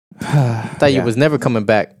thought you was never coming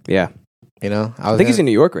back. Yeah. You know? I think he's in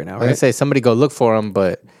New York right now, I was going to say, somebody go look for him,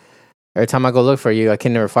 but every time I go look for you, I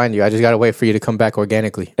can never find you. I just got to wait for you to come back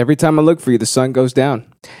organically. Every time I look for you, the sun goes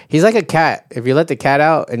down. He's like a cat. If you let the cat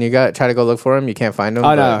out and you try to go look for him, you can't find him.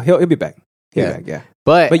 Oh, no. He'll be back. He'll be back, yeah.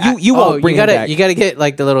 But you won't bring him back. You got to get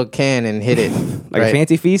like the little can and hit it. Like a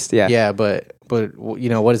fancy feast? Yeah. Yeah, but you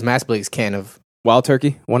know, what is Mass Blake's can of? Wild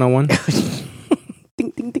turkey, 101. Ding,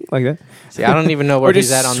 ding, ding, like that. See, I don't even know where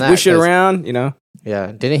he's at on that. Swish it around, you know. Yeah.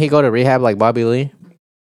 Didn't he go to rehab like Bobby Lee?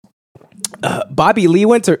 Bobby Lee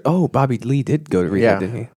went to... Oh, Bobby Lee did go to rehab,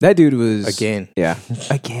 didn't he? That dude was... Again. Yeah.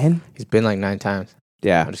 Again? He's been like 9 times.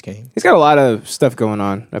 Yeah. I'm just kidding. He's got a lot of stuff going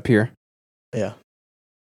on up here. Yeah.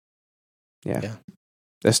 Yeah.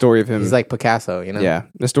 The story of him... He's like Picasso, you know? Yeah.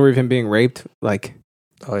 The story of him being raped, like...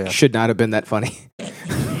 Oh, yeah. Should not have been that funny.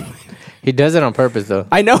 He does it on purpose, though.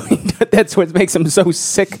 I know. That's what makes him so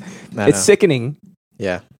sick. It's sickening.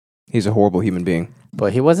 Yeah. He's a horrible human being.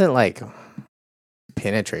 But he wasn't like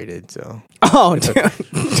penetrated, so. Oh, dude.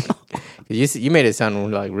 You made it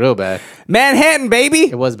sound like real bad. Manhattan, baby.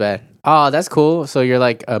 It was bad. Oh, that's cool. So you're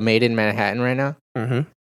like a maid in Manhattan right now? Mm-hmm.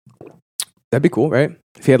 That'd be cool, right?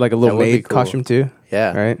 If he had like a little maid costume too.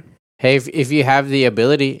 Yeah. Right? Hey, if you have the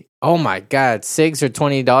ability, oh my God, $6 or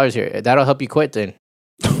 $20 here. That'll help you quit then.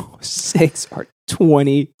 $6 or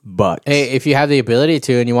 $20. Hey, if you have the ability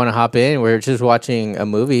to and you want to hop in, we're just watching a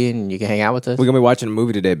movie and you can hang out with us. We're going to be watching a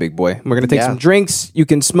movie today, big boy. We're going to take some drinks. You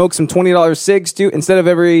can smoke some $20 cigs too. Instead of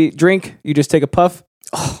every drink, you just take a puff.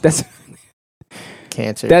 Oh, that's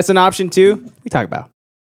cancer. That's an option too. We talk about.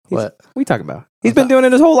 What? We talk about. He's been doing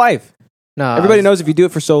it his whole life. No, everybody knows if you do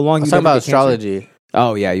it for so long, you talking about astrology. Cancer.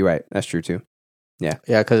 Oh yeah, you're right. That's true too. Yeah.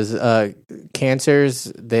 Yeah, because cancers,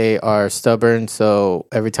 they are stubborn, so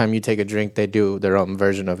every time you take a drink, they do their own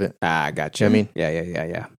version of it. Ah, I got you. You know what I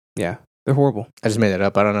mean? Yeah. They're horrible. I just made that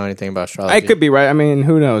up. I don't know anything about astrology. I could be right. I mean,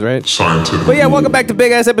 who knows, right? Scientific. But yeah, welcome back to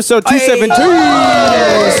Big Ass Episode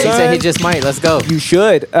 272. He said he just might. Let's go. You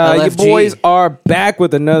should. You boys are back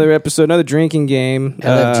with another episode, another drinking game.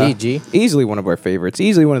 LFG. Easily one of our favorites.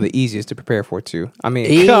 Easily one of the easiest to prepare for, too. I mean,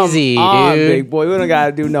 easy, come on, dude. big boy. We don't got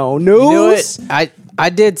to do no news. You know I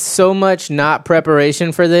did so much not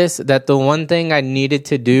preparation for this that the one thing I needed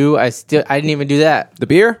to do, I didn't even do that. The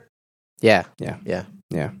beer? Yeah.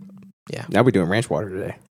 Now we're doing ranch water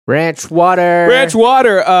today. Ranch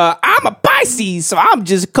water. I'm a Pisces, so I'm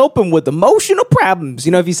just coping with emotional problems.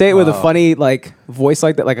 You know, if you say it with a funny like voice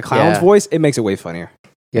like that, like a clown's voice, it makes it way funnier.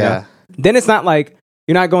 Yeah. You know? Then it's not like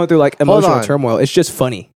you're not going through like emotional turmoil. It's just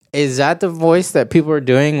funny. Is that the voice that people are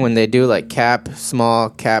doing when they do like cap, small,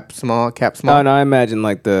 cap, small, cap, small? Oh no, I imagine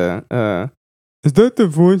like the is that the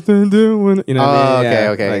voice they do when you know?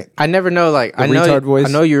 Okay. Like, I never know. Like I know, retard voice.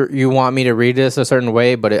 I know you want me to read this a certain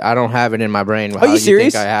way, but I don't have it in my brain. Are you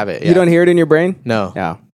serious? Think I have it. Yeah. You don't hear it in your brain? No.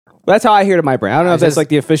 Yeah. Well, that's how I hear it in my brain. I don't know if that's like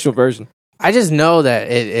the official version. I just know that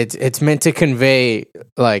it's meant to convey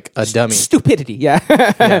like a dummy stupidity.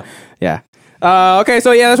 Yeah. Yeah. Okay,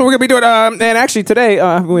 so yeah, that's what we're gonna be doing. And actually today,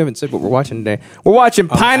 we haven't said what we're watching today. We're watching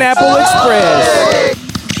Pineapple Express.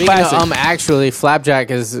 Actually, Flapjack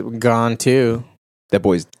is gone too. That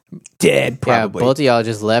boy's dead, probably. Yeah, both of y'all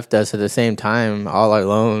just left us at the same time, all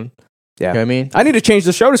alone. Yeah. You know what I mean? I need to change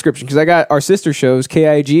the show description because I got our sister shows,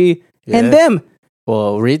 KIG, and them.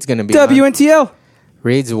 Well, Reed's going to be WNTL.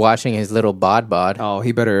 Reed's watching his little bod. Oh,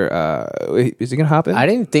 he better, is he going to hop in? I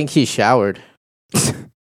didn't think he showered.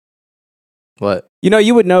 What? You know,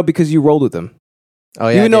 you would know because you rolled with him. Oh,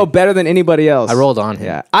 yeah. You would know better than anybody else. I rolled on him.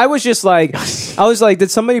 Yeah. I was just like, did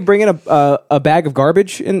somebody bring in a bag of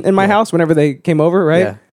garbage in my house whenever they came over, right?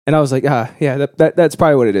 Yeah. And I was like, that's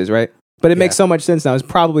probably what it is, right? But it makes so much sense now. It's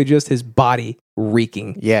probably just his body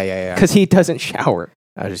reeking. Yeah. Because he doesn't shower.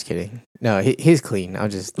 I was just kidding. No, he's clean. I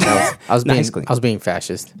was being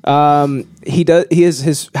fascist.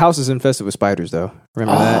 His house is infested with spiders, though.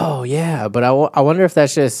 Remember that? Oh yeah, but I wonder if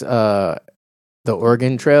that's just the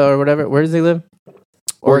Oregon Trail or whatever. Where does he live?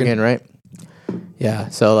 Oregon, right? Yeah.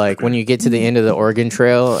 So like when you get to the end of the Oregon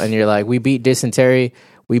Trail and you're like, we beat dysentery,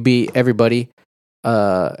 we beat everybody.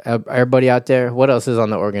 Everybody out there. What else is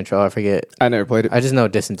on the Oregon Trail? I forget. I never played it. I just know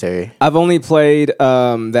dysentery. I've only played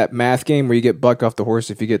that math game where you get bucked off the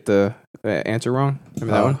horse if you get the answer wrong.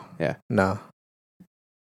 Remember that one? Yeah. No.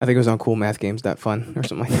 I think it was on Cool Math Games. That fun or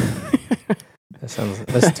something like that.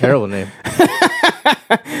 That's a terrible name.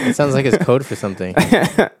 It sounds like it's code for something.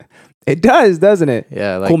 It does, doesn't it?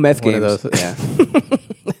 Yeah, like Cool Meth Games. Yeah.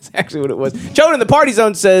 That's actually what it was. Chode in the Party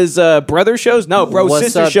Zone says brother shows. No, bro, What's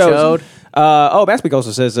sister up, shows. Chode? Mass Week also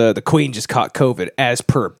says the Queen just caught COVID as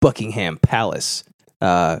per Buckingham Palace.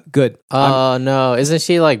 Good. Oh no, isn't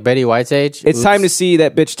she like Betty White's age? It's Oops. time to see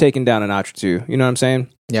that bitch taken down a notch or two. You know what I'm saying?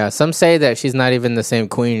 Yeah, some say that she's not even the same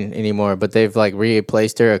queen anymore, but they've like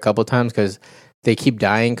replaced her a couple times because they keep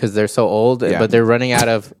dying because they're so old. Yeah. But they're running out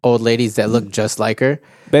of old ladies that look just like her.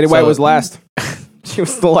 Betty White was last. She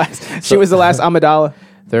was the last. She was the last Amidala.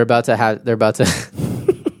 They're about to.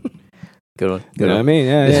 Good one. You know what I mean?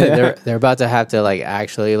 Yeah. They're about to have to like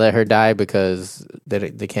actually let her die because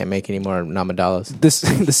they can't make any more Namadolas.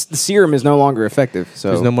 The serum is no longer effective. So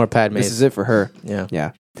There's no more Padme. This is it for her.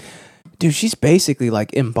 Yeah. Dude, she's basically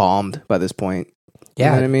like embalmed by this point. Yeah.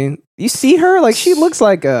 You know what I mean? You see her? Like she looks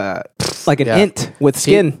like an int with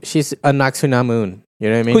skin. She's a Naxunamun. You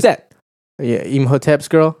know what I mean? Who's that? Yeah, Imhotep's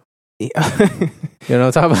girl. You know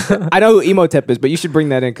what I'm talking about? I know who Emotep is, but you should bring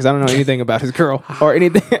that in because I don't know anything about his girl or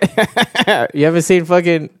anything. You haven't seen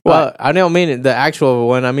fucking... Well, I don't mean the actual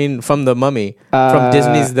one. I mean from The Mummy. From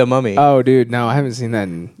Disney's The Mummy. Oh, dude. No, I haven't seen that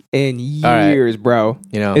in years, bro.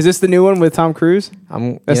 You know, is this the new one with Tom Cruise?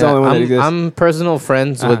 That's the only one that exists. I'm personal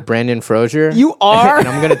friends with Brandon Frazier. You are? And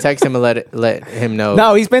I'm going to text him and let him know.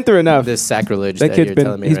 No, he's been through enough. This sacrilege that kid's you're been,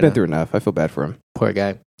 telling me he's right been now. through enough. I feel bad for him. Poor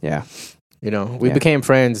guy. Yeah. You know, we became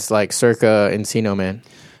friends like circa Encino Man.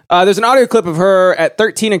 There's an audio clip of her at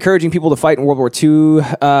 13 encouraging people to fight in World War II.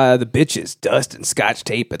 The bitch is dust and scotch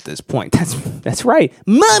tape at this point. That's right.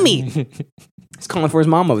 Mommy! He's calling for his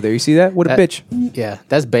mom over there. You see that? What a bitch. Yeah,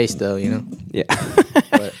 that's base though, you know? Yeah.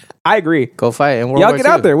 But I agree. go fight in World Y'all War get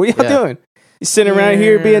II. out there. What are y'all doing? You sitting around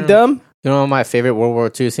here being dumb? You know what my favorite World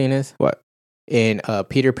War II scene is? What? In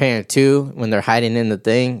Peter Pan 2, when they're hiding in the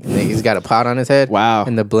thing, and he's got a pot on his head. Wow.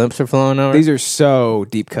 And the blimps are flowing over. These are so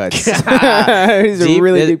deep cuts. These are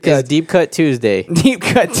really deep cuts. It's Deep Cut Tuesday. Deep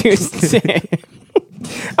cut Tuesday.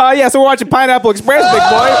 Yeah, so we're watching Pineapple Express, big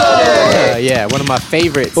boy. Yeah, one of my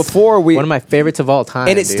favorites. One of my favorites of all time.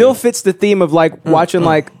 And it still fits the theme of like watching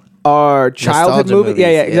like our childhood Nostalgia movie. movies.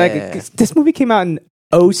 Yeah, exactly. Yeah. 'Cause this movie came out in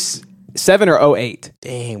 07 or 08.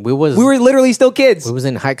 Dang, we were literally still kids. We was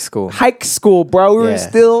in high school. High school, bro. We were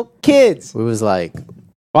still kids. We was like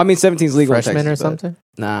Well, I mean, 17 is legal in freshmen Texas, or something.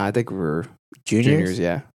 Nah, I think we were Juniors.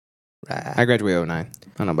 yeah. Right. I graduated 09. I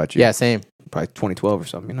don't know about you. Yeah, same. Probably 2012 or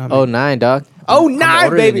something. You know what I mean? 09, dog. Oh, I'm 09,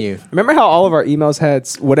 older than baby. you. Remember how all of our emails had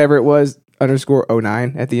whatever it was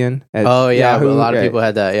 _09 at the end? Oh yeah, Yahoo? a lot of people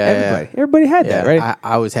had that. Yeah, Everybody had that, right?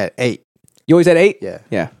 I always had 8. You always had 8? Yeah.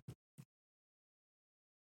 Yeah.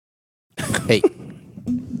 8. You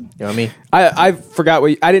know what I mean? I forgot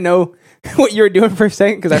I didn't know what you were doing for a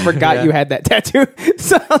second because I forgot you had that tattoo.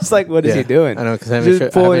 So I was like, what is he doing? I know because I Just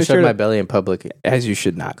haven't pulling his showed shirt my up. belly in public As you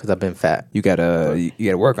should not. because I've been fat. You gotta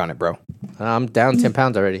work on it, bro. I'm down 10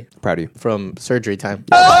 pounds already Proud of you. from surgery time.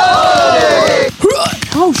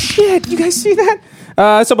 Oh shit! You guys see that?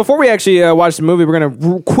 So before we actually watch the movie, we're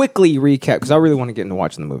gonna quickly recap because I really want to get into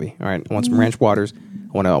watching the movie. All right, I want some ranch waters.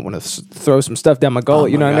 I want to throw some stuff down my gullet. Oh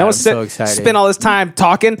you my know what I mean? God, I want I'm so to excited. spend all this time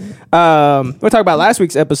talking. We're talking about last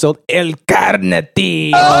week's episode, El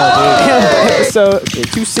Carnati. Episode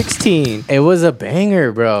 216. It was a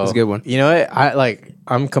banger, bro. It was a good one. You know what?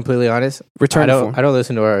 I'm completely honest. Return I to don't. form. I don't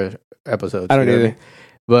listen to our episodes. I don't you know what either. mean?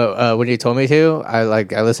 But when you told me to, I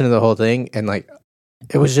listened to the whole thing, and like,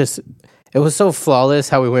 it was so flawless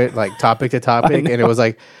how we went like topic to topic, and it was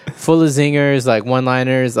like full of zingers, like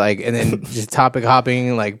one-liners, like, and then just topic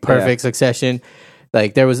hopping, like perfect succession.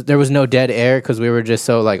 Like there was no dead air because we were just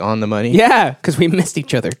so like on the money. Yeah, because we missed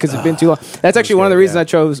each other because it's been too long. That's actually one of the reasons I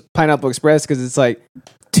chose Pineapple Express because it's like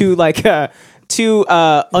two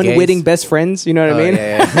unwitting best friends. You know what I mean?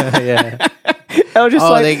 Yeah. I was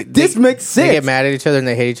just this makes sense. They get mad at each other and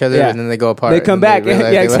they hate each other, and then they go apart. They come and back.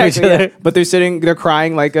 realize Yeah, they love each exactly. other. Yeah. But they're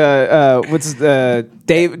crying like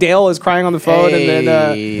Dale is crying on the phone, and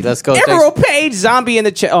then Hey, let's go. Emerald Page zombie in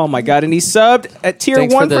the chat. Oh my god! And he subbed at tier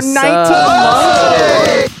Thanks 1 for for the 19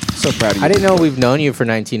 sub. months. So proud of you. I didn't know we've known you for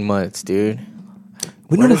 19 months, dude.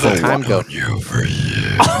 Where does the time go? You for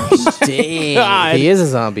years. Dang, God. he is a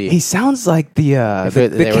zombie. He sounds like the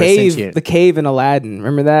they were cave, sentient. the cave in Aladdin.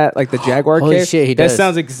 Remember that, like the jaguar Holy cave. shit, he That does.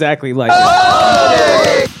 sounds exactly like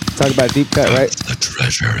it. Talk about a deep cut, right? The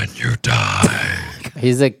treasure and you die.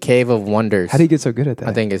 He's a cave of wonders. How do you get so good at that?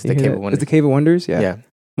 I think it's You the hear Cave that? of Wonders. It's the Cave of Wonders. Yeah. Yeah.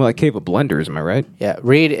 Well, like Cave of Blunders. Am I right? Yeah,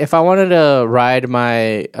 Reed, if I wanted to ride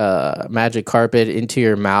my magic carpet into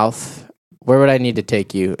your mouth, where would I need to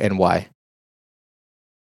take you and why?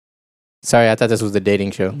 Sorry, I thought this was the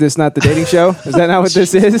dating show. This not the dating show? Is that not what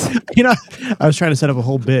this is? You know, I was trying to set up a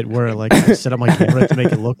whole bit where like I set up my camera to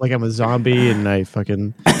make it look like I'm a zombie and I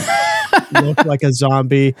fucking look like a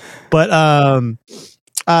zombie. But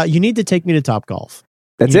you need to take me to Top Golf.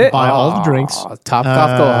 That's You it? Buy all the drinks. Top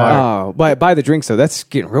Golf go hard. Oh, buy the drinks though. That's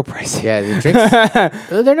getting real pricey. Yeah, the drinks.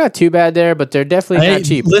 They're not too bad there, but they're definitely Hey, not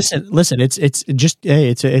cheap. listen. It's just hey.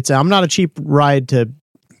 It's. I'm not a cheap ride to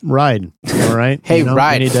ride. All right. Hey,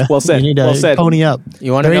 ride. You need to, Well said. You need to Well said. pony up.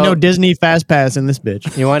 You want There to ain't know? no Disney fast pass in this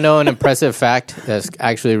bitch. You want to know an impressive fact that's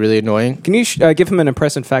actually really annoying? Can you give him an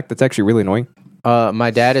impressive fact that's actually really annoying?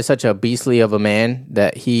 My dad is such a beastly of a man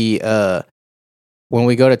that he, when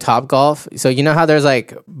we go to Top Golf, so you know how there's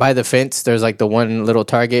like by the fence, there's like the one little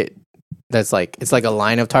target that's like, it's like a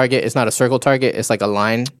line of target. It's not a circle target. It's like a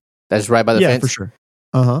line that's right by the Yeah, fence. for sure.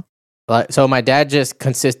 Uh huh. So my dad just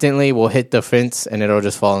consistently will hit the fence and it'll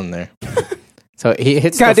just fall in there. So he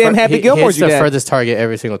hits Goddamn Happy he Gilmore's hits your the dad. furthest target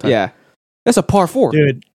every single time. Yeah. That's a par 4.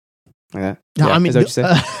 Dude. Yeah. No, Yeah, I mean, is that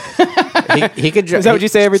what you say? He could. Is that what you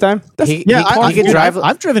say every time? He yeah, could drive.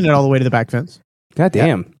 I've driven it all the way to the back fence. God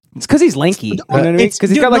damn. It's because he's lanky. You know what I mean? Because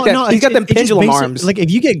he's Dude, got like no, that. He's got them it's just pendulum basic. arms. Like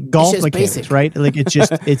if you get golf just mechanics, basic. right? Like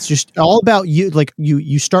it's just all about you. Like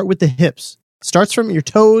you start with the hips. Starts from your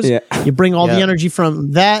toes. Yeah. You bring all Yeah. the energy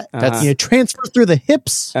from that. That's- You transfer through the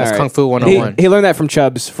hips. That's All right. Kung Fu 101. He learned that from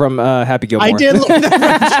Chubbs from Happy Gilmore. I did. Learn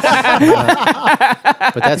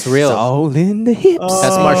that. But that's real. All in the hips.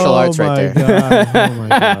 That's martial arts right there. Oh my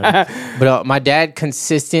god. But my dad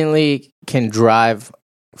consistently can drive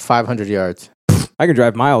 500 yards, I can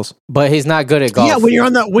drive miles. but he's not good at golf. Yeah, when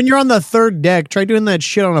you're on the third deck, try doing that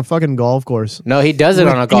shit on a fucking golf course. No, he does it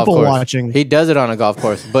With on a golf people course. watching. He does it on a golf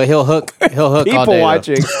course, but he'll hook all People day. though.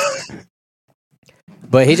 watching.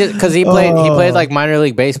 But he just because he played like minor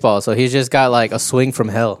league baseball, so he's just got like a swing from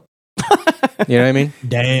hell. You know what I mean?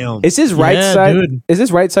 Damn. Is his right Yeah, side? dude. Is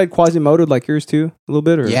his right side Quasimodo'd like yours too? A little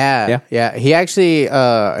bit, or Yeah. He actually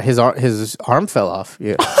his arm fell off.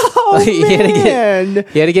 Yeah. Oh He had to get- man!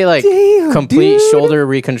 He had to get like Damn, complete dude. shoulder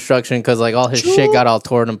reconstruction because like all his shit got all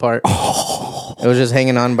torn apart. It was just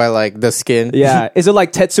hanging on by like the skin. Yeah, is it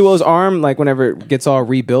like Tetsuo's arm? Like whenever it gets all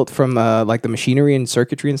rebuilt from like the machinery and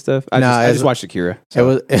circuitry and stuff. I just watched Akira. It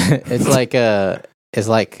was. It's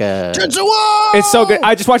like It's so good.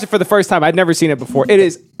 I just watched it for the first time. I'd never seen it before. It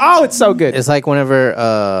is. Oh, it's so good. It's like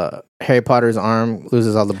whenever Harry Potter's arm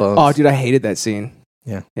loses all the bones. Oh, dude, I hated that scene.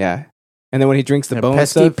 Yeah. Yeah. And then when he drinks the bone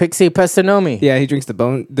pesky stuff. pixie pestinomi. Yeah, he drinks the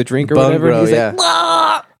drink or Bone whatever. grow, He's yeah. like,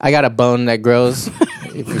 "Wah!" I got a bone that grows.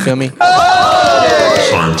 If you feel me.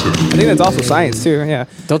 Scientific. I think that's also science too. Yeah.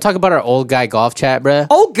 Don't talk about our old guy golf chat, bruh.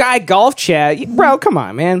 Old guy golf chat, bro. Come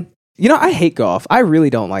on, man. You know I hate golf. I really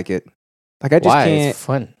don't like it. Like I just Why? can't. It's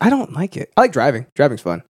fun. I don't like it. I like driving. Driving's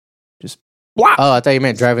fun. Just wow. Oh, I thought you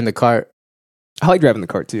meant driving the cart. I like driving the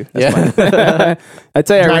cart too. Yeah. Fun. I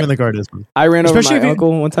tell you, Driving the car is fun. I ran over Especially my if you-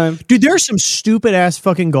 uncle one time. Dude, there are some stupid ass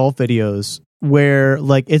fucking golf videos where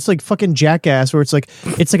like it's like fucking Jackass where it's like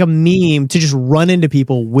a meme to just run into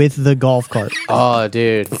people with the golf cart. Oh,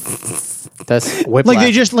 dude. That's whiplash. Like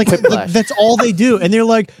they just like that's all they do. And they're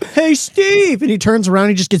like, "Hey Steve." And he turns around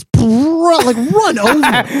and he just gets run over.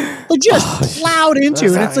 Like just plowed into.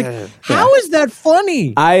 And it's like, how is that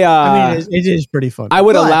funny? I mean, it is pretty funny. I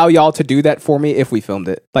would But- allow y'all to do that for me if we filmed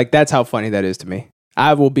it. Like that's how funny that is to me.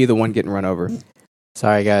 I will be the one getting run over.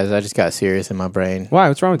 Sorry, guys. I just got serious in my brain. Why?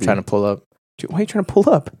 What's wrong with I'm trying to pull up. Why are you trying to pull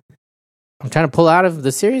up? I'm trying to pull out of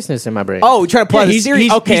the seriousness in my brain. Oh, you're trying to pull out the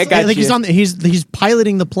series? Okay, I got like you. he's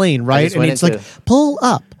piloting the plane, right? just And went it's like into- pull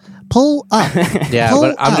up. yeah, pull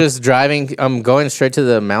but I'm up. just driving. I'm going straight to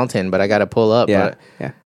the mountain, but I got to pull up. Yeah, but-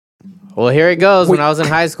 yeah. Well, here it goes. When I was in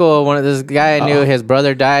high school, this guy I knew, his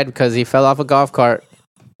brother died because he fell off a golf cart.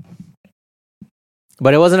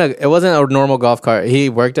 But it wasn't a normal golf cart. He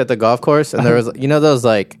worked at the golf course, and there was those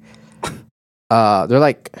like, they're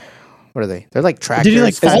like, what are they? They're like tractors. Did he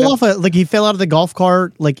like kind fall of. off he fell out of the golf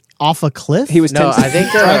cart like off a cliff? He was No, 10 I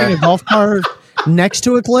think driving a golf cart next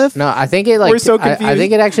to a cliff? no, I think it like We're so I confused.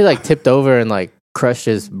 think it actually like tipped over and like crushed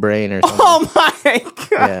his brain or something. Oh my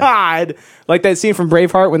god! Like that scene from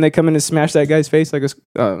Braveheart when they come in and smash that guy's face. Like, a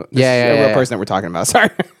real yeah. person that we're talking about. Sorry.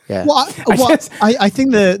 Yeah. Well, I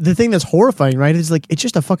think the thing that's horrifying, right, is like it's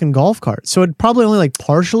just a fucking golf cart. So it probably only like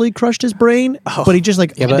partially crushed his brain, but he just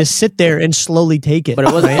like had to sit there and slowly take it. But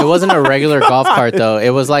it wasn't a regular golf cart though. It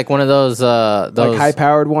was like one of those Like high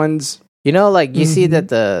powered ones. you know, like you see that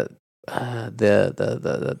the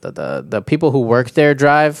people who work there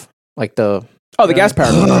drive like the Oh, the gas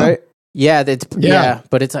powered one, right? yeah,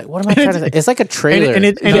 but it's like what am I trying to say? It's like a trailer. and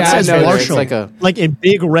it It's says a trailer. Marshall It's like a like in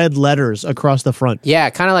big red letters across the front. yeah,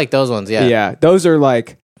 kind of like those ones. Yeah, Yeah, those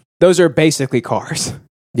are basically cars.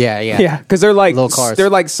 yeah. Yeah, because they're like Little cars. They're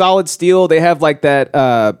like solid steel. They have like that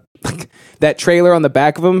that trailer on the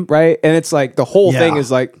back of them, right? And it's like the whole thing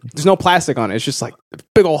is like there's no plastic on it. It's just like a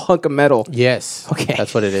big old hunk of metal. Yes. Okay.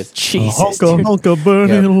 That's what it is. Jesus. Hunk of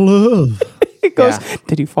burning love. It goes,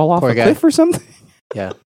 did he fall off Poor a guy. cliff or something?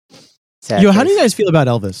 Yeah. Sad Yo, how do face. you guys feel about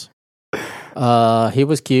Elvis? He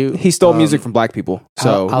was cute. He stole music from black people,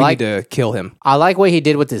 so I we like- need to kill him. I like what he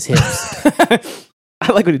did with his hips.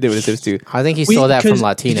 I like what he did with his hips too. I think he stole that from 'cause-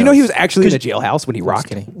 Latinos. Did you know he was actually in a jailhouse when he Just rocked?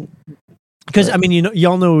 kidding. Because I mean,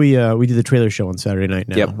 y'all know we do the trailer show on Saturday night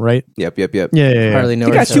now, Yep. right? Yep. Yeah. Hardly know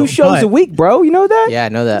You got her, 2 so- shows But- a week, bro. You know that? Yeah, I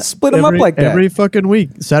know that. Split them up like that. every fucking week.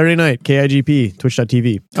 Saturday night, KIGP,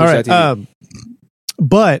 Twitch.tv. All right. Twitch.tv.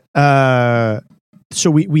 So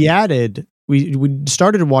we added. We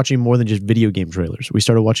started watching more than just video game trailers. We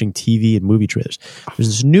started watching TV and movie trailers. There's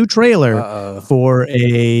this new trailer for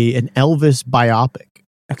an Elvis biopic.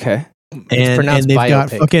 Okay. It's pronounced And they've got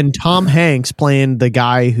biopic. fucking Tom Hanks playing the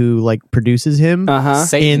guy who like produces him. Uh-huh.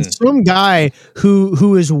 Satan. And some guy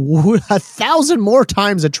who is 1,000 more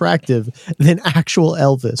times attractive than actual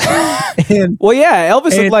Elvis. And Well, yeah,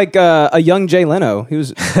 Elvis And- looked like a young Jay Leno. He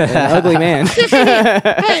was an ugly man.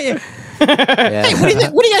 hey, Yeah.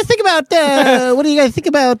 what do you guys think about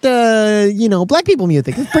black people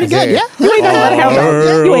music? It's pretty good, yeah. You ain't nothing but a hound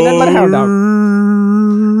dog. You ain't nothing but a hound dog.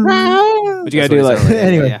 But you gotta do That's what like it sounds like.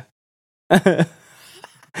 Anyway. yeah.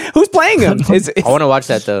 Who's playing him? I want to watch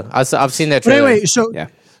that though. I've seen that But trailer. anyway, so Yeah.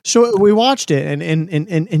 we watched it,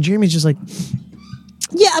 and Jeremy's just like,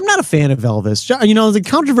 yeah, I'm not a fan of Elvis. You know, the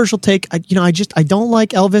controversial take. I don't like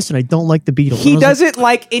Elvis, and I don't like the Beatles. He doesn't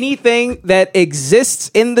like anything that exists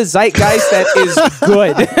in the zeitgeist that is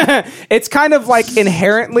good. It's kind of like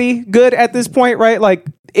inherently good at this point, right? Like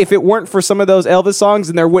if it weren't for some of those Elvis songs,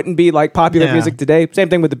 then there wouldn't be like popular Yeah. music today. Same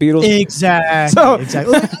thing with the Beatles. Exactly.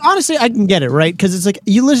 Exactly. Like, honestly, I can get it, right? Because it's like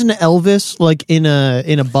you listen to Elvis like in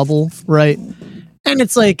a bubble, right? And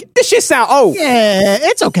it's like, This shit sound yeah,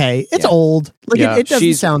 it's okay. It's old. Like Yeah. it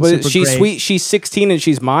doesn't sound super she's great. sweet. She's 16 and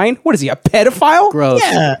she's mine. What is he, a pedophile? Gross.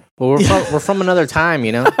 Yeah. Well, we're from another time,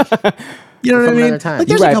 you know. You know what I From mean? another time. Like,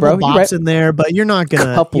 there's You a right, couple bro. You bops right. in there, but you're not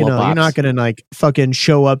gonna, Couple of you're bops. not gonna like fucking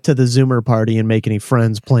show up to the Zoomer party and make any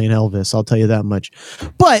friends playing Elvis. I'll tell you that much.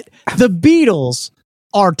 But the Beatles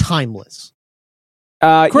are timeless.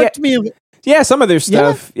 Correct me if Yeah, some of their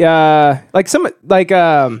stuff. Yeah, like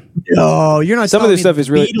no, you're not. Some of telling their me stuff the is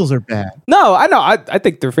really- Beatles are bad. no, I know. I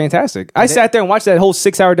think they're fantastic. I sat there and watched that whole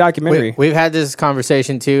 6-hour documentary. We've had this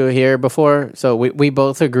conversation too here before, so we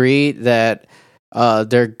both agree that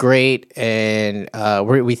they're great, and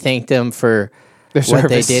we thank them for Their what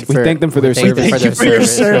they service. did. We For, thank them for their we thank them service. for Thank you their for your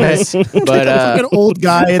service. service. But fucking old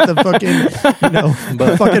guy at the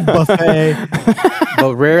fucking fucking buffet.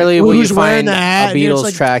 but rarely will you Who's wearing find the hat? a And you're just Beatles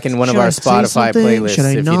like, track in one of should I our say Spotify something? playlists. Should I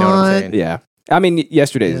If you know what I'm not? saying. Yeah, I mean,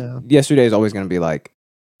 yesterday's is always going to be like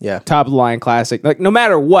Yeah. top of the line classic. Like no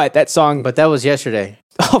matter what, that song. But that was yesterday.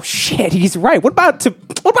 Oh shit, he's right. What about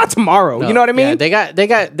tomorrow? No, You know what I mean? Yeah,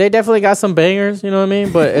 they definitely got some bangers. You know what I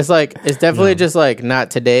mean? But it's like it's definitely just like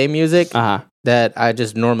not today music that I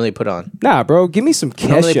just normally put on. Nah, bro, give me some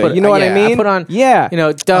Normally Kesha. put- you know what I yeah, mean? I put on. Yeah. You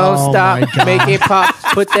know, don't Oh stop, my God. make it pop,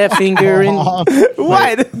 put that finger in.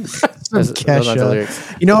 What? Those are not the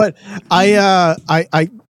lyrics. You know what? I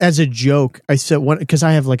as a joke, I said one because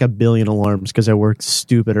I have like a billion alarms because I work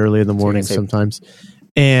stupid early in the morning say- sometimes.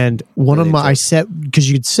 And one of my I set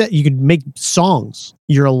because you could make songs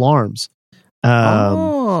your alarms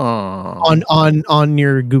on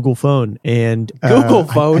your Google phone and Google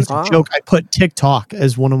phone? As a joke, I put TikTok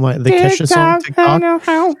as one of the Kesha song TikTok.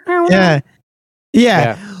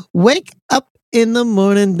 Yeah. Wake up in the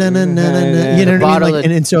morning, you know what I mean? Bottle Like,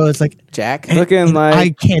 of- and so it's like Jack. Looking and like I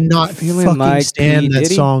cannot feeling fucking like stand P. that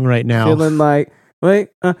Diddy. song right now. feeling like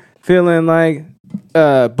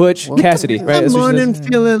Butch Cassidy, right? Good That's what she morning, says.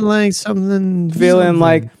 feeling like something. Feeling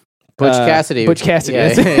like Butch Cassidy. Butch Cassidy.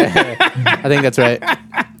 Yeah, That's it. I think that's right.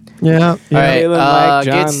 yeah. All right, Feeling like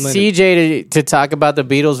get John Lennon. CJ to talk about the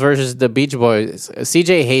Beatles versus the Beach Boys.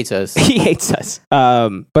 CJ hates us. He hates us.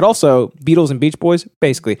 But also Beatles and Beach Boys,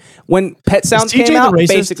 basically. When Pet Sounds TJ came the out, racist?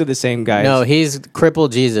 basically the same guys. No, he's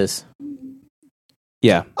crippled Jesus.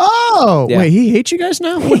 Yeah. Oh, Yeah. wait, he hates you guys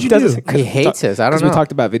now? What'd you do? He hates us. I don't know. We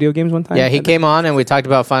talked about video games one time. Yeah, he came on and we talked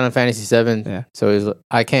about Final Fantasy VII. Yeah. So he's,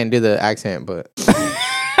 I can't do the accent, but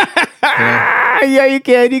Yeah, you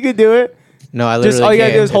can. You can do it. no, I literally Just all you gotta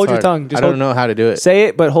can't. do is It's hold your hard. tongue. Just I don't hold- know how to do it. Say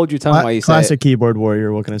it, but hold your tongue while you say Classic keyboard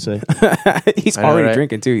warrior. What can I say? it. He's I know, already right?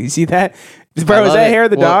 drinking too. You see that? I Bro, is love that it. hair of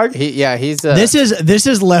the Well, dog? He's This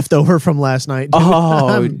is leftover from last night.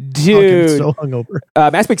 Oh, Dude. so hungover.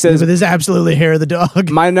 Maspik says, But this is absolutely hair of the dog.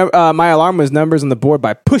 my alarm was Numbers on the Board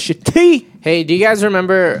by Pusha T. Hey, do you guys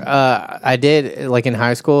remember? I did like in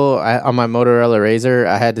high school on my Motorola Razr.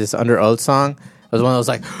 I had this Under Oath song. It was one that was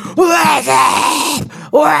like, "Wake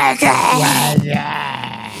up, wake up."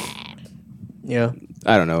 You know,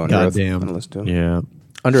 I don't know. Under Oath. Goddamn. I'm gonna listen to him. Yeah.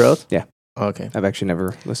 Under Oath. Yeah. Oh, okay. I've actually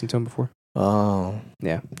never listened to him before. Oh,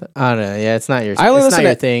 Yeah. I don't know. Yeah, it's not your. I only it's listen not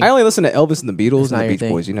your to thing. I only listen to Elvis and the Beatles It's not and the your Beach thing.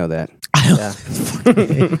 Boys. You know that. Yeah.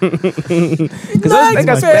 Because they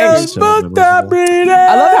got some bangers.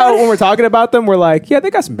 I love how when we're talking about them, we're like, yeah, they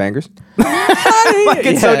got some bangers. Like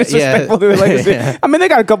it's so Yeah, disrespectful to like. yeah. I mean, they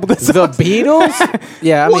got a couple good The songs. Beatles.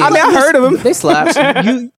 Yeah, I mean, I heard of them. They slap.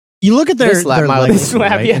 You look at They their slap my legacy, legacy.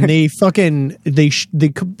 slap, right? yeah. And they fucking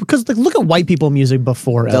because like, look at white people music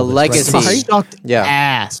before The Elvis, legacy. right? They sucked Yeah.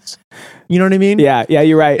 ass. You know what I mean? Yeah,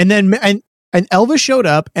 you're right. And then and Elvis showed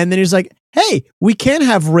up, and then he's like, "Hey, we can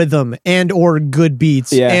have rhythm and or good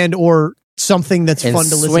beats and or something that's And fun to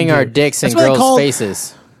listen to. swing our dicks in That's what they girls' call-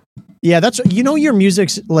 faces. Yeah, that's your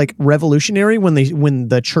music's like revolutionary when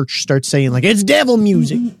the church starts saying like it's devil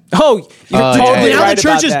music. Oh, you're totally yeah. Now right the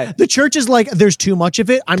church about that. the church is like there's too much of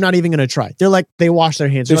it. I'm not even gonna try. They're like they wash their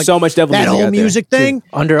hands. They're There's like, so much devil that music whole out there. music thing.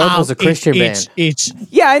 Under Oath was a Christian band. It's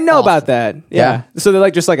Yeah, I know Awful. about that. Yeah. So they're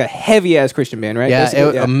like just like a heavy ass Christian band, right? Yeah,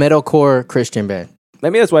 Basically, a metalcore Christian band.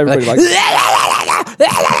 Maybe that's why everybody likes it.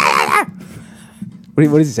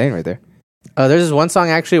 What is he saying right there? There's this one song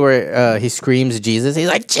actually where he screams Jesus. He's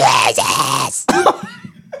like Jesus.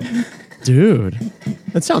 dude.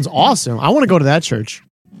 That sounds awesome. I want to go to that church.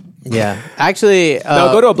 Yeah, actually,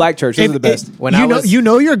 No, go to a black church. Those are the best. when you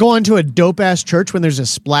know you're going to a dope ass church when there's a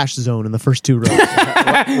splash zone in the first two rows.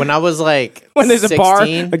 when I was like When there's 16, a bar,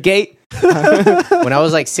 a gate. when I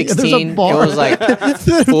was like 16, it was like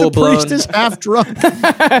full the priest blown. is half drunk.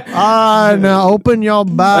 Now open your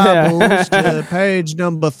Bibles to page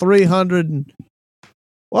number 300.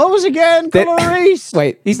 What was again? That- Clarice.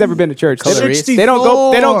 Wait, he's never been to church. Clarice. They don't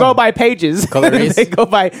go by pages. Clarice. they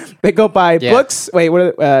go by Yeah. books. Wait,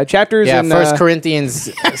 what are chapters? Yeah, and, First Corinthians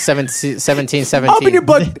 17. Open your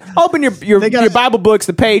book. Open your They got your a- Bible books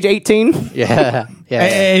to page 18. Yeah, yeah.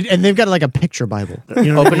 And they've got like a picture Bible.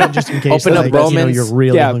 You know, Open up- just in case. open up like, Romans. you're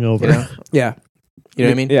really Yeah. hungover. You know? Yeah. You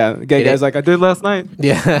know what I mean? Yeah. Gay Get guy's it? like, I did last night.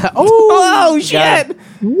 Yeah. Oh shit!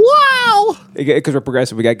 Wow. Because we're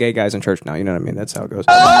progressive, we got gay guys in church now. You know what I mean? That's how it goes.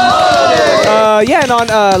 Yeah, and on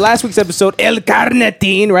last week's episode, El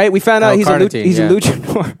Carnitin, right? We found out El he's Carnitin, a yeah.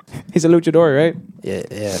 luchador. He's a luchador, right? Yeah,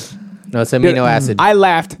 yeah. No, it's amino acid. I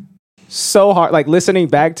laughed so hard, like listening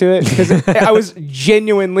back to it, because I was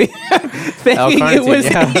genuinely thinking it was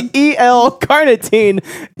L-carnitine, E.L.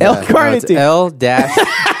 Carnitine. El Carnitine. L dash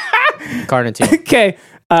carnitine. Okay.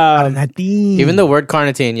 Even the word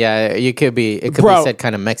carnitine, yeah, it could be Bro, said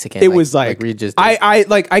kind of Mexican. It was like we just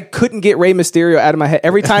I couldn't get Rey Mysterio out of my head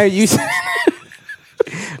every time you said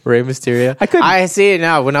Rey Mysterio. I couldn't. I see it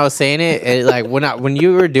now. When I was saying it like when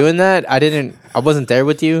you were doing that, I wasn't there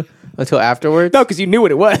with you until afterwards. no, because you knew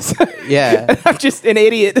what it was. Yeah. I'm just an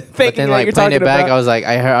idiot But thinking then, what like you're playing talking it back, about. I was like,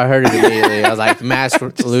 I heard it immediately. I was like, masked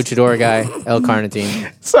luchador guy, El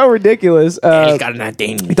Carnitine. So ridiculous. El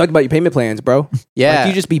Carnitine. You talked about your payment plans, bro. Yeah. Like,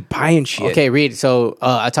 you just be buying shit. Okay, Reed. So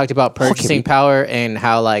I talked about purchasing power and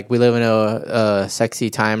how like we live in a sexy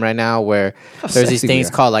time right now where there's these sexy things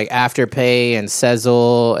we are. called like Afterpay and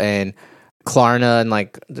Sezzle and Klarna and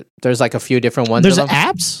like there's like a few different ones. There's of them.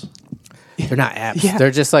 apps. They're not apps. Yeah. They're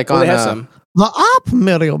just like Well, on. they have some. The app,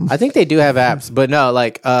 Miriam. I think they do have apps, but no,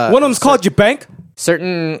 like One of them's called your bank.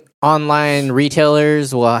 certain online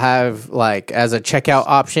retailers will have like as a checkout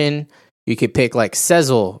option, you could pick like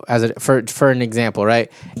Sezzle as for an example,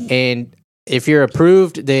 right? And if you're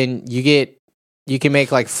approved, then you can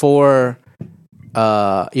make like 4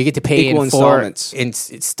 you get to pay Equal in 4 installments.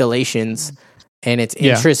 installations and it's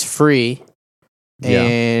Yeah. interest free Yeah.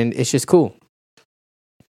 and it's just cool.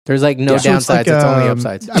 There's like no So downsides, it's only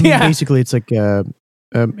upsides. I mean, Yeah. basically, it's like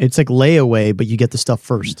layaway, but you get the stuff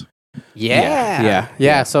first.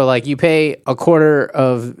 Yeah. So like you pay a quarter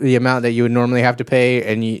of the amount that you would normally have to pay,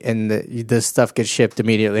 and this stuff gets shipped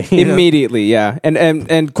immediately. you know? Immediately, yeah.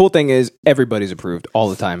 And cool thing is everybody's approved all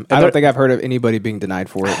the time. I don't think I've heard of anybody being denied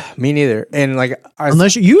for it. Me neither. And like,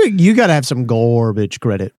 Unless you got to have some garbage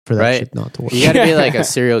credit for that Right. shit not to work. you got to be like a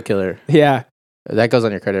serial killer. Yeah. That goes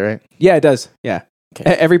on your credit, right? Yeah, it does. Yeah. Okay.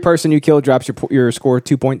 Every person you kill drops your score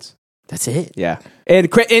 2 points. That's it. Yeah. And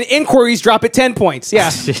inquiries drop at 10 points. Yeah.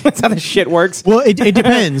 That's how this shit works. Well, it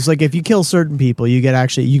depends. Like if you kill certain people, you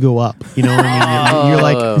go up. You know what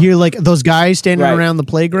I mean? You're like those guys standing Right. around the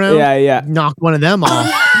playground. Yeah, yeah. Knock one of them off,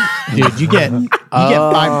 dude. You get You get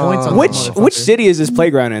 5 points on Which city is this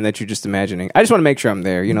playground in that you're just imagining? I just want to make sure I'm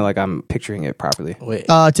there. Like I'm picturing it properly. Wait.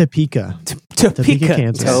 Topeka. Topeka,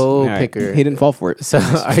 Kansas. Toe Right. picker. He didn't fall for it. So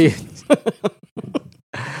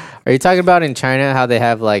are you talking about in China how they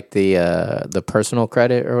have like the personal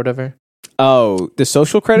credit or whatever? Oh, the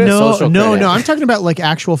social credit? No, social no, credit. no. I'm talking about like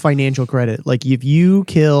actual financial credit. Like if you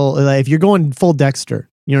kill, if you're going full Dexter,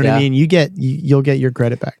 you know what I mean? You'll get your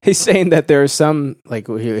credit back. He's saying that there are some Like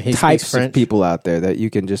he types French. of people out there that you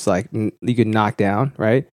can just like you can knock down,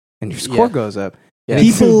 right? And your score goes up. Yeah.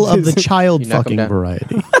 People of the child You knock 'em fucking down.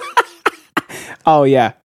 variety. Oh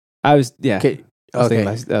yeah, I was Okay. I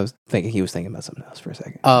was thinking he was thinking about something else for a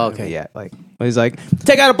second. Oh, okay. Yeah, like he's like,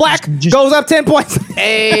 take out a black, Just- goes up 10 points.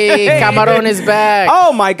 Hey, Cameron is back.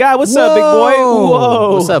 Oh my God, what's up, big boy?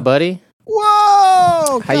 Whoa, What's up, buddy?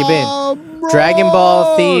 Whoa! How you been? Dragon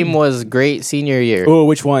Ball theme was great senior year. Oh,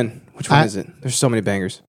 which one? Which one I- is it? There's so many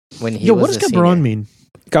bangers. When he Yo, was what does a cabron senior. mean?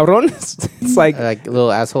 Cabron? It's like, A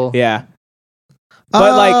little asshole. yeah.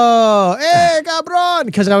 But like, oh, hey, cabron!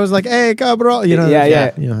 Because I was like, hey, cabron. You know,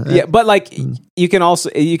 yeah. But like, you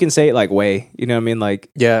can say it like way. You know what I mean? Like,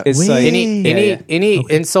 Yeah. it's Wait. like Any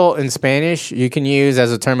insult in Spanish you can use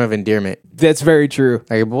as a term of endearment. that's very true.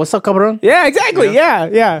 Like, what's up, cabron? Yeah, exactly.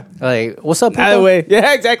 Yeah. Like, what's up, Either puto? way,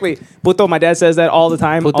 yeah, exactly. Puto, my dad says that all the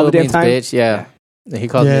time, all Puto the damn means time. bitch. Yeah. He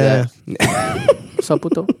calls me Yeah. that. What's up,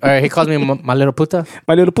 puto? All right, he calls me my little puta.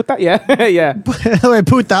 My little puta, yeah, yeah, Wait,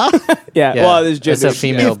 puta. yeah. Yeah. Well, there's just It's a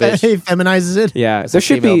female bitch. He feminizes it. Yeah, a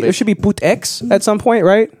female bitch. there should be put X at some point,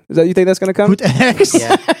 right? Is that you think that's gonna come? Put X.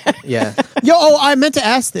 Yeah. Yeah. Yo, I meant to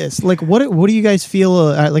ask this. Like, what do you guys feel?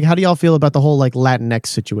 Like, how do y'all feel about the whole like Latinx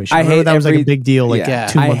situation? I Remember hate that was like every- a big deal. Like Yeah.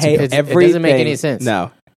 2 I months hate ago. It doesn't make any everything. sense.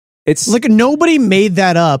 No, it's Like nobody made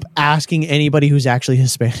that up asking anybody who's actually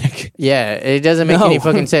Hispanic. Yeah, it doesn't make No. any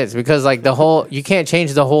fucking sense because like you can't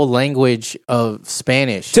change the whole language of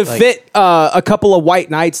Spanish to like, fit a couple of white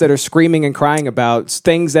knights that are screaming and crying about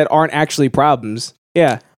things that aren't actually problems.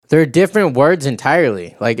 Yeah, They're different words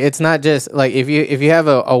entirely. Like it's not just like if you have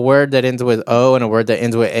a word that ends with O and a word that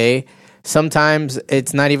ends with A, sometimes it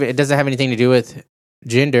doesn't have anything to do with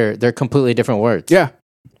gender. They're completely different words. yeah.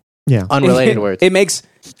 Yeah. Unrelated words. It makes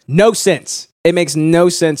no sense. It makes no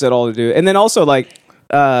sense at all to do. And then also like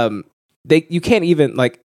you can't even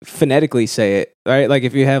like phonetically say it, right? Like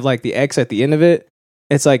if you have like the X at the end of it,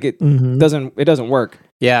 it's like it Mhm. doesn't work.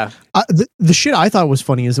 Yeah. The shit I thought was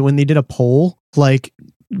funny is that when they did a poll, like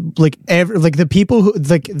the people who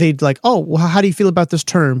like they'd like, oh, well, how do you feel about this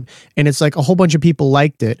term? And it's like a whole bunch of people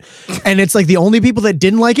liked it, and it's like the only people that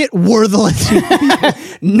didn't like it were the Latino people.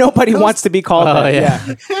 Nobody wants to be called Oh, that.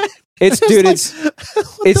 yeah. It's dude,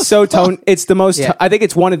 it's so tone. It's the most. Yeah. I think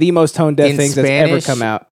it's one of the most tone deaf In things that's ever Spanish, come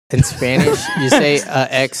out. In Spanish, you say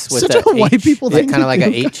X with Such a a white H, people thing kind to of like a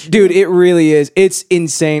do. H. Dude, it really is. It's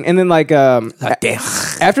insane. And then like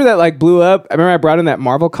after that like blew up, I remember I brought in that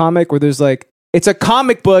Marvel comic where there's like it's a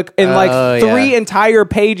comic book and like Oh, 3 yeah. entire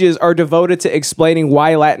pages are devoted to explaining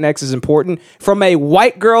why Latinx is important from a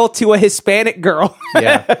white girl to a Hispanic girl.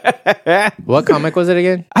 Yeah. What comic was it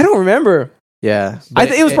again? I don't remember. Yeah. I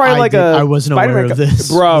think it was probably like I wasn't aware of this,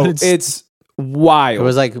 Bro, but it's wild. It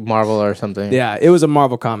was like Marvel or something. yeah, it was a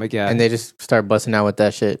Marvel comic, yeah. And they just start busting out with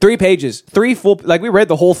that shit. 3 pages, 3 full like we read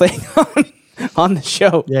the whole thing on the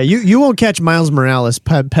show. Yeah, you won't catch Miles Morales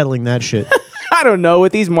peddling that shit. I don't know.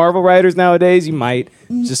 With these Marvel writers nowadays, you might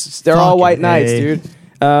just they're all Fucking white knights, A. dude.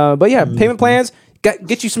 But yeah, payment plans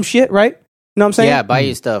get you some shit, right? Know what I'm saying? Yeah, buy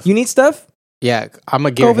you stuff. You need stuff? Yeah, I'm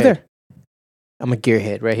a gearhead. Go over there. I'm a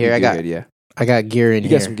gearhead right here. You're I got good, yeah. I got gear in You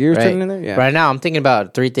here. got some gears right? turning in there? Yeah. Right now, I'm thinking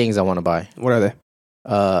about 3 things I want to buy. What are they?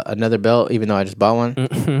 Another belt, even though I just bought one.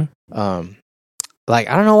 Mhm. Like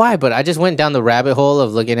I don't know why, but I just went down the rabbit hole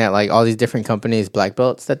of looking at like all these different companies' black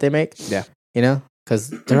belts that they make. Yeah. You know, because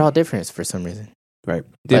they're all different for some reason. Right.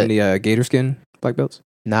 Do you have any gator skin black belts?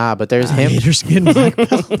 Nah, but there's hemp. Gator skin black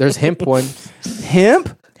belt. There's hemp one.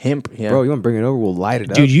 Hemp? Hemp, yeah. Bro, you want to bring it over? We'll light it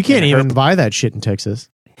up. Dude, you can't even buy that shit in Texas.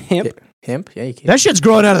 Hemp? Hemp, yeah, you can. That shit's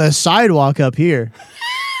growing out of the sidewalk up here.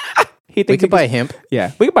 He We thinks could buy hemp.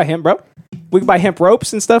 Yeah, we could buy hemp, bro. We could buy hemp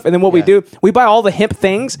ropes and stuff, and then what we Yeah. do, we buy all the hemp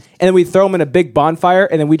things, and then we throw them in a big bonfire,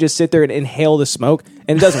 and then we just sit there and inhale the smoke,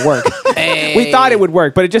 and it doesn't work. We thought it would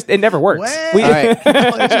work, but it never works. We, All right.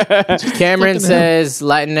 Cameron says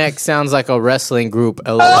Latinx sounds like a wrestling group.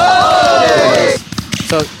 LOL.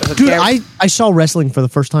 So Dude, Cam- I saw wrestling for the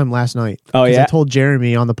first time last night. Oh, 'Cause yeah? I told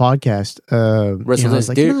Jeremy on the podcast. Wrestle I was this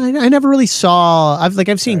like, dude? I never really saw.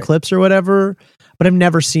 I've seen clips or whatever, but I've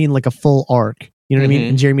never seen like a full arc. You know what I mean?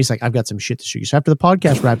 And Jeremy's like, I've got some shit to show you. So after the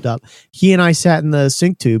podcast wrapped up, he and I sat in the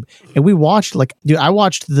sync tube and we watched I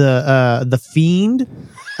watched the Fiend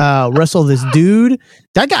wrestle this dude.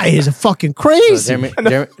 That guy is fucking crazy.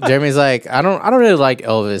 So Jeremy's like, I don't really like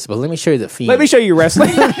Elvis, but let me show you the Fiend. Let me show you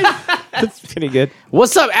wrestling. That's pretty good.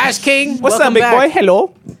 What's up, Ash King? What's Welcome up, big back. boy?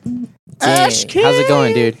 Hello. Ash King. How's it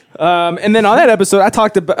going, dude? And then on that episode, I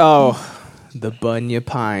talked about the Bunya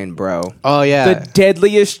Pine, bro. Oh yeah, The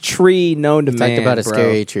deadliest tree known to man. talked about a bro.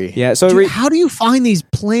 scary tree. Yeah. So Dude, how do you find these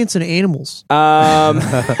plants and animals?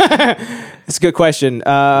 it's a good question.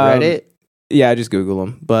 Reddit. Yeah, I just Google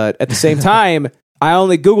them. But at the same time, I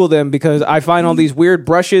only Google them because I find all these weird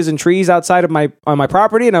brushes and trees outside of my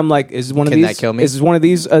property, and I'm like, is one of Can these that kill me? Is one of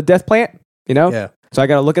these a death plant? You know? Yeah. So I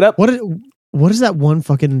got to look it up. What is that one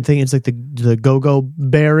fucking thing? It's like the go-go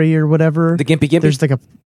berry or whatever. The Gimpy Gimpy. There's like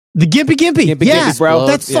the gimpy. Gimpy Yeah, Gimpy, bro.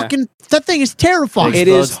 That's Yeah. fucking. That thing is terrifying. It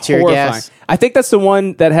is Explodes tear horrifying. gas. I think that's the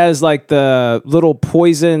one that has like the little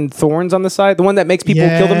poison thorns on the side. The one that makes people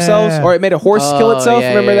kill themselves, or it made a horse kill Oh, itself. yeah,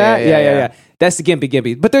 Remember yeah, that? yeah, Yeah. yeah. That's the Gimpy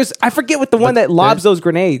Gimpy. But I forget what the one that lobs those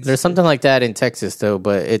grenades. There's something like that in Texas though,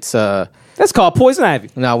 but it's That's called poison ivy.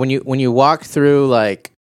 now when you walk through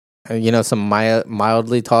like some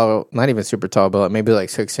mildly tall, not even super tall, but like maybe like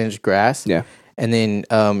 6-inch grass. Yeah. And then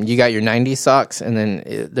you got your 90 socks, and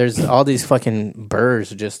then there's all these fucking burrs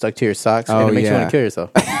just stuck to your socks, and it makes you want to kill yourself.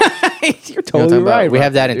 You're totally about? right. We bro.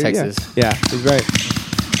 have that in Yeah. Texas. Yeah, he's right.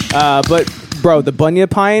 But bro, the Bunya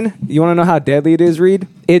Pine, you want to know how deadly it is, Reed?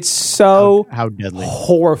 It's so How deadly.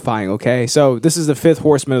 horrifying, okay? So this is the 5th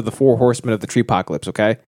horseman of the 4 horsemen of the tree apocalypse,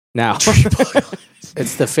 okay? Now,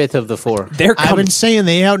 It's the 5th of the 4. they're I've coming, been saying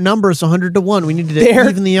they outnumber us 100 to 1. We need to They're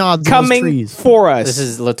even the odds. of those coming trees. for us. This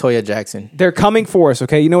is Latoya Jackson. They're coming for us,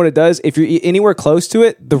 okay? You know what it does? If you're anywhere close to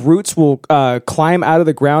it, the roots will climb out of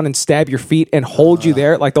the ground and stab your feet and hold you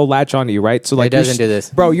there. Like, they'll latch onto you, right? So, like, doesn't do this.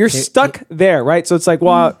 Bro, you're stuck there, right? So it's like,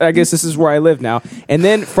 well, I guess this is where I live now. And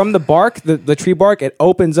then from the bark, the tree bark, it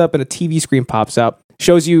opens up and a TV screen pops out.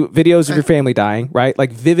 Shows you videos of your family dying, right?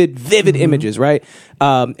 Like vivid images, right?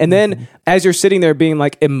 And then as you're sitting there being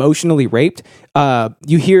like emotionally raped,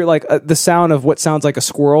 you hear like the sound of what sounds like a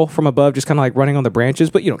squirrel from above, just kind of like running on the branches,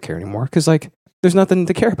 but you don't care anymore because like there's nothing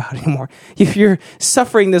to care about anymore. If you're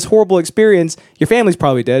suffering this horrible experience, your family's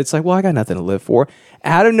probably dead. It's like, well, I got nothing to live for.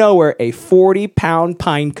 Out of nowhere, a 40-pound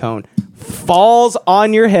pine cone falls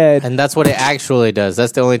on your head. And that's what it actually does.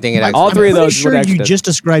 That's the only thing it actually all does. three of I'm those pretty sure would actually you does. just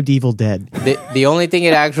described Evil Dead. The only thing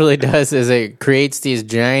it actually does is it creates these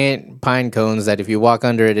giant pine cones that if you walk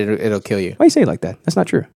under it, it'll kill you. Why do you say it like that? That's not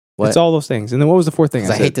true. What? It's all those things. And then what was the 4th thing I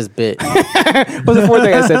 'Cause I said? hate this bit. What was the 4th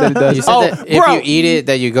thing I said that it does? You said that if you eat it,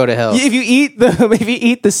 that you go to hell. If you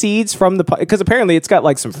eat the seeds from the because apparently it's got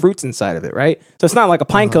like some fruits inside of it, right? So it's not like a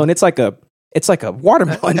pine cone. It's like a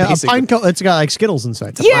watermelon. A Basically. pine cone, it's got like Skittles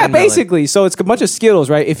inside. Yeah, pine melon. basically. So it's a bunch of Skittles,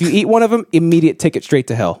 right? If you eat one of them, immediate ticket straight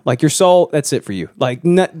to hell. Like your soul, that's it for you. Like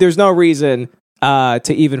there's no reason to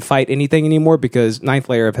even fight anything anymore because 9th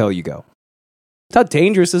layer of hell you go. That's how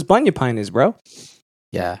dangerous this Bunya Pine is, bro.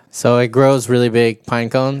 Yeah. So it grows really big pine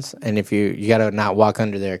cones, and if you gotta not walk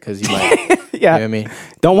under there because you might. Yeah, You know what I mean?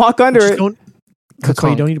 don't walk under Just it. don't- That's why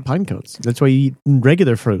you don't eat pine cones. That's why you eat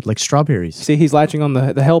regular fruit like strawberries. See, he's latching on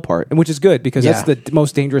the hell part, which is good because Yeah. that's the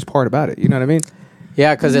most dangerous part about it. You know what I mean?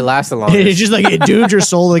 Yeah, because it lasts a long. It's just like it dooms your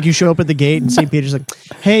soul. Like you show up at the gate and St. Peter's like,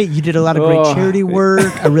 "Hey, you did a lot of great Oh. charity work.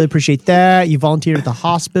 I really appreciate that. You volunteered at the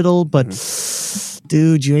hospital, but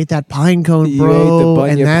dude, you ate that pine cone, You bro, ate the Bunya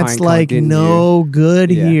and that's pine cone, like didn't no good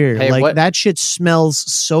Yeah. here. Hey, like what- that shit smells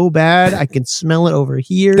so bad. I can smell it over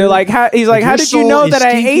here. They're like, he's like, how your did you soul know is that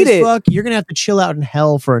I stinky ate as it? fuck. You're gonna have to chill out in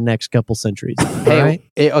hell for the next couple centuries. Hey, all right?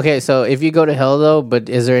 okay, so if you go to hell though, but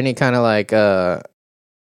is there any kind of like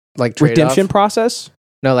trade-off? Redemption process.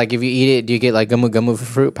 No, like if you eat it, do you get like gumu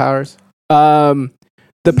fruit powers?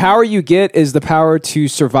 The power you get is the power to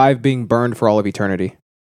survive being burned for all of eternity.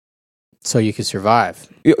 So you can survive.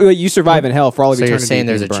 You survive in hell for all of So eternity. you're saying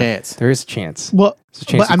there's a being burned. chance. There is a chance. Well, There's a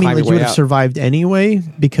chance but to I mean, climb like your you way would have out. survived anyway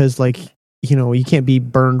because, like, you know, you can't be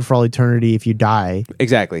burned for all eternity if you die.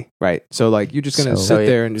 Exactly. Right. So like you're just gonna So- sit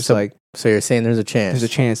there and just like So you're saying there's a chance. there's a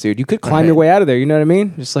chance, dude. You could climb Okay. your way out of there. You know what I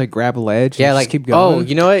mean? Just like grab a ledge. Yeah, and like just keep going. oh,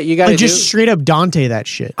 you know what you got to Like do? just straight up Dante that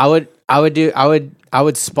shit. I would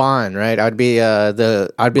spawn, right? I'd be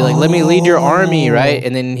like, let me lead your army, right?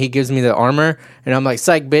 And then he gives me the armor, and I'm like,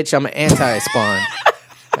 psych, bitch, I'm an anti-spawn.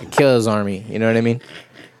 I kill his army. You know what I mean?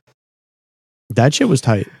 That shit was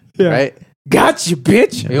tight, Right? Gotcha,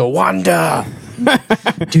 bitch. You go, Wanda.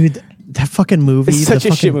 dude. That fucking movie, It's the such a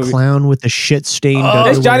shit fucking movie. clown with the shit stained.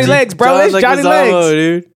 That's Johnny Legs, bro. That's Johnny Legs.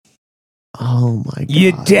 dude. Oh my god.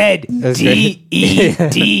 You're dead. That's great.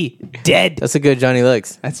 D-E-D. Dead. That's a good Johnny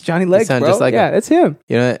Legs. That's Johnny Legs, sound bro. just like yeah, him. that's him.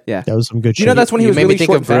 You know what? Yeah. That was some good shit. You know, that's when he You was made really me think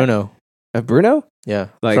short of and fat. Bruno. Bruno? Yeah,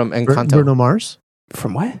 Like from Encanto. Bruno Mars?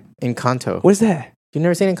 From what? Encanto. What is that? You've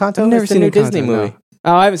never seen Encanto? I've never It's the seen new Encanto, Disney no. movie.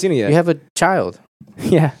 Oh, I haven't seen it yet. You have a child.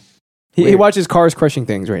 Yeah. He Weird. watches cars crushing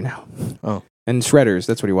things right now. Oh. And shredders.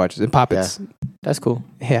 That's what he watches. And poppets. That's cool.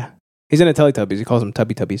 Yeah. He's in a Teletubbies. He calls them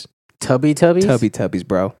Tubby Tubbies. Tubby Tubbies? Tubby Tubbies,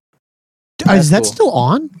 bro. Is that cool. still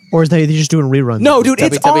on? Or is they just doing reruns? No, dude,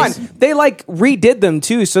 it's Tubbies? on. They like redid them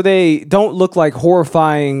too, so they don't look like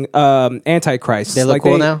horrifying Antichrist. They look like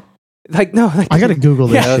cool now? Like no, like, I gotta Google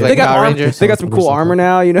this. yeah, They look they like got Power arm- Rangers? They got some cool armor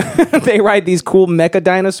now. You know, they ride these cool mecha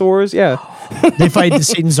dinosaurs. Yeah, They fight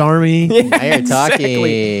Satan's army. Now you're talking.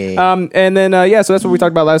 exactly. And then so that's what we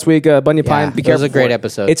talked about last week. Bunya Pine. Be that careful. was a great for it.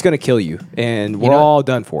 episode. It's gonna kill you, and we're know- all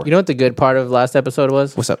done for. You know what the good part of last episode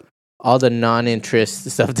was? What's up? All the non-interest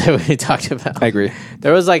stuff that we talked about. I agree.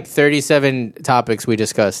 There was like 37 topics we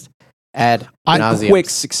discussed ad nauseam. Quick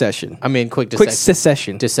succession. I mean, quick Quick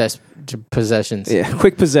secession. possessions. Yeah,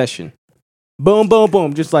 quick possession. Boom, boom,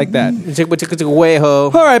 boom, just like that. Way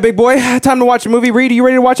ho. All right, big boy. Time to watch a movie. Reed, are you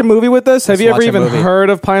ready to watch a movie with us? Have Let's you ever watch a even movie.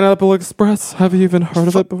 heard of Pineapple Express? Have you even heard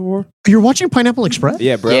of it before? You're watching Pineapple Express?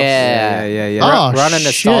 Yeah, bro. Yeah. yeah. Oh, We're on a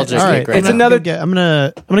nostalgia shit. All kick right It's now. another- I'm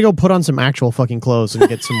gonna go put on some actual fucking clothes and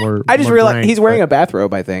get some more. I just more realized drank, he's wearing but a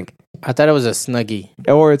bathrobe, I think. I thought it was a Snuggie.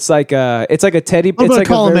 Or it's like a teddy. a little It's bit like of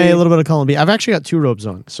column very- A, a little bit of column B. I've actually got two robes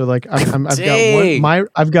on. So like I've got Dang.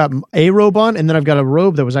 I've got a robe on, and then I've got a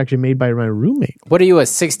robe that was actually made by my roommate. What are you, a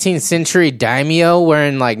 16th century daimyo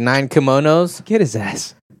wearing like 9 kimonos? Get his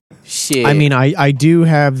ass. Shit. I mean, I do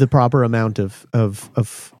have the proper amount of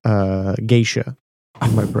geisha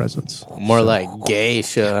in my presence. more like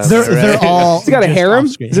geisha. They're all. He's got a just harem.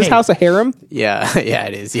 off-screen. Is this Hey, house a harem? Yeah, yeah,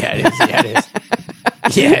 it is. Yeah, it is. Yeah, it is.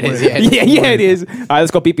 Yeah, it is. Yeah, it is. Yeah, it is. All right,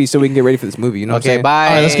 let's go pee-pee so we can get ready for this movie. You know what I'm Okay, saying? bye.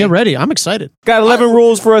 All right, let's get ready. I'm excited. Got 11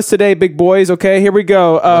 rules for us today, big boys. Okay, here we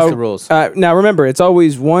go. What's the rules? Now, remember, it's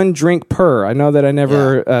always one drink per. I know that I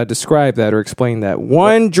never described that or explained that.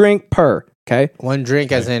 One drink per. Okay, One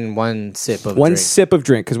drink, as in one sip of one drink. sip of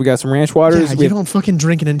drink because we got some ranch waters. Yeah, we you don't fucking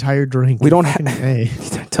drink an entire drink. We don't Fucking A.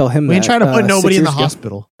 tell him We ain't that. trying to put 6 nobody in the years ago.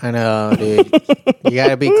 hospital. I know, dude. You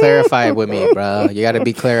gotta be clarified with me, bro. You gotta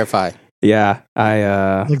be clarified. Yeah,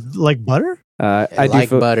 I Like butter? I Like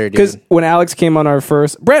do butter, dude. because when Alex came on our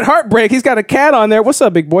first Brett Heartbreak, he's got a cat on there. What's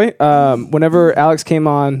up, big boy? Whenever Alex came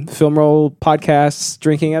on Film Roll Podcast's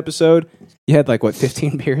drinking episode, you had like what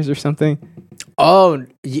 15 beers or something. Oh,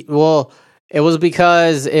 well, it was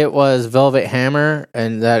because it was Velvet Hammer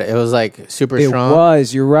and that it was like super It strong.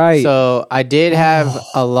 was. You're right. So I did have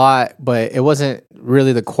a lot, but it wasn't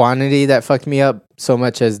really the quantity that fucked me up so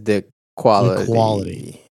much as the quality. The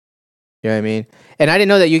quality. You know what I mean? And I didn't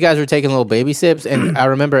know that you guys were taking little baby sips. And I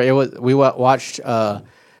remember we watched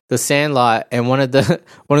The Sandlot, and one of the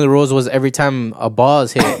rules was every time a ball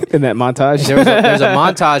is hit, In that montage, there's a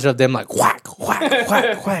montage of them like whack, whack,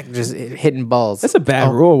 whack, whack, just hitting balls. that's a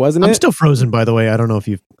bad rule, wasn't I'm it? still frozen, by the way. I don't know if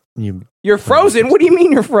you. You're frozen. What do you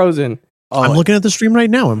mean you're frozen? I'm looking at the stream right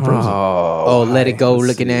now. I'm frozen. Oh, let it go, let's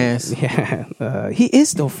looking see. ass. Yeah, he is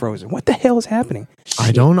still frozen. What the hell is happening?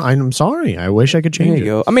 I'm sorry. I wish I could There change you it.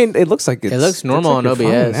 go. I mean, it looks like it's, looks normal it's like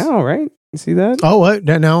on you're OBS. fine now, right? You see that? Oh, what?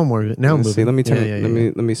 Now I'm more. Now I'm Let's see. moving. Let me turn. Yeah, it. yeah,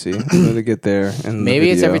 yeah. Let me see. Let me get there. And Maybe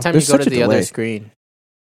the it's video. every time There's you go to such a the other delay. screen.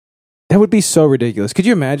 That would be so ridiculous. Could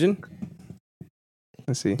you imagine?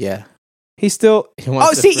 Let's see. Yeah. He's still. He wants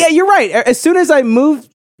Oh, to see, yeah, you're right. As soon as I move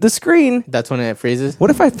the screen, That's when it freezes. what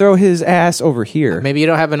if I throw his ass over here? Maybe you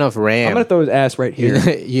don't have enough I'm RAM. gonna throw his ass right here.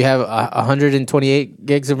 You have 128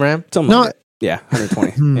 gigs of RAM. Something No, like that. Yeah,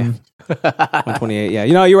 120. Yeah, 128. Yeah,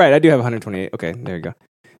 you know, you're right. I do have 128. Okay, there you go.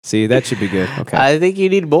 See, that should be good. Okay, I think you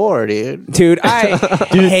need more, dude. dude, I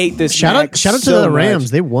hate this. Shout Mac out to so the much. Rams.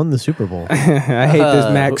 They won the Super Bowl. I hate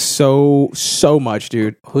this Mac so much,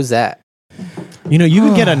 dude. Who's that? You know, you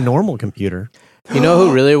could get a normal computer. You know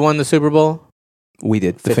who really won the Super Bowl? We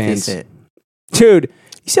did the 50 fans, Cent. dude.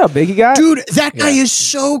 You see how big he got, Dude, that guy Yeah. is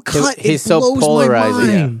so cut. He's it so blows polarizing.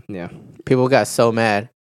 My Yeah, mind. yeah. People got so mad.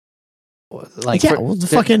 Like, Yeah, for- well, the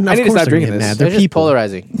they're- fucking. I Of need to course stop they're drinking getting this. mad. they're They're just people.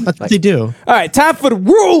 polarizing. That's what Like, they do. All right, time for the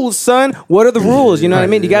rules, son. What are the rules? You know what I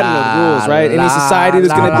mean? You got to know the rules, right? Any society,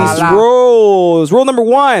 there's going to be some rules. Rule number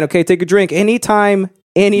 1. Okay, take a drink anytime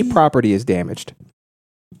any property is damaged.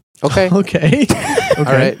 Okay. Okay. All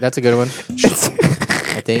right. That's a good one.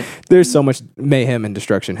 I think. There's so much mayhem and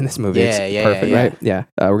destruction in this movie. Yeah, It's yeah, perfect, yeah. right? Yeah,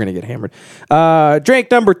 we're gonna get hammered.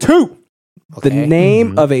 Drink number 2. The Okay.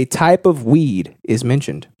 name of a type of weed is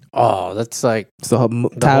mentioned. Oh, that's like It's the whole The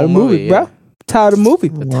title whole of the movie, movie, bro. yeah. title of the movie.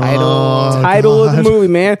 The title. Title of the movie,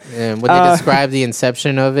 man. And when they describe the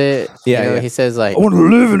inception of it, he says like, I want to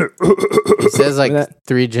live in it. he says like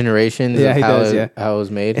 3 generations of how it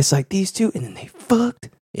was made. It's like these two, and then they fucked.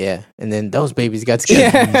 Yeah, and then those babies got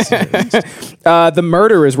together. The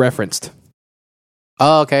murder is referenced.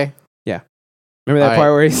 Oh, okay. Yeah. Remember that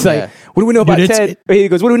part where he's like, what do we know about Ted? He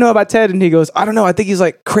goes, what do we know about Ted? And he goes, I don't know. I think he's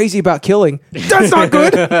like crazy about killing. That's not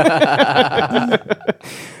good.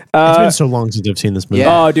 It's been so long since I've seen this movie.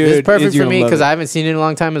 Yeah. Oh, dude. It's perfect for me because I haven't seen it in a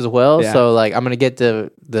long time as well. Yeah. So like I'm going to get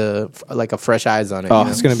the like a fresh eyes on it. Oh,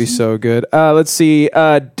 it's going to be so good. Let's see.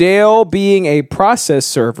 Dale being a process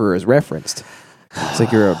server is referenced. It's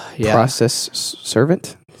like you're a process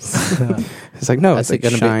servant. It's like, no, it's like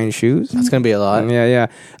shine shoes. That's going to be a lot. Yeah.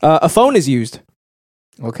 A phone is used.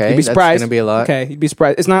 Okay. You'd be surprised. That's going to be a lot. Okay. You'd be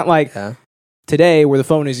surprised. It's not like today where the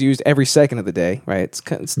phone is used every second of the day, right? It's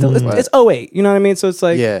still, it's 08. You know what I mean? So it's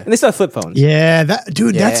like, and they still have flip phones. Yeah.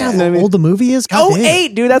 That's how old the movie is? God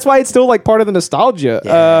 08, dude. That's why it's still like part of the nostalgia.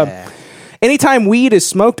 Yeah. Anytime weed is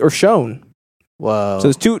smoked or shown. Whoa. So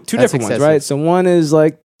there's two different excessive. ones, right? So one is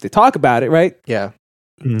like, they talk about it, right? Yeah.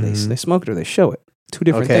 They smoke it or they show it. Two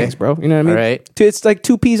different things, bro. You know what I mean? Right. It's like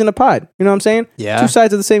 2 peas in a pod. You know what I'm saying? Yeah. 2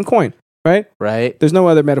 sides of the same coin, right? Right. There's no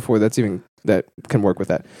other metaphor that can work with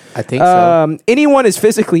that. I think so. Anyone is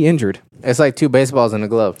physically injured. It's like 2 baseballs in a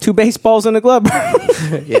glove. 2 baseballs in a glove.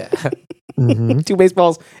 Yeah. 2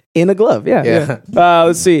 baseballs in a glove. Yeah.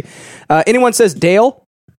 Let's see. Anyone says Dale?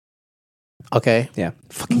 Okay. Yeah.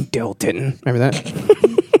 Fucking Dale Denton. Remember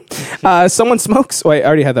that? Someone smokes. Wait, I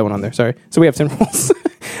already had that one on there. Sorry. So we have 10 rules.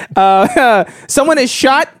 Someone is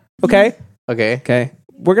shot. Okay.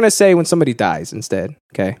 We're gonna say when somebody dies instead.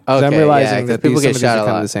 Okay. I'm realizing that people get shot a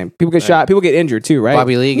lot. The same. People get shot. People get injured too, right?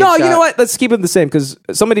 Bobby Lee. No, you know what? Let's keep it the same because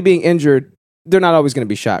somebody being injured, they're not always going to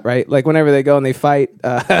be shot, right? Like whenever they go and they fight,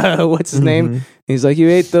 what's his name? He's like, you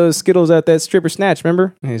ate those Skittles at that stripper snatch,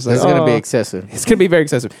 remember? And he's like, it's gonna be excessive. It's gonna be very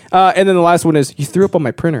excessive. And then the last one is you threw up on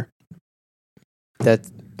my printer.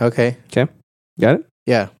 That's okay. Okay. Got it?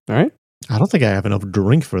 Yeah. All right. I don't think I have enough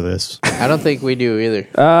drink for this. I don't think we do either.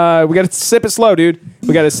 We got to sip it slow, dude.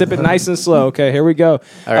 We got to sip it nice and slow. Okay, here we go.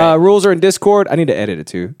 All right. Rules are in Discord. I need to edit it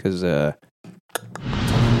too because I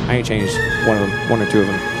ain't changed one or two of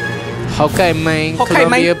them. Okay, man.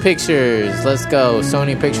 Columbia Pictures. Let's go.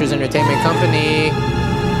 Sony Pictures Entertainment Company.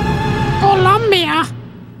 Columbia.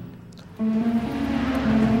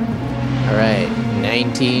 All right.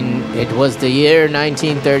 It was the year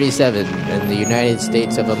 1937 in the United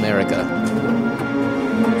States of America.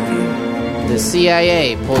 The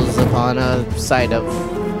CIA pulls upon a site of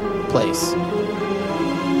place.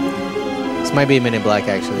 This might be Men in Black,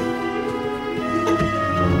 actually.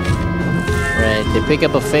 Right, they pick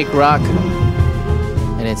up a fake rock,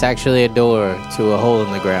 and it's actually a door to a hole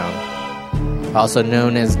in the ground, also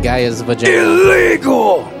known as Gaia's vagina.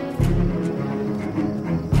 Illegal!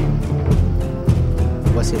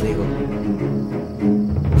 What's illegal?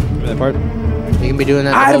 Remember that part? You can be doing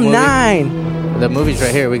that. Item 9! The movie's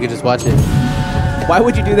right here. We could just watch it. Why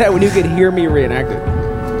would you do that when you could hear me reenact it?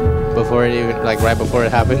 Before it even, like right before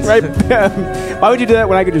it happens? Right. Why would you do that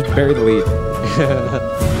when I could just bury the lead?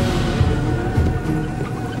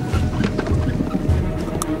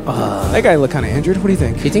 That guy looked kind of injured. What do you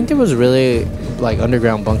think? Do you think there was really like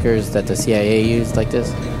underground bunkers that the CIA used like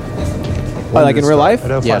this? Oh, like in real life?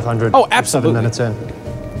 At 0500. Oh, absolutely. 7 minutes in. Do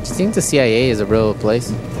you think the CIA is a real place?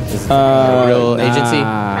 Is it a real agency?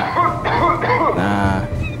 Nah.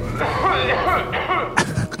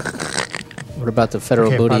 What about the federal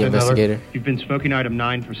booty Private investigator? Miller, you've been smoking item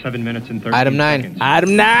 9 for 7 minutes and 30 Item 9. seconds.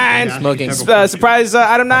 Item 9. Smoking. Surprise,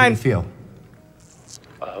 item 9. How do you feel?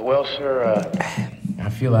 Well, sir, I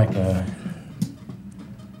feel like a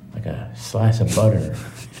slice of butter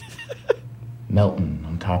melting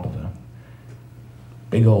on top of a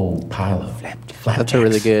big old pile of flapjacks. That's a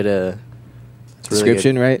really good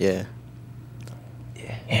Description, right? Yeah.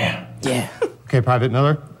 Yeah. Okay, Private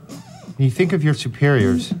Miller. When you think of your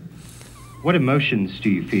superiors, what emotions do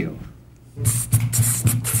you feel?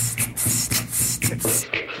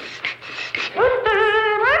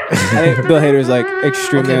 I think Bill Hader's like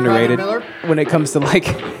extremely Okay, underrated Private when it comes to like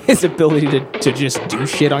his ability to just do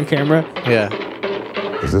shit on camera. Yeah.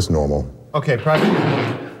 Is this normal? Okay, Private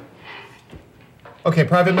Miller. Okay,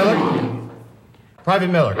 Private Miller. Private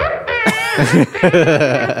Miller.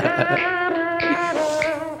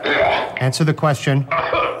 Answer the question.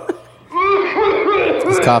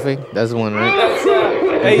 He's coughing. That's the one,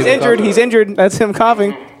 right? Hey, he's injured. He's injured. That's him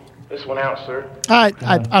coughing. This one out, sir. I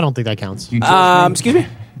don't think that counts. Excuse me.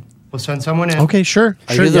 We'll send someone in. Okay, sure.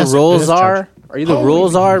 Are you the rule czar? Are you the rule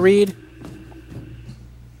czar, Reed?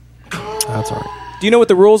 That's all right. Do you know what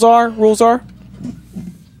the rules are?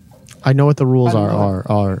 I know what the rules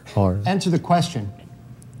are. Answer the question.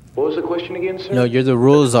 What was the question again, sir? No, the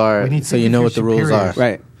rules are, We need to so you think know of what the your rules are. superiors.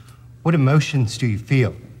 Right. What emotions do you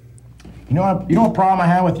feel? You know what problem I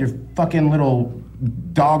have with your fucking little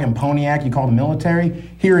dog and pony act you call the military?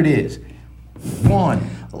 Here it is. 1,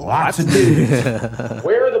 lots of dudes.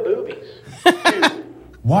 Where are the boobies? 2,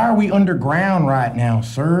 why are we underground right now,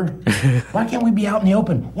 sir? Why can't we be out in the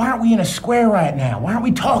open? Why aren't we in a square right now? Why aren't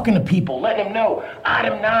we talking to people, letting them know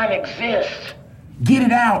Item 9 exists? Get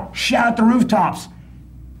it out. Shout at the rooftops.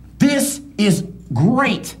 This is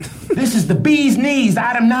great. This is the bee's knees,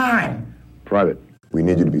 Item 9. Private, we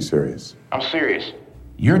need you to be serious. I'm serious.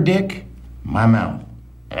 Your dick, my mouth.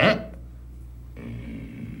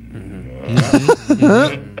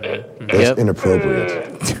 That's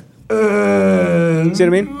inappropriate. See what I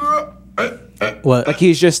mean? What? Like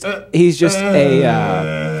he's just a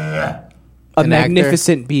An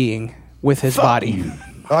magnificent being with his body.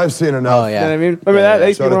 I've seen enough. Oh, You know what I yeah. mean? Remember that? That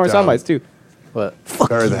used to be Shut one it of our down. soundbites too. What?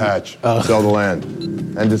 Bury the hatch, sell the land,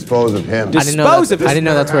 and dispose of him. I didn't know Dispose of it. I didn't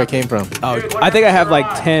know that's where it came from. Oh, I think I have like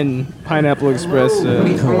 10 Pineapple Express.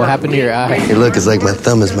 What happened to your eye? Hey, look, it's like my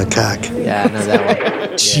thumb is my cock. Yeah, I know that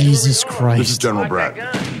one. Jesus This is Christ. General Bragg.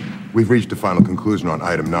 We've reached a final conclusion on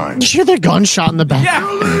Item 9. Did you hear the gunshot in the back?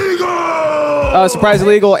 Surprise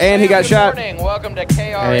illegal, and he got shot. Morning. Welcome to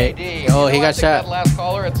KRAD. Hey. Oh, he got shot. That last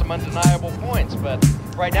caller at some undeniable points, but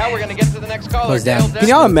right now we're going to get to the next caller. Goes down. Dale Can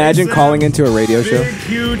y'all imagine calling into a radio show? Big,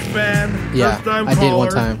 huge fan. Yeah, First-time I did one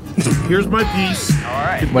caller. time. Here's my piece. All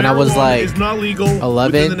right. If When I was, marijuana like, is not legal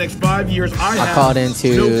 11, within the next 5 years, I have called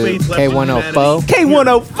into no faith left in K104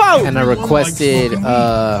 K104! and I requested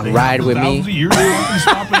Ride With Me You're not going to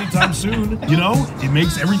stop anytime soon. You know, it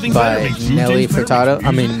makes everything better. by Makes food Nelly taste better, Furtado. makes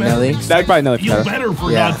I mean, music better, Nelly. makes That's probably Nelly feel Furtado. better,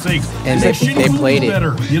 for Yeah. God's sakes. And Makes they shit cool played it.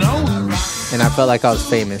 better, you know? And I felt like I was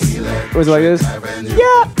famous. Was it like this?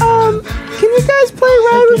 Yeah, can you guys play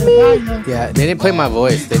Ride With Me? Yeah, they didn't play my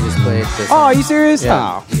voice. They just played this. Oh, are you serious?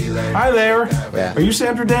 Yeah. Oh. Hi there. Yeah. Are you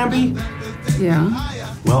Sandra Danby? Yeah.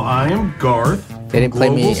 Well, I am Garth. They didn't play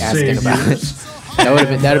me Global asking about it. Saviors.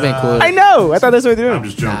 That'd have been cool. I know! I thought that's what they were I'm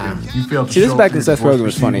doing. just joking. You failed to See, this show is back up when for Seth your Rogen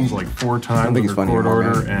was funny. proceedings like 4 times think he's under funny court anymore,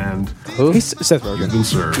 order, man. and Who? He's Seth Rogen. you've been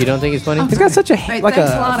served. You don't think he's funny? He's got such a Hey, like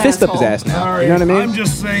thanks a a lot, fist up his asshole. ass now. All You know what I mean? I'm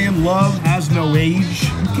just saying, love has no age. You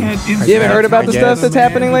can't. You haven't heard about the I stuff guess. that's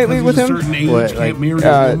happening lately with him? What, like,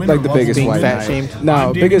 Like the biggest Being white fat knight. shamed?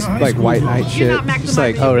 No, biggest like white knight shit. Just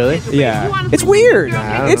like, Oh, really? yeah, it's weird.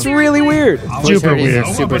 It's really weird. Super He's a weird.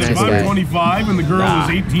 super But nice if I'm guy. 25 and the girl is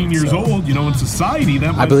 18 years old, you know, in society,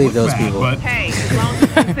 that might believe look those bad, people. But Hey, as long as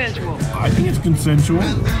it's consensual. I think it's consensual.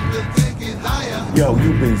 Yo,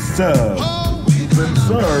 you've been served.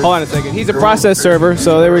 Hold on a second. He's a process server,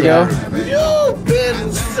 so there we go. Is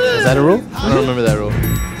that a rule? I don't remember that rule.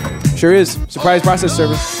 Sure is. Surprise process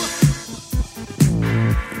server.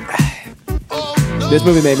 This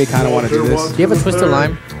movie made me kind of want to do this. Do you have a Twisted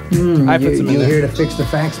Lime? I put some in there. to fix the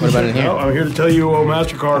fax What about in here? No, I'm here to tell you,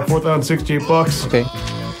 MasterCard, $4,068. Okay.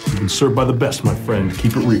 You've been served by the best, my friend.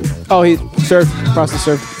 Keep it real. Oh, he served. Process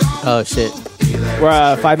served. Oh, shit.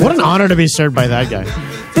 We're 5 What minutes. an honor to be served by that guy.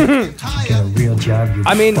 Get a real job.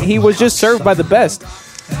 I mean, he was just served by the best.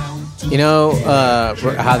 You know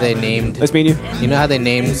how they named... Let's mean you. You know how they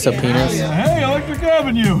named subpoenas? Hey, Electric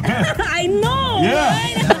Avenue. I know.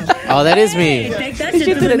 Yeah. Oh, that is me. Take that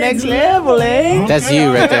shit to the next level, eh? That's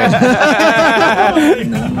you right there.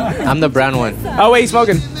 I'm the brown one. Oh, wait, he's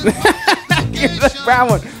smoking. You're the brown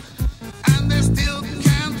one.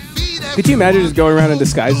 Could you imagine just going around in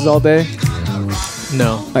disguises all day?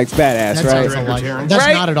 No. Like, it's badass, That's right? That's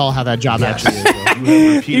Right? not at all how that job actually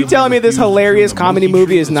is. You telling me this hilarious comedy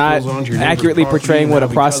movie is not accurately portraying what a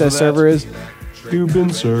process server is? You've been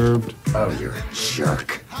served. Oh, you're a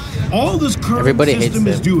jerk. All this current Everybody hates system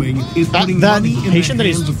is him. doing is putting That money in patient the that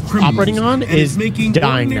he's hands of criminals, operating on and is it's making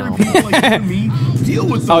dying ordinary now. people like you and me deal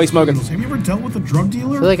with Oh, those he's smoking. criminals. Have you ever dealt with a drug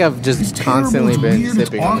dealer? I feel like I've just It's terrible, constantly it's been weird, it's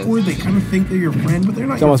sipping on this. awkward. They kind of think they're your friend, but they're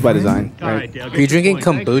not. It's almost by your friend. design. Right? Are you drinking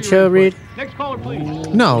kombucha, Reed?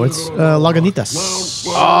 No, it's Lagunitas.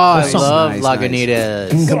 Oh, I love Nice, Lagunitas.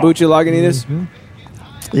 Kombucha Lagunitas?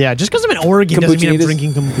 Yeah, just because I'm in Oregon doesn't mean I'm Kombucha-nitas?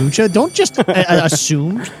 drinking kombucha. Don't just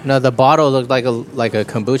assume. No, the bottle looked like a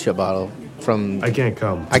kombucha bottle. from. I can't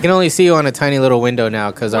come. I can only see you on a tiny little window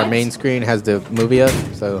now because our main screen has the movie up.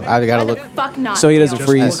 So I gotta look. Fuck not. So he doesn't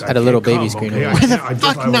freeze. At a little baby screen. Okay, over I there. can't. I just,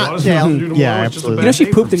 Fuck I not, was Dale. gonna do tomorrow. Yeah, It's just a absolutely. bad You know she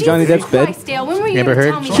day pooped for in me. Johnny Depp's bed. Christ, Dale, when were you Never gonna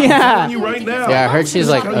heard? tell me I'm Yeah. telling you right now. Yeah, I heard she's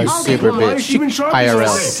like a super Why is bitch. she even shopping IRL.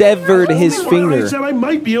 today? Severed his Well, I finger. said I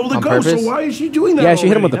might be able to On go. purpose? So why is she doing that? Yeah, she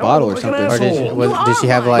hit him with already? a bottle Now or I look something. like Or an did she, asshole. did she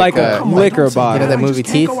have Like a Come on, liquor don't say bottle. You know that I movie just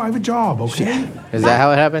can't Teeth? go. I have a job, okay? Is that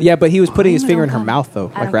how it happened? Yeah, but he was putting his finger in her mouth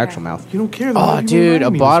though, like her actual mouth. You don't care. Then why Oh, you dude, remind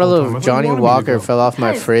a me this bottle whole time? I of thought you Johnny wanted me to Walker go. fell off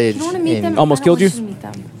my fridge You want to meet them? and Almost I don't killed want you? to meet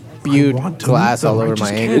them. spewed I want to glass meet all them. I over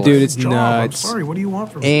just my can't. ankles. Dude, it's Job. I'm nuts. sorry. What do you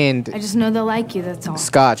want from me? And I just know they'll like you. That's all.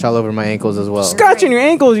 scotch all over my ankles as well. Scotch in your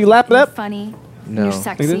ankles, you lap it You're up. funny. No. You're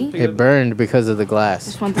sexy. It burned because of the glass.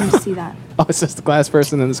 Just want them to see that. Oh, it's just the glass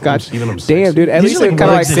first and then the scotch. Even I'm Damn, sexy. dude. At These least are it like kind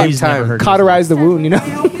of like words that same he's never time. heard. cauterize the wound, you know?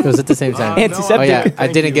 It was at the same time. Antiseptic. Oh yeah, I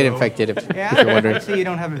Thank didn't get you. infected. If Yeah, you're wondering. I see you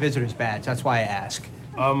don't have a visitor's badge. That's why I ask.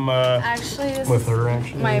 Actually, this With is her,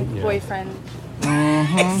 actually. my boyfriend. I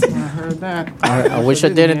heard that. I wish I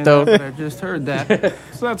didn't though. I just heard that.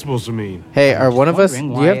 What's that supposed to mean? Hey, are one of us? Do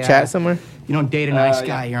Wondering you have why, chat somewhere? You don't date a nice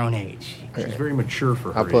guy your own age. She's very mature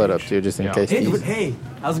for her I'll pull it up age. too, just in Yeah. case. Hey,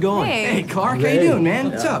 how's it going? Hey. Hey, Clark, how you doing, man?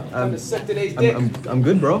 What's up? I'm I'm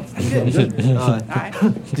good, bro. I'm good.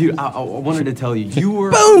 Dude, I wanted to tell you, you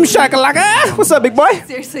were. Boom shakalaka! What's up, big boy?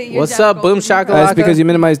 Seriously, What's up, Boom Shakalaka? That's because you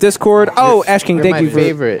minimized Discord. Oh, Ash King, You're thank my you for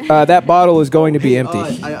favorite. That bottle is going to be empty.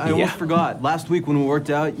 I almost forgot. Last week when we worked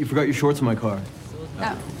out, you forgot your shorts in my car.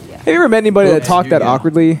 Oh, yeah. Have you ever met anybody that talked that Yeah.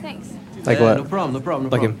 awkwardly? Thanks. Like Yeah, what? No problem. No problem. No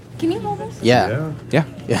Like problem. him? Can you hold this? Yeah. Yeah.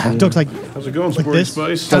 Yeah. Looks like How's it going, Like Sporty this?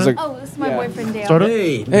 Spice? Sounds like. Oh, this is my boyfriend Dale. sort of.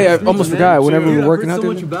 Hey, I almost forgot. Whenever we Dude, were working I've out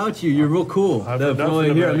heard so there. much about you. You're real cool. I've That heard from all I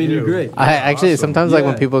nothing hear, I about mean, you're you. great. I actually sometimes like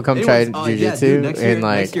when Yeah. people come try Anyways, yeah, jujitsu dude, next year- and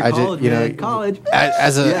like next year I just college, you know man, college.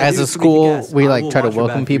 as a Yeah, as dude, a it's gonna school kick ass. we I like will try to watch your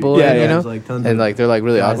welcome back people for you. in, Yeah, you know, Like tons and of like they're like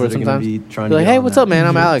really guys awkward that are gonna sometimes. be They're trying to like, get hey, on what's that. up, man?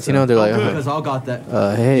 I'm Alex. You know, they're like, Because all got that.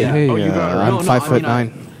 uh, hey, Yeah. Hey, Oh, you got it right. I'm No, no,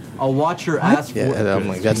 5'9". I'll watch your ass. yeah. And I'm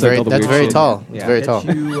like, that's It's like very all the that's weird very shit. tall. It's very Get tall.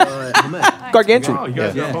 you, home ec. Gargantuan. Oh, you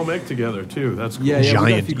guys Yeah. got home ec together too. That's cool. Yeah, yeah, we got a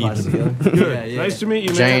Giant few classes even. together. Good. Yeah, yeah. Nice to meet you,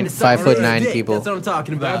 man. Giant 5'9" people. That's what I'm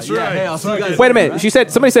talking about. That's Yeah, right. hey, I'll see you guys Wait a later, minute. She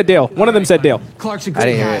said somebody said Dale. One of them said Dale. Clark's a I good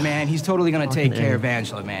didn't hear guy, it. man. He's totally gonna take care of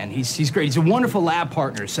Angela, man. He's great. He's a wonderful lab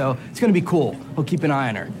partner, so it's gonna be cool. He'll keep an eye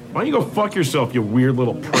on her. Why don't you go fuck yourself, you weird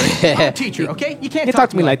little prick? I'm a teacher, okay? You can't He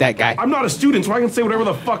talked to me like that guy. I'm not a student, so I can say whatever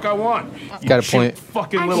the fuck I want. You Got a cheap point.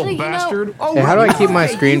 Fucking Actually, little you know- bastard. Oh, Hey, how do I right. keep my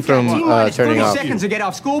Hey, screen you've got from, T-minus turning 30 off? seconds to get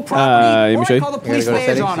off school property. let me or show I you. call the You police gotta go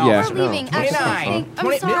to liaison settings? Yeah. officer. We're leaving. Good night. I'm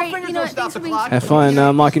Middle sorry. fingers You know, don't stop thanks the for being clock. Have fun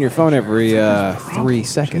unlocking your phone every 3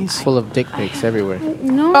 seconds. Full of dick pics everywhere.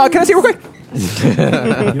 No. Can I see real quick?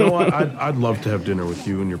 You know what? I'd love to have dinner with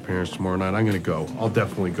you and your parents tomorrow night. I'm gonna go. I'll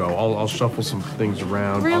definitely go. I'll shuffle some things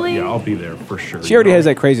around. Really? I'll be there for sure. She already has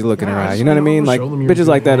that crazy look in her eye. You know what I mean? Like bitches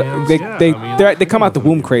like that. They come out the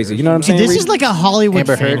womb crazy. You know what I'm See, saying? this is like a Hollywood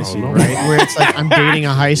Amber Heard. fantasy, right? Where it's like I'm dating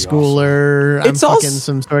a high schooler. I'm It's all fucking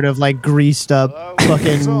some sort of like greased up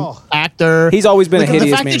fucking actor. He's always been a Like, the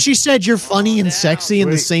hideous fact man. that she said you're funny and sexy in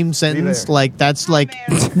the same sentence, like that's like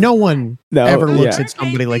no one No, ever looks yeah. at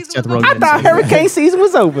somebody like Seth Rogen. I thought hurricane season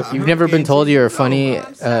was over. You've never been told you're funny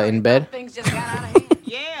in bed?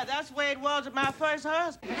 Yeah, that's the way it was with my first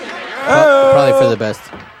husband. Probably for the best.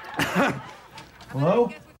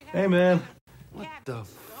 Hello? Hey, man.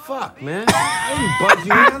 Fuck, man. I didn't bug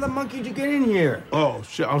you. How the monkey did you get in here? Oh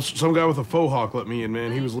shit! Some guy with a faux hawk let me in,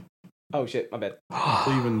 man. He was Oh shit, my bad.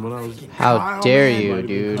 leaving when I was. How dare you,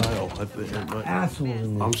 dude?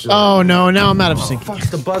 I'm sorry. Oh no, now I'm out of sync. Fuck's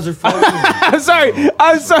the buzzer for you?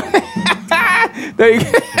 I'm sorry. There you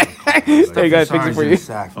go. There you go. Fix it for you.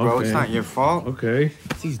 Sack, bro. Okay. It's not your fault. Okay.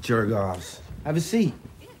 It's these jerk-offs. Have a seat.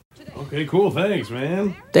 Okay. Cool. Thanks,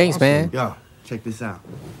 man. Thanks, man. Yo, check this out.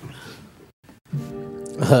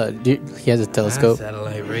 Dude, he has a telescope.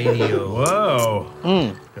 Satellite radio. Whoa.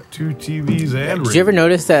 Got 2 TVs and. Did you ever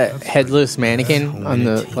notice that headless mannequin on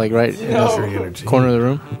the like right in the corner of the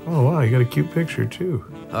room? Oh wow, you got a cute picture too.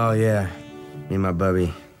 Oh, yeah. Me and my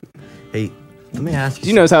bubby. Hey, let me ask you. Do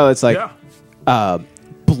you notice how it's like Yeah.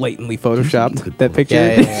 blatantly photoshopped? That picture.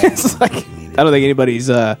 Yeah, yeah, yeah. It's like I don't think anybody's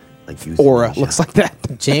aura looks like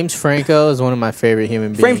that. James Franco is one of my favorite human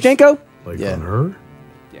beings. Frames Janko? Like Yeah. on her.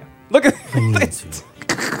 Look at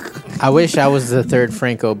I wish I was the third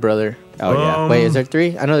Franco brother. Oh yeah. Wait, is there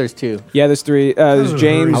 3? I know there's 2. Yeah, there's 3. There's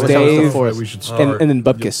James, I was Dave, the fourth. We should start and then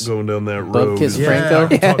Bupkis. going down that road. Bupkis and Franco?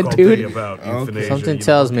 talk Yeah, all day dude. about euthanasia, Something you know,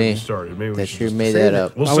 tells don't get me started. Maybe we that should you just made save that it.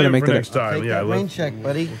 up. We'll I'm save gonna it make for that next time. Take Yeah, that rain check,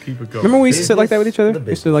 buddy. we'll keep it going. Remember we used to sit like that with each other? We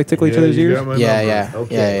used to like tickle each other's you ears. got my Yeah,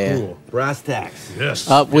 number. yeah. Cool. Brass tacks. Yes.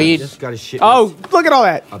 Weed. Just got a shit. Oh, look at all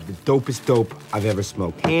that. Of the dopest dope I've ever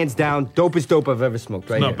smoked. Hands down, dopest dope I've ever smoked.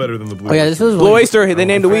 Right Not here. better than the blue. Oh yeah, this was Blue when, Oyster. They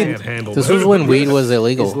named the weed. Can't handle this that. was when weed was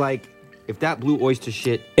illegal. It's like if that blue oyster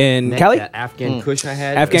shit In met Cali? that Afghan Kush I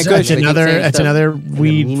had. Afghan It's Kush. another And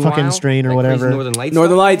weed meanwhile, fucking strain or that whatever. crazy Northern Lights.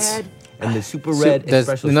 Northern stuff I Lights. had, and the super red. there's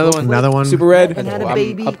espresso another smoke. one. Another one. Super red. And had a I'm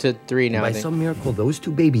baby. up to 3 now. I By think. some miracle, those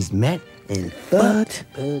 2 babies met and fucked.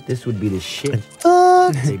 This would be the shit.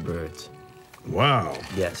 Hey, birds. Wow.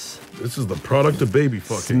 Yes. This is the product of baby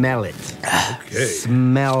fucking. Smell it. Okay.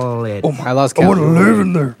 Smell it. I lost count. live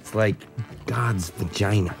in there. It's like God's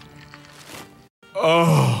vagina.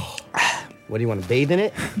 Oh, What do you want to bathe in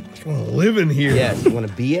it? I just want to live in here. Yes. You want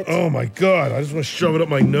to be it? Oh my god, I just want to shove it up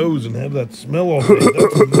my nose and have that smell all day.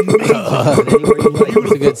 That's amazing.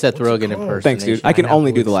 It's a good Seth Rogen impersonation. Thanks, dude. I can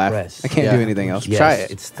only do the laugh. I can't Yeah. do anything else. Yes, Try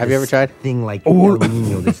it. It's Have you ever tried? Thing like El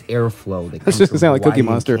Nino, this airflow that comes just from sound like Cookie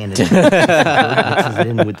Hawaii and Monster. Canada. Mixes it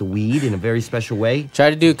in with the weed in a very special way. Try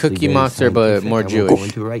to do Cookie Very Monster, but scientific. more I won't go Jewish.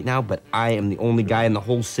 into it right now, but I am the only guy in the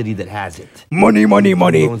whole city that has it. Money, money,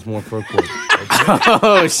 money. Owns more for a quarter.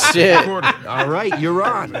 Oh shit, All right, you're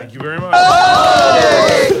on. Thank you very much.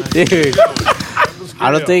 dude! I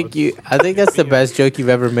don't think you. I think that's the best joke you've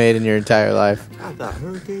ever made in your entire life. I thought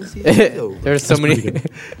hurricane season. There's so many.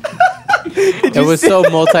 It was so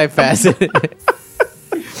multifaceted.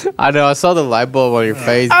 I know. I saw the light bulb on your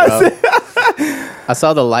face, bro. I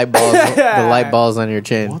saw the light balls on your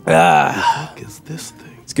chin. What is this thing?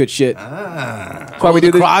 It's good shit. That's why we do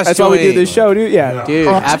this. Cross That's why we do joint. this show, dude. Yeah, Dude,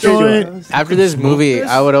 after this movie,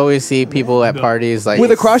 I would always see people at parties like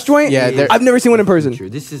with a cross joint. Yeah, I've never seen one in person.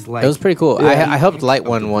 This is like it was pretty cool. I helped light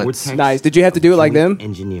one once. Nice. Did you have to do it like them?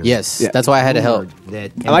 engineering. Yes, Yeah. that's why I had to help. I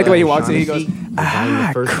like the way he walks in. He goes,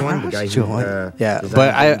 the first one, the guy who, Yeah, designed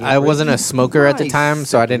but the I wasn't a smoker at the time,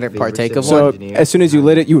 so I didn't partake of so one. as soon as you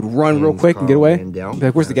lit it, you would run real quick and get away. Be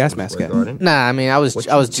like, where's the gas mask at? Nah, I mean I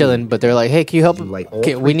was chilling, but they're like, "Hey, can you help?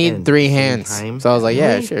 Okay, we need 3 hands." So I was like,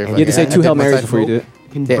 "Yeah, sure." You had to say 2 Hail Marys before you did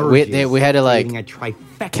it. We had to like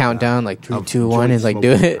count down like 3, 2, 1 and like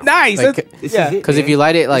do it. Nice. Like, Yeah. because if you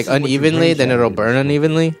light it like unevenly, then it'll burn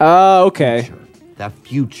unevenly. Oh, okay. The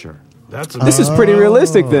future. This is pretty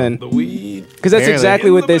realistic then, The weed. because that's Apparently.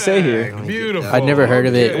 exactly what they say here. Beautiful. I'd never heard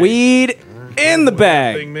of it. Weed in the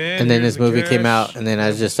bag. And then this movie came out, and then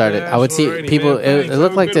I just started. I would see people. It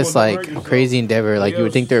looked like this like crazy endeavor. Like you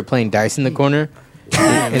would think they were playing dice in the corner,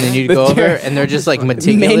 and then you'd go over, and they're just like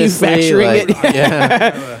meticulously Manufacturing like, it.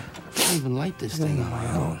 Yeah. I can't even light this thing on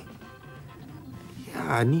my own.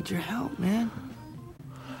 Yeah, I need your help, man.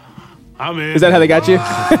 I'm in. Is that how they got you?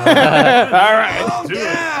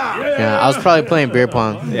 Yeah, I was probably playing beer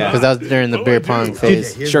pong because that was during the beer pong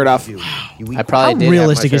phase. Shirt off. I probably How did.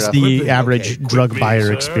 realistic have is my shirt the average drug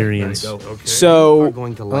buyer experience? So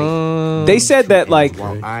Going to light. they said that like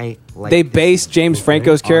While I light they this. based James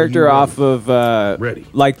Franco's character off of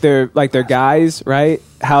like their guys, right?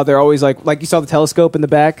 How they're always like you saw the telescope in the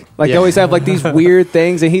back, like they always have like these weird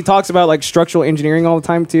things, and he talks about like structural engineering all the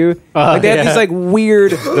time too. Like they have these like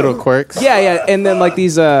weird little quirks. yeah, and then like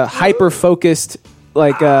these hyper focused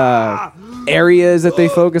like areas that they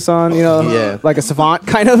focus on, you know, Yeah. like a savant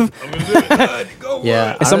kind of.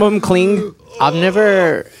 Yeah, And some of them cling. I've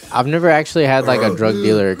never actually had like a drug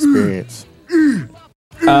dealer experience.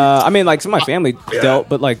 I mean, like some of my family dealt,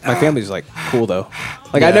 but like my family's like cool though.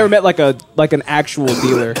 Like I Yeah. never met like an actual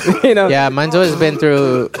dealer, you know. Yeah, mine's always been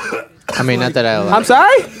through. I mean, not that I'm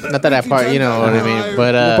sorry. not that I part. You know what I mean?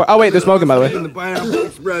 But Oh wait, they're smoking by the way. In the Pineapple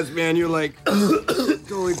Express, man, you're like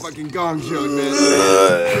totally fucking gong show, man.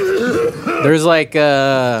 there's like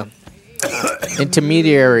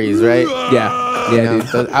intermediaries, right? Yeah, You yeah, know,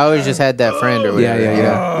 dude. I always just had that friend or Yeah,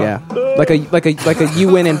 whatever. yeah. Like a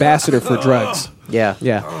UN ambassador for drugs. Yeah,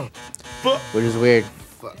 Yeah. which is weird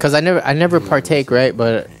because I never partake, right?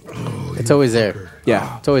 But it's always there.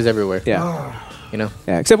 Yeah. It's always everywhere. Yeah. You know.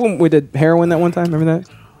 Yeah. Except when we did heroin that one time. Remember that?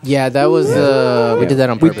 Yeah, that was we did that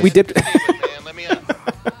on purpose. We dipped.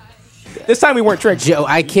 This time we weren't tricked. Joe,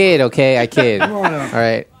 I kid, okay, I kid. All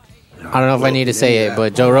right. I don't know if I need to say it,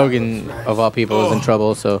 but Joe Rogan, of all people, is in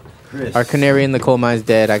trouble. So, our canary in the coal mine's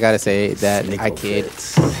dead. I gotta say that I kid.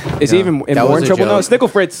 Is he even that more was in a trouble? No, joke. Snickle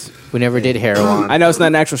Fritz. We never did heroin. I know it's not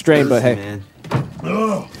an actual strain, but hey. Man.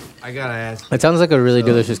 I gotta ask. It sounds like a really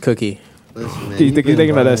delicious cookie. Listen, man, Do you think you're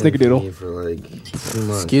thinking about that snickerdoodle? For like 2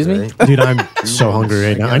 months, Excuse me? right? Dude, I'm so hungry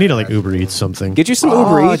right now. I need to like Uber Eats something. Get you some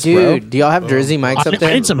Uber Eats, bro. dude. Do y'all have Jersey Mike's up there?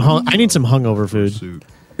 I need some hungover food.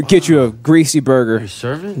 Get you a greasy burger.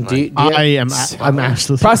 Serving? I'm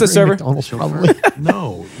actually process server. McDonald's probably.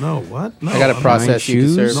 No, what? No, I got to process you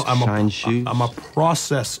to serve. No, I'm a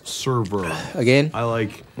process server. Again? I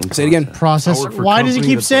like. Say it again. Process. I work for a Why does he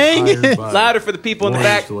company keep that's, saying like, hired it? by Louder for the people in the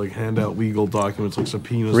lawyers back. to like hand out legal documents like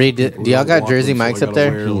subpoenas. Reed, to do people y'all who got walk Jersey them, so I Mike's up gotta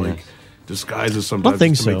there? wear, like, disguises sometimes. I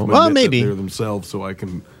think just to make so. them Well, admit that maybe. they're themselves, so I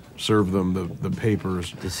can serve them the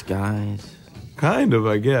papers. Disguise. Kind of,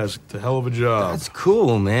 I guess. It's a hell of a job. That's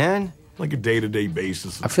cool, man. Like a day-to-day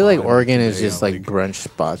basis. I feel like Oregon is just like brunch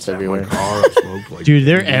spots everywhere. Dude,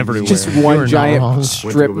 they're everywhere. Just You are one not giant wrong.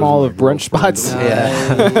 strip mall of brunch spots.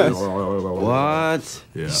 Yeah. What?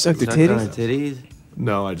 Yeah. You sucked her Sucked on her titties? titties?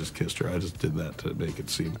 No, I just kissed her. I just did that to make it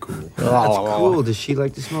seem cool. That's cool. Does she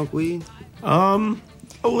like to smoke weed?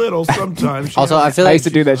 A little sometimes. Also, I feel like I used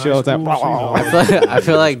to do that shit all the time. I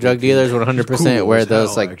feel like drug dealers would 100% Cool wear as those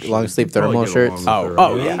hell, like actually. long sleeve You probably thermal get shirts. along with her.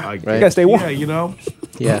 Oh, yeah. I You get gotta stay warm. Yeah, you know.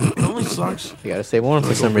 Yeah, It only sucks. you gotta stay warm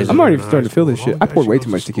for some reason. I'm already starting to feel this shit. I poured way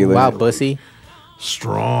too much tequila. Wow, bussy.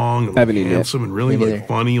 Strong, and Haven't eaten yet. handsome, and really Me like neither.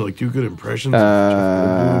 funny, like do good impressions, of Jeff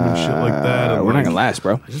Goldblum and shit like that. And We're not like, gonna last,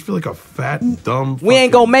 bro. I just feel like a fat, dumb. We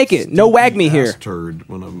ain't gonna make it. No wag me here. Turd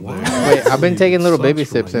when I'm there. Wait, I've been taking little baby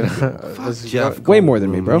Sucks sips for and my Jeff Way more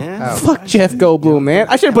than me, bro. man. Fuck Jeff Goldblum, man.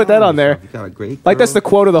 I should have put that on there. You got a great Like that's the girl.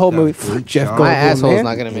 quote of the whole Got a movie. great Fuck Jeff job. my Goldblum, asshole's man.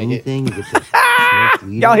 not gonna make it. Anything, you get to smoke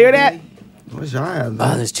weed Y'all all hear day. that? What's your eye?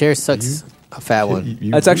 Oh, this chair sucks. A fat one.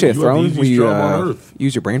 That's actually a You have the throne. easiest Will you job on earth.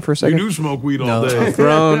 use your brain for a You second? do smoke weed all No, day. a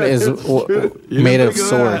throne is You made didn't of think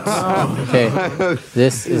swords. that. Okay,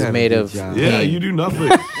 this is made of job. Yeah, pain. you do nothing.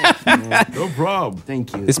 No problem.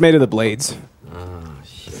 Thank you. It's made of the blades.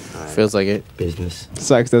 Feels like it. Business.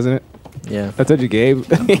 Sucks, doesn't it? Yeah, I told you, Gabe.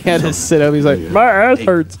 He had to sit up. He's like, my ass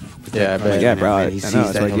hurts. yeah. I bet. Yeah, bro. I He know. sees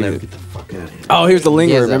That's that, why he'll I never did it. get the fuck out of here. Oh, here's the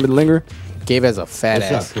lingerer. He has a- Remember the lingerer? Gabe has a fat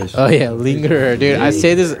What's up, ass. Chris? Oh yeah, lingerer, dude. I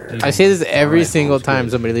say this every single time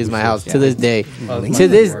somebody leaves my house. To this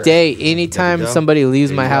day, anytime somebody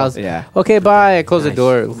leaves my house, Yeah. okay, bye. I close the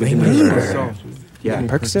door. Lingerer. Yeah.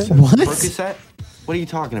 Percocet? What? Percocet? What are you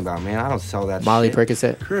talking about, man? I don't sell that Molly shit.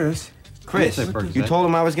 Percocet. Chris, you told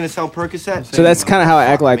him I was going to sell Percocet? So that's kind of how I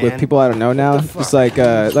act like with man. people I don't know now. Just like,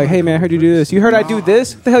 hey man, I heard you do this. You heard I do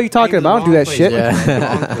this? What the hell are you talking about? I don't do that shit.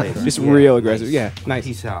 Yeah. Just real aggressive. Yeah, nice.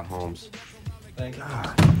 Peace out, Holmes.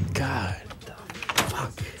 God.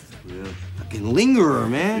 Fucking lingerer,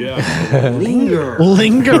 man. Yeah. Lingerer.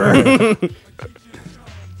 Lingerer.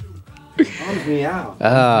 Bums me out.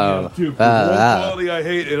 Oh. Dude, the one quality I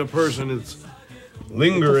hate in a person is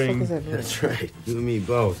lingering. That's right. You and me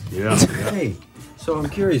both. Yeah. Hey, so I'm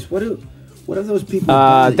curious. What are those people? do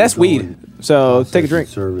that That's you go weed. in So take a drink.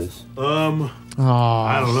 Service.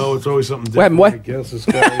 I don't know. It's always something What different. happened, what? I guess this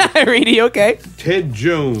guy, Reedy, okay? Ted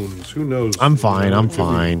Jones. Who knows? I'm fine. I'm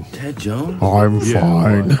fine. Ted Jones. I'm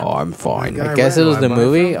fine. Oh, I'm fine. I guess it was the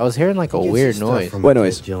movie. I was hearing like a weird noise. What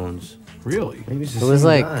noise? Ted Jones. Really? Maybe it's It the was same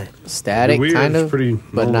like guy. static, Weird. kind It's of, pretty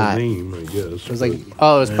but normal not. name, I guess. It was like,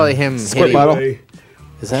 oh, it was probably him Squirt hitting. bottle. Anyway,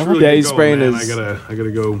 Is that it's what? really Yeah, he's good spraying going, man. his- I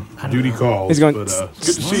gotta go. Duty calls. He's going- But, good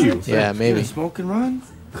to see you. Yeah, maybe. Smoke and run.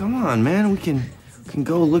 Come on, man. We can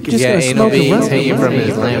go look at. Just Yeah, gonna anal smoke and beans run. hanging from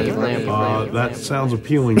his lamp. That sounds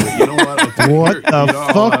appealing. But you know what? What the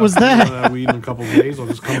fuck was that? Weed in a couple of days. I'll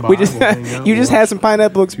just come by. We just, we'll hang out, you just we'll had some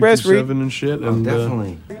Pineapple Express, Reed. 227 and shit. And,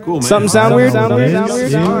 Definitely. cool, man. Something sound weird? Sound weird? Sound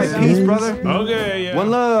weird? All right, peace, brother. Okay, yeah. One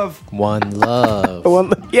love. One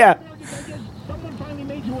love. Yeah.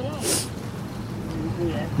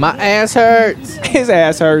 My ass hurts. His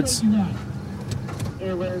ass hurts.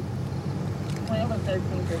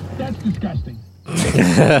 That's disgusting.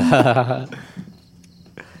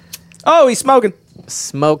 Oh, he's smoking.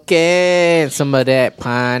 Smoking some of that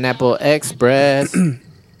Pineapple Express.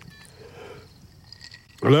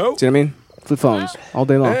 Hello? See what I mean? Flip phones all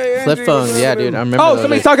day long. Flip phones, yeah, dude. I remember. Oh, those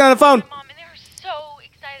somebody's days. talking on the phone. Mom, and they were so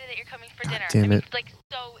excited that you're coming for dinner. damn it. Like,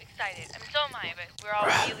 so excited. I mean, so am I, but we're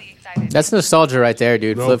all really excited. That's nostalgia right there,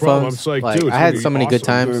 dude. No Flip problem. phones. I'm psyched, Like, too. It's I had gonna so be many good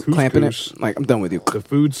awesome. times. Clamping Couscous. it. Like, I'm done with you. The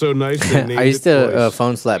food's so nice. They named I used it to twice.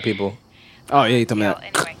 phone slap people. Oh, yeah, you told me that.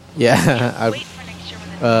 Anyway, Yeah. wait for next year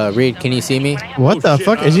when the Reed, can you see me? What the Shit,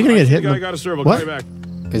 fuck? Is he gonna I get hit? think in I the- gotta serve. I'll What? call you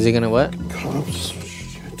back. Is he gonna what? Cops.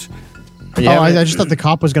 Shit. You Oh, having- I just thought the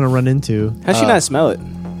cop was gonna run into. How'd she not smell it?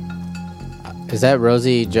 Is that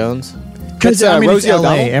Rosie Jones? Because That's, I mean, Rosie it's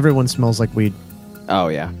LA. O'Donnell? Everyone smells like weed. Oh,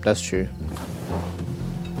 yeah. That's true.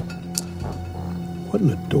 What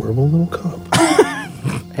an adorable little cop.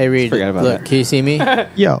 Hey Reed, Forgot about look, that. can you see me?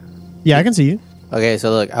 Yo, yeah, I can see you. Okay,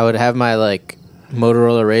 so look, I would have my like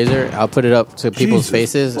Motorola Razr. I'll put it up to people's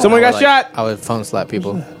faces. Someone and I got would, shot. I would phone slap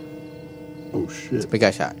people. Oh shit! We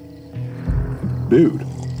got shot. Dude.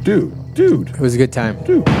 It was a good time.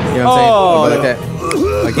 Dude. You know what I'm saying? Like that.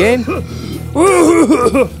 Again?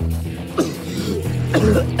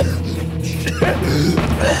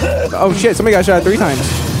 Oh shit! Somebody got shot 3 times.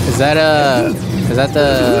 Is that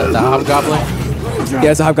the hobgoblin?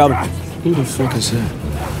 Yeah, it's a hobgoblin. Who the fuck is that?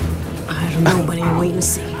 I don't know, buddy. Wait and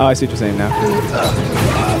see. Oh, I see what you're saying now.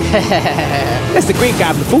 That's the Green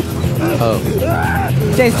Goblin, fool. Oh.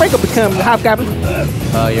 James Franco become the hobgoblin.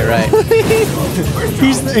 Oh, you're right.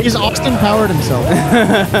 he's Austin Powered himself.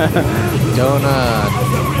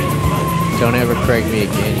 Don't ever prank me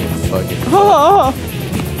again, you fucking. Oh.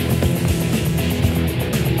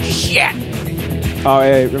 Shit. Oh,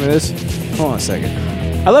 hey, remember this? Hold on a second.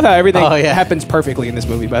 I love how everything happens perfectly in this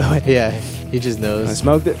movie, by the way. Yeah, he just knows. I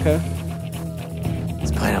smoked it, huh?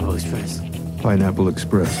 It's Pineapple Express. Pineapple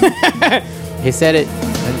Express. He said it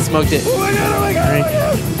and smoked it. Oh my god! Oh my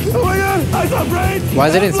god! Oh my god! I got brain! Why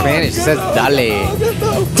is it in Spanish? It says dale.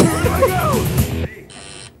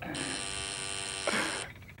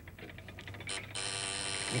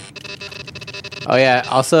 Oh yeah.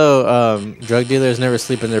 Also, drug dealers never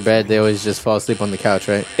sleep in their bed. They always just fall asleep on the couch,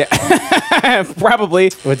 right? Yeah.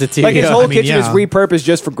 Probably. With the TV. Like his whole kitchen is repurposed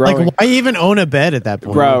just for growing. Like, why even own a bed at that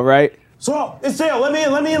point? Bro, right? So, it's Dale. Let me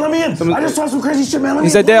in. I just saw some crazy shit, man. He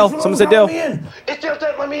said Dale. Someone said Dale. It's Dale.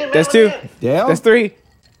 Let me in. That's 2. Dale? That's 3.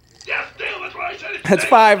 Yes, Dale. That's what I said. That's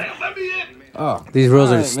 5. Let me in. Oh. These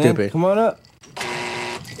rules are man. stupid. Come on up.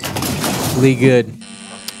 Lee good.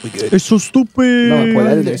 It's so stupid. No one pour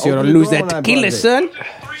that in there so you don't lose that tequila, son.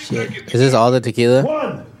 Shit. Is this all the tequila?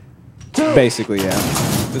 1, 2. Basically, yeah.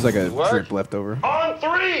 There's like a drip left over. On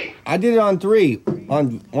 3. I did it on 3.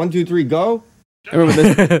 On 1, 2, 3, go.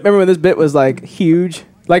 Remember when this bit was like huge?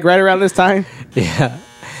 Like right around this time? Yeah.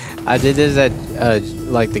 I did this at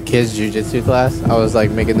like the kids' jiu-jitsu class. I was like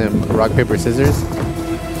making them rock, paper, scissors.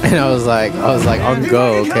 And I was like on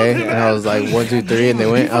go, okay? And I was like 1, 2, 3, and they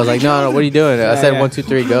went. I was like, no, what are you doing? I said 1, 2,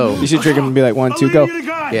 3, go. You should trick him and be like 1, 2, go.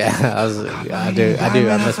 Yeah, I do.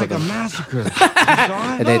 I mess with them.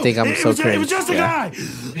 And they think I'm so cringe.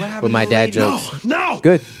 Yeah. With my dad jokes. No.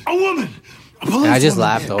 Good. A woman. And I just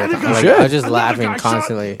laughed the whole time. Like, I was just laughing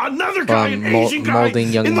constantly while I'm molding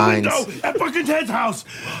young minds, At fucking Ted's house.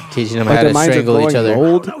 teaching them how to strangle each other.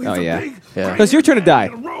 Old? Oh yeah. Yeah. Because your turn to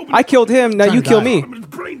die. I killed him. Now you kill me. His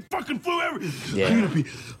brain fucking flew everywhere. Yeah. I'm gonna be.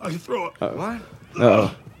 I can throw it. What?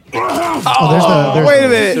 Uh-oh. there's Wait a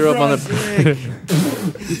minute. Threw up on the.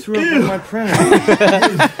 You threw up on my printer.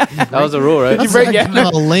 That was a rule, right? That's like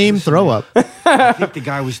a lame throw up. I think the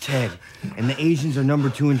guy was Ted. And the Asians are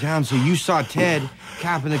number 2 in town, so you saw Ted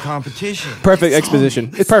capping the competition. Perfect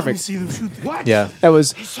exposition. It's perfect. What? Yeah. That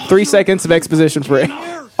was 3 seconds of exposition for it.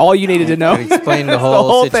 All you needed to know. Explain the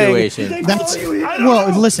whole situation. That's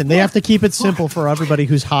well. Listen, they have to keep it simple for everybody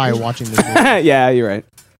who's high watching this movie. Yeah, you're right.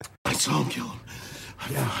 I saw him kill him.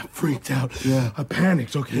 I freaked out. Yeah. I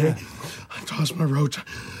panicked, okay? Yeah. I tossed my roach.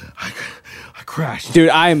 I crashed. Dude,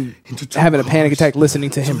 I'm having a panic attack listening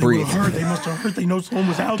to him breathe. They must have heard. They know someone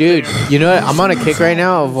was out Dude, there. you know what? I'm on a kick right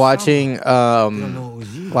now of watching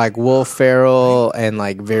like Will Ferrell and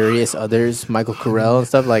like various others, Michael Carell and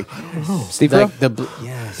stuff like Steve like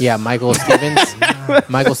yeah, Michael Stevens,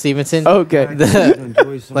 Michael Stevenson. Okay.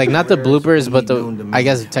 Like not the bloopers, but I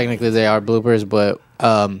guess technically they are bloopers, but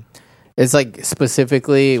it's like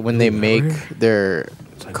specifically when they make their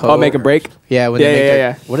make and break. Yeah, when they make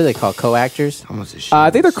their, what are they called? Co-actors?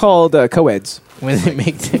 I think they're called co-eds. When they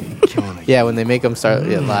make when they make them start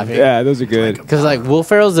laughing. Yeah, those are good. Because like Will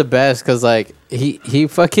Ferrell's the best because like he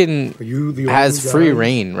fucking has free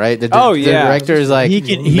reign, right? The director is like he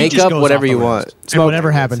make just up goes whatever off you the want. rails. And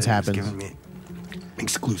whatever happens, happens.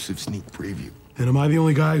 Exclusive sneak preview. And am I the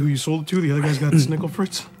only guy who you sold it to? The other guy's got Snickle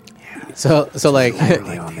Fritz? So like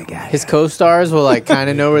his co-stars will like kind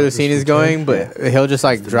of know where the scene is going, but he'll just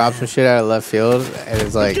like drop some shit out of left field, and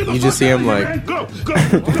it's like you just see him like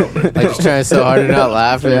just trying so hard to not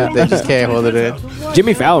laugh, and they just can't hold it in.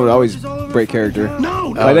 Jimmy Fallon was always a great character.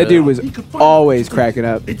 That dude was always cracking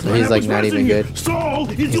up. So he's like not even good.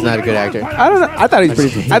 He's not a good actor. I don't know. I thought he's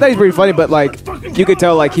pretty funny, but like you could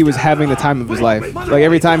tell like he was having the time of his life. Like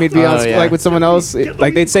every time he'd be on like with someone else,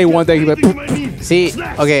 like they'd say one thing, he'd be like, see,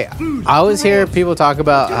 okay, I always hear people talk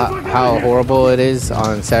about how horrible it is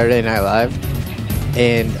on Saturday Night Live,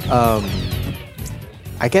 and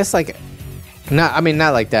I guess like not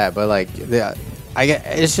like that, but like I get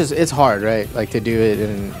it's hard, right? Like to do it,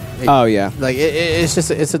 and like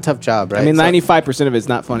it's a tough job, right? I mean, 95% of it's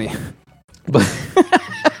not funny. But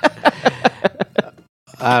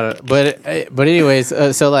I don't. But anyways,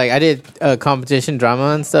 so like I did competition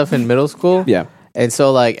drama and stuff in middle school. Yeah. And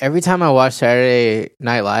so like every time I watch Saturday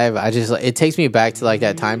Night Live, I just like it takes me back to like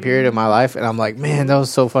that time period of my life, and I'm like, man, that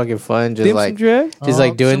was so fucking fun. Just like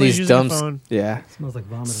doing these dumb. Yeah. Smells like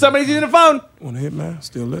vomit. Somebody's using the phone. Want to hit, man?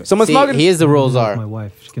 Still lit. Someone's smoking. He is the rules are. My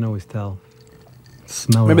wife, she can always tell.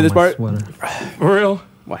 Smell. Remember this part? Sweater. For real?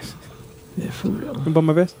 What? Yeah, for real. About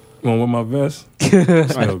my vest? One with my vest.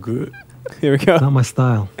 Smell good. Here we go. Not my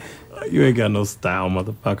style. You ain't got no style,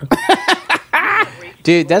 motherfucker.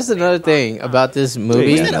 Dude, that's another thing about this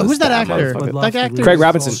movie. Who's that actor? That actor Craig is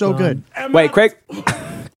Robinson. so good. Wait, Craig.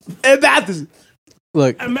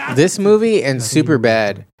 Look, this movie and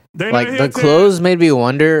Superbad, like the clothes made me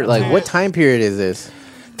wonder, like what time period is this?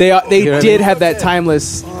 They did have that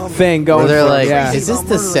timeless thing going. Where they're like, yeah. is this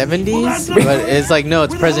the 70s? But it's like, no,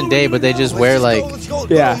 it's present day, but they just wear like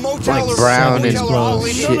like brown and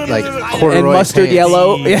shit, like corduroy and mustard pants.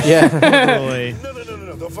 yellow. Yeah.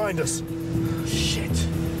 No, they'll find us. Shit.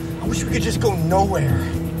 I wish we could just go nowhere.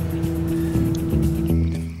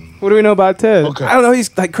 What do we know about Ted? Okay. I don't know.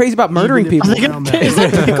 He's like crazy about murdering people. Is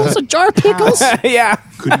that pickles? A jar of pickles? Yeah.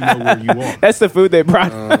 Couldn't know where you are. That's the food they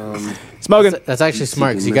brought. Smoking. That's actually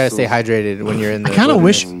smart because you got to stay hydrated when you're in the. I kind of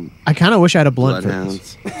wish I had a blunt for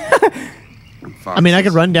this. I mean, I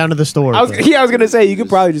could run down to the store. I was gonna say you could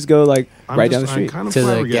probably just go like right down the street to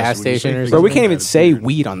the gas station or something. Bro, we can't even say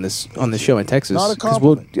weed on this show in Texas because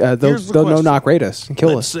they'll no knock rate us and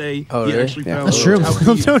kill us. Say Oh, he really? actually Yeah. found That's a true.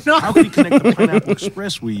 hotel key. How can he connect the Pineapple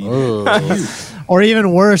Express weed to you? Or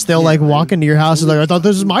even worse, they'll like walk into your house and like, I thought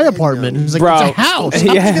this was my apartment. And it's like, Bro. it's a house.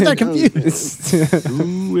 How Yeah. did you get that confused?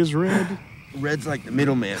 Who is Red? Red's like the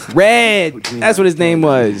middleman. Red. That's what his name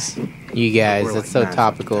was. You guys, that's so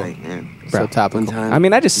topical. So topical. I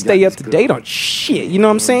mean, I just stay up to date on shit. You know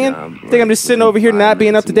what I'm saying? Think I'm just sitting over here not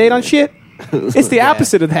being up to date on shit? It's the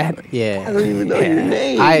opposite of that. Yeah. I don't even know your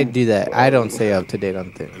name. I do that. I don't stay up to date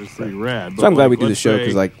on things. It's pretty rad. So I'm glad we do the let's show say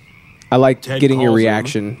because like I like Ted getting your calls him,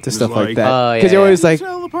 reaction to he's stuff like like, that. Oh, Because yeah, you're always yeah.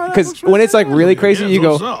 like, because when it's like really crazy, you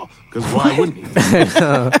go. Because why wouldn't he?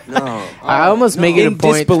 No. I almost make it a In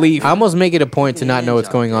point. disbelief. I almost make it a point to not know what's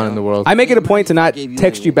going on in the world. I make it a point to not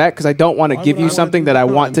text you back because I don't want to give you something that I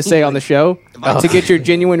want to say on the show to get your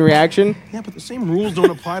genuine reaction. Yeah, but the same rules don't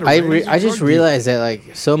apply to I just realized that like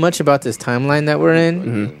so much about this timeline that we're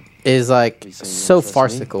in is like so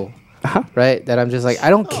farcical, right? That I'm just like I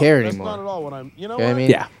don't care anymore. Not at all what I'm. You know You know what I what? mean?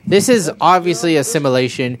 Yeah. This is obviously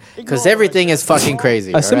assimilation because everything is fucking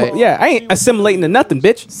crazy. Right? Yeah, I ain't assimilating to nothing,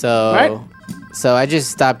 bitch. So, Right? so I just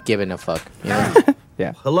stopped giving a fuck. You know?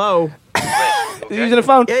 Yeah. Hello. You using the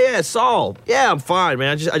phone? Yeah, Saul. Yeah, I'm fine, man.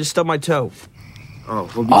 I just stubbed my toe. Oh,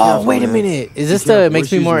 well, be Oh, careful, wait a man. minute. Is this Be careful. the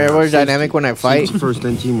makes me We're more choosing our aerodynamic when I fight? safety first,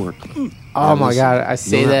 then teamwork. Oh my listen, god, I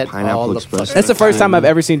say you know that Pineapple all the Express fucking That's the first time I've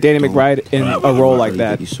ever seen Danny McBride in a role like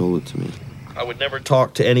that. You sold it to me. I would never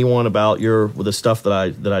talk to anyone about the stuff that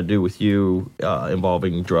I do with you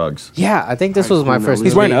involving drugs. Yeah, I think this was my first.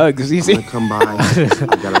 He's movie. wearing Uggs. He's I'm gonna come by.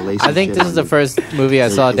 I got a lace. I think this is the first movie I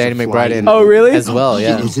saw Danny McBride in. Oh, really? As well,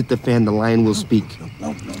 yeah. Is it the fan? The lion will speak.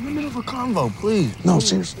 No, in the middle of a convo, please. No,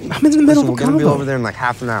 seriously. I'm in the middle Listen, of we're a gonna be over convo. there in like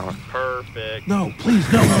half an hour. Perfect. No,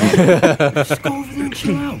 please, no. Just go over there and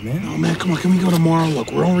chill out, man. No, man, come on. Can we go tomorrow?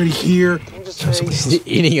 Look, we're already here. He's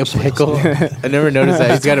eating a pickle. I never noticed that.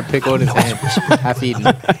 He's got a pickle in his hand, half eaten.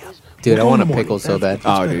 Dude, I want a pickle so bad.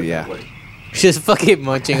 Oh, dude, yeah. Just fucking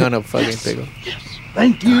munching on a fucking pickle.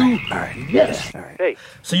 Thank you. All right. Yes. All right. Hey,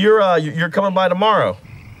 so you're coming by tomorrow?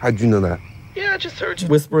 How'd you know that? Yeah, I just heard you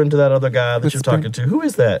whispering to that other guy that you're talking to. Who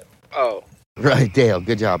is that? Oh. Right, Dale.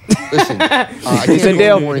 Good job. Listen, I can't go in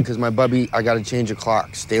the morning because my bubby. I got to change a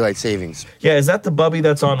clocks. Daylight savings. Yeah, is that the Bubby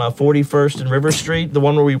that's on 41st and River Street? The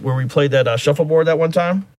one where we played that shuffleboard that one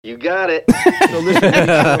time? You got it. So listen,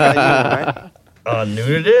 right?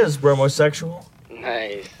 Noon it is, bromosexual.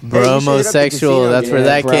 Nice. Bromosexual, that's where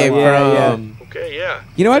that came from. Okay, yeah.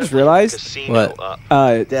 You know, I just realized What?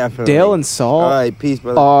 Definitely. Dale and Saul All right, peace,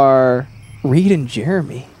 brother. are Reed and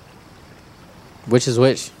Jeremy. Which is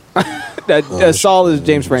which? Saul is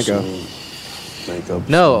James Franco.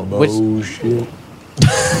 No, which? Bullshit.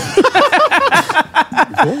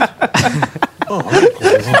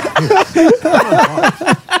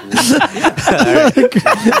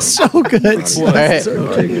 So good. All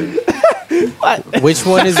right. Which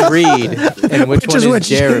one is Reed and which one is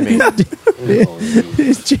Jeremy?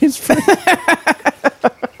 It's James Franco.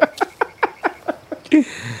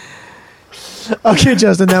 Okay,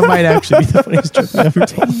 Justin, that might actually be the funniest joke I've ever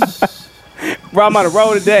told. Bro, I'm on the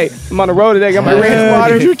road today. Got my ranch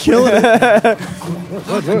water. You're killing it.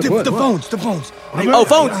 The phones. Oh,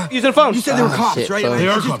 phones. Using phones. You said they were cops, shit, right? phones. They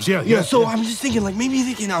are just- cops, yeah. Yeah, so I'm just thinking, like, maybe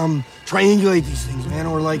they can triangulate these things, man,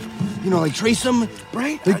 or like, like trace them,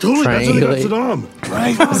 right? They totally, that's how they got Triangulate. Saddam.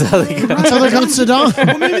 Right? That's how they got Saddam.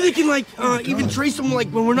 Well, maybe they can like even trace them like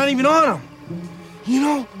when we're not even on them. You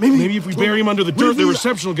know, Maybe if we bury him under the dirt, the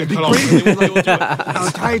reception will get cut off.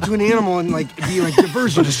 tie it to an animal and like be like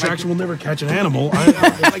diversion. The distraction will never catch an animal.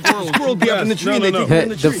 Like the squirrel will be up in the tree. No, and no, they no. take it in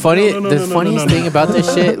the tree. Funniest thing about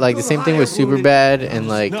this shit, like the same thing with Superbad and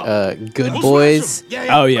like Good Boys.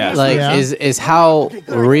 Oh yeah. Like is how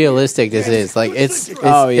realistic this is. Like it's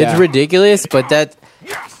ridiculous, but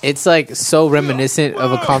it's like so reminiscent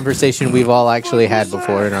of a conversation we've all actually had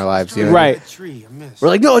before in our lives. You know? Right. We're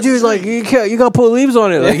like, no, dude, like you gotta put leaves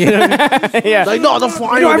on it. Like, you know what I mean? Yeah. Like, no, the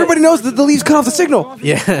fire. Everybody knows that the leaves cut off the signal.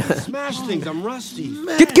 Yeah. Smash things. I'm rusty.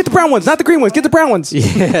 Get the brown ones, not the green ones. Get the brown ones.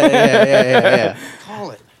 Yeah.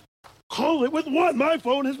 Call it. Call it with what? My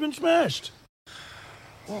phone has been smashed.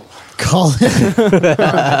 Call it.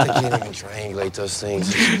 I can't even triangulate those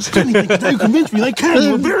things. You convinced me. They can.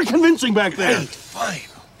 You were very convincing back there. Hey, fine.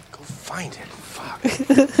 Go find it. Fuck. You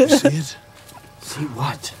see it? See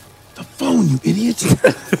what? The phone, you idiot.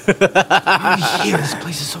 I'm here. This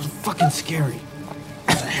place is so fucking scary.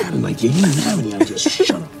 Like you didn't have any ideas.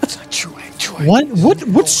 Shut up. That's not true. I ain't true.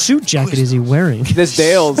 What suit jacket is he wearing? This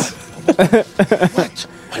Dale's. What?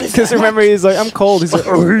 Because remember, he's like, I'm cold. He's like,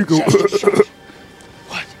 oh, here you go.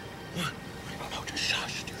 What? No, just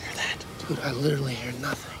shush. Do you hear that? Dude, I literally hear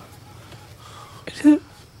nothing.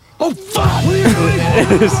 Oh fuck! I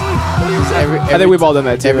think we've all done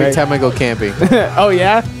that too. Every right? time I go camping. Oh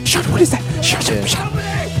yeah. Shut. What is that? Shut.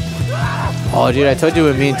 Oh, dude, I told you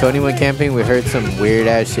when me and Tony went camping, we heard some weird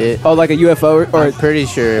ass shit. Oh, like a UFO or I'm pretty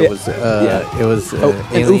sure it was an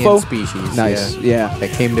alien UFO? species. Nice. Yeah.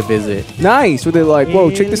 That came to visit. Nice. Where they're like,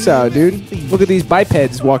 whoa, check this out, dude. Look at these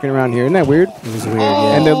bipeds walking around here. Isn't that weird? It was weird.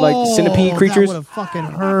 Yeah. And they're like centipede creatures. That would have fucking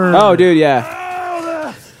hurt. Oh, dude, yeah.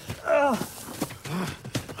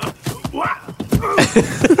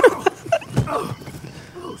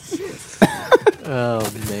 Oh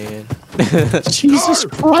man. Jesus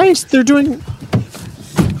Christ! They're doing. Open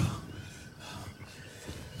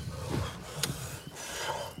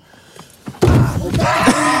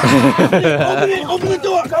the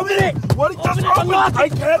door. Open it. What? Just unlock it. I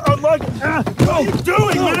can't unlock it. What are you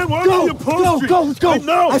doing, man? Why don't you pull Go, let's go.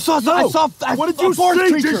 No. I saw. What did you forest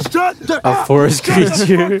say? creature. Just shut. A forest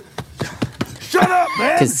creature. Shut up,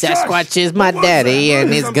 man. Cause Sasquatch is my daddy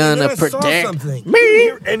and is gonna protect me.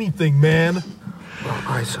 Hear anything, man?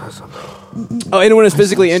 I saw something. Oh, anyone is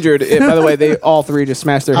physically injured. By the way, they all three just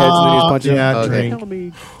smashed their heads and then he was punching yeah, them. Okay. Tell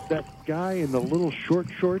me that guy in the little short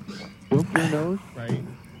shorts broke your nose? Right.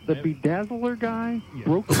 The bedazzler guy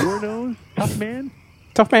broke your nose? Tough man?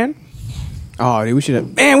 Tough man. Oh, dude, we should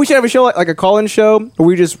have a show like a call-in show where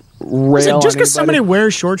we just rail. Listen, just on because somebody anybody.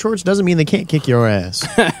 wears short shorts doesn't mean they can't kick your ass.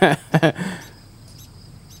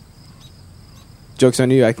 Joke's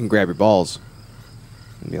on you. I can grab your balls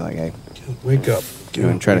and be like, "Hey, Wake up. you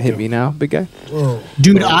want to try to hit me now, big guy?"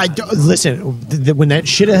 Dude, listen. When that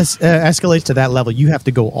shit escalates to that level, you have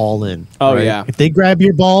to go all in. Oh, yeah. If they grab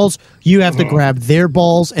your balls, you have to grab their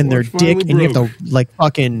balls and their Watch dick, finally and you have broke. to like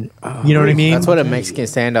fucking. You know what I mean? That's what a Mexican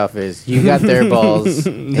standoff is. You got their balls.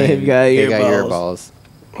 They've got they your got your balls.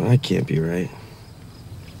 balls. That can't be right.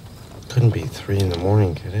 Couldn't be 3 in the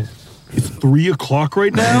morning, could it? It's 3 o'clock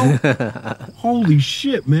right now? Holy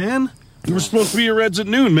shit, man. You were supposed to be at Reds at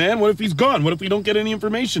noon, man. What if he's gone? What if we don't get any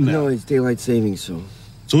information now? No, it's daylight savings, so.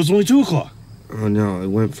 So it's only 2 o'clock. Oh no, it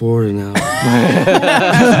went forward an hour.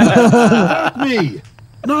 Fuck me.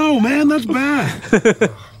 No, man, that's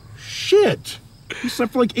bad. Shit. You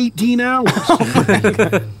slept for like 18 hours.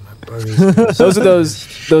 Those are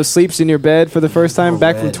those sleeps in your bed for the first time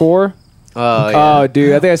back from tour. Oh, yeah. Oh,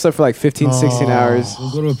 dude, I think I slept for like 15, 16 hours.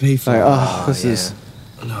 We'll go to a payphone. Like, oh, this is.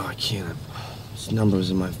 No, I can't. This number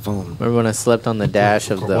was in my phone. Remember when I slept on the dash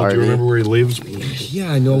of the Do you remember RV? where he lives?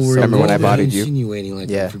 Yeah, I know where. Remember when I bodied you? Insinuating like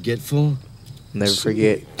Yeah. I'm forgetful. Never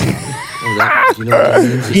forget. Oh, that, you know what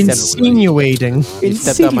that means? Insinuating. You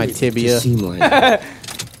stepped on my tibia, Seem like.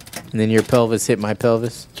 and then your pelvis hit my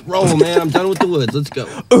pelvis. Roll, man. I'm done with the woods. Let's go.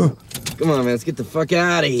 Come on, man. Let's get the fuck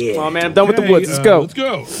out of here. Come on, man. I'm done with the woods. Let's go. Let's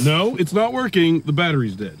go. No, it's not working. The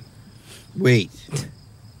battery's dead. Wait.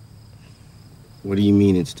 What do you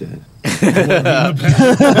mean it's dead?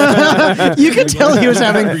 You could tell he was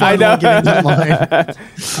having fun. I know. Getting that line.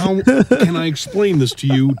 How can I explain this to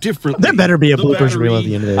you differently? There better be a The bloopers reel at battery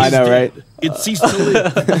the end of this. I know, right? It ceased to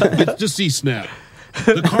live. It's deceased now.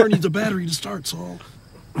 The car needs a battery to start, Saul.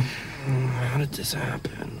 How did this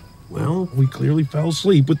happen? Well, we clearly fell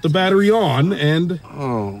asleep with the battery on, and...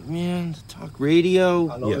 Oh, man, talk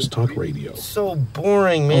radio. Yes, talk radio. It's so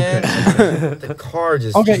boring, man. The car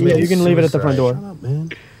just... Okay, yeah, you can leave it at the front door. Shut up, man.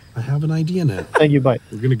 I have an idea now. Thank you, bye.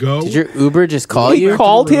 We're gonna go. Did your Uber just call you?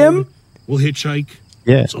 Called him? We'll hitchhike.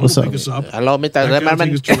 Yeah, Someone what's will up? pick us up. Hello, Mr. That guy will Zimmerman.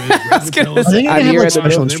 take us to Red's. Tell us- I think I I'm have here like at the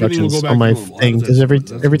special building. Everything will instructions go back on my to normal. thing because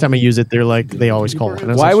every time I use it, they're like they always call. And I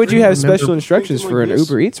was Why like, would you have remember- special instructions for an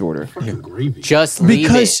Uber Eats order? Just leave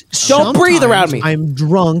Because it. Don't breathe around sometimes me. I'm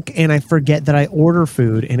drunk and I forget that I order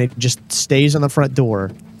food and it just stays on the front door.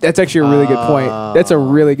 That's actually a really good point. That's a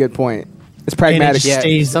really good point. It's pragmatic. just Yeah,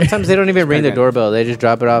 stays- sometimes they don't even ring the doorbell. They just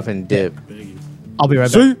drop it off and dip. I'll be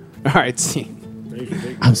right back. All right, see.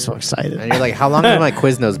 I'm so excited. And you're like, how long has my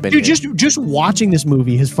Quiznos been Dude, here? just watching this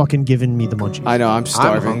movie has fucking given me the munchies. I know, I'm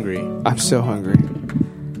starving. I'm hungry. I'm so hungry.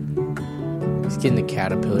 He's getting the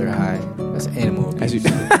caterpillar high. That's animal As abuse.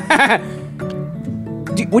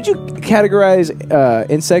 you- would you categorize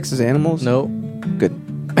insects as animals? No. Good.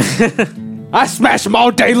 I smash them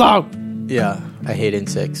all day long. Yeah, I hate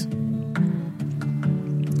insects.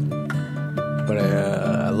 But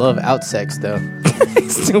I love outsex, though.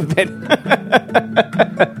 Stupid.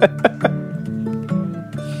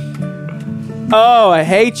 Oh, I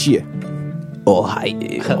hate you. Oh, I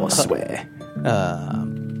swear.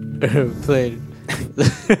 Played.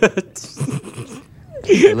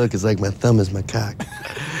 Hey, look, it's like my thumb is my cock.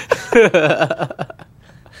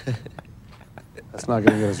 That's not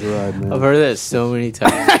gonna get us a ride, man. I've heard that so many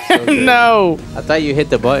times. So good. No, I thought you hit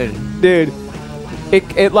the button. dude.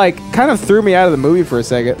 It like kind of threw me out of the movie for a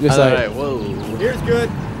second. Just I was like, like, whoa. Here's good.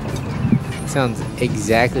 Sounds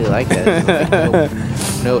exactly like that.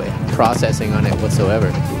 No processing on it whatsoever.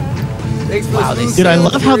 Wow, they Dude, I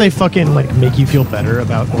love how they fucking like make you feel better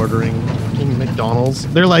about ordering fucking McDonald's.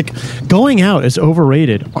 They're like, going out is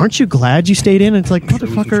overrated. Aren't you glad you stayed in? It's like,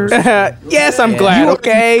 motherfucker. yes, I'm glad.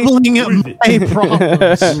 Okay, Pulling up my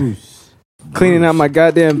problems. cleaning out my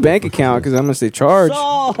goddamn bank account because I'm gonna stay charged.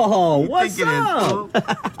 Oh, what's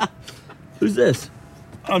up? Who's this?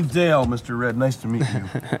 I'm Dale, Mr. Red. Nice to meet you.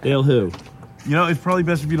 Dale who? You know, it's probably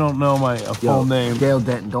best if you don't know my full name. Dale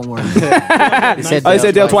Denton, don't worry. He said I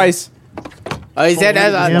said Dale twice. Oh, he said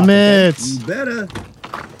that. Damn it. You better.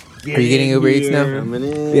 Are you getting Uber Eats now?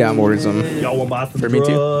 Yeah, I'm ordering some. Y'all want to buy some For me too?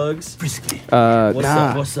 drugs? Frisky. What's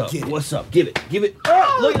Nah. up? What's up? What's up? Give it. Give it.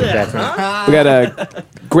 Oh, look at that. Huh? We got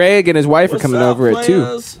Greg and his wife are What's coming up, over at 2.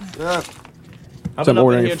 players? So I'm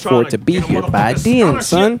ordering for it to be here by then,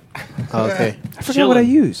 son. Oh, okay. I forgot what I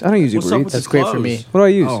use. I don't use What's Uber up Eats. with That's the great for clothes? me. What do I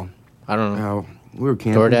use? I don't know. We were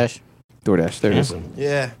camping. DoorDash. DoorDash. There it is.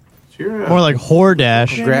 Yeah. More like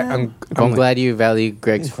Hordash. I'm glad you value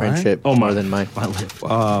Greg's friendship more than mine.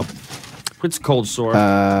 It's cold sore.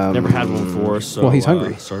 Never had one before, so well, he's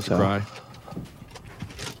hungry. Starts to cry.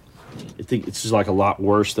 I think it's just like a lot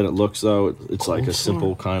worse than it looks, though. It's like a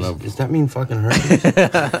simple kind of. Does that mean fucking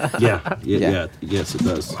hurt? Yeah. Yes, it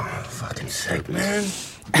does. Fucking sick, man.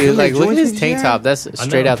 Dude, like, look at his Joints tank yet? top. That's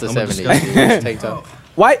straight out the I'm a 70s. disgusting His tank top.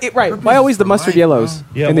 Why? Why always the mustard yellows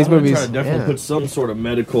in these I'm gonna movies? Try to definitely put some sort of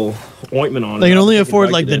medical ointment on it. They can only I think afford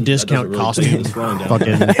if I like get the in, that discount doesn't really take costume. this line down.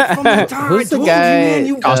 Fucking. Who's the guy,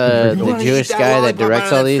 the Jewish guy that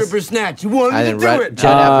directs all these? Snatch. You wanted I to didn't do read it.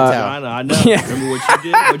 Judd Apatow. I know. Yeah. Remember what you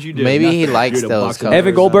did? What'd you do? Maybe he Nothing. likes You're the those box colors.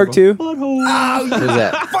 Evan Goldberg too. Oh, Who's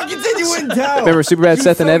that? fucking said you wouldn't tell. Remember Superbad, You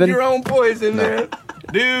Seth and fucked Evan? your own poison there.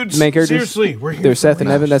 Dudes, Main characters. seriously, we're here. They're Seth and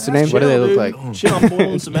Evan. That's their name. What do they look like? Chill, I'm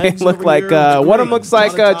boiling some They eggs look over like here. It's one of them great. looks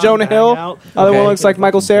like A lot of time Jonah to hang Hill. out. Other one Okay. looks like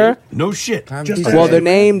Michael Cera. No shit. Just Well, they're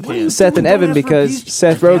named Seth and Evan because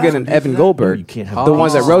Seth Rogen and Evan Goldberg, the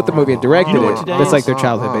ones that wrote the movie and directed You know what it. today That's is? like their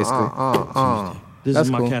childhood, basically. This That's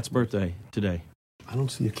is my cool. cat's birthday today. I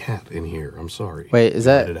don't see a cat in here. I'm sorry. Wait, is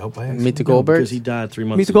that Did it help by accident? Meet the Because Goldbergs? he died 3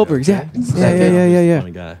 months Meet the ago. Goldbergs, yeah.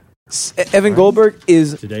 Funny guy. Evan Goldberg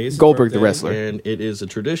is Today is his Goldberg, the birthday, wrestler. and it is a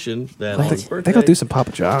tradition that on his birthday, They go do some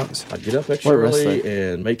Papa John's. I get up extra What early wrestler?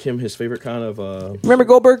 and make him his favorite kind of. Remember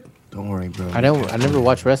Goldberg? Don't worry, bro. I never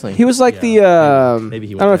watched wrestling. He was like the. Maybe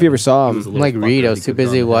he I don't know if you ever saw He was him. a I'm like little Reed. fucker, I was he too could go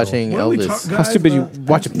busy down the watching What are we Elvis. talking- I was too busy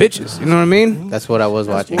watching bitches. You know what I mean? That's what I was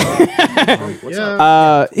watching. He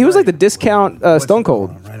was like the discount Stone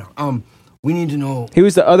Cold. We need to know. He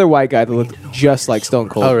was the other white guy that looked just like Stone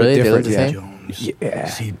Cold. Oh, but really? They different, look the yeah. same? Yeah,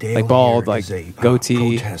 See, Dale like bald, here like is a,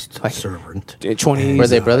 goatee, protest like servant. 20s. Were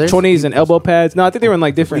they brothers? 20s and elbow pads. No, I think they were in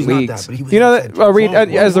like different He's not leagues. that, but he was You know outside that, Reed,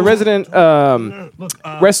 as the resident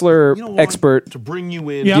wrestler expert, To bring you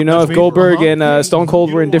in. do you know if Goldberg and Stone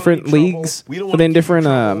Cold were in different leagues? Were they in different?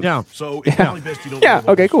 Yeah. So it's probably best you don't Yeah. know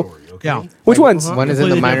the Okay. Cool. story, okay? Yeah. Which ones? One is in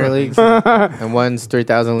the Completely minor different. leagues, and one's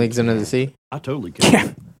 3,000 leagues under the sea. I totally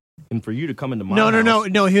can. and for you to come into my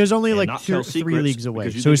No. He was only and like not tell 3 secrets leagues away.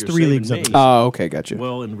 because you So think he's you're 3 saving leagues me. up. Oh, okay, gotcha.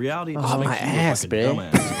 Well, in reality, it Oh, just my makes you ass, look like a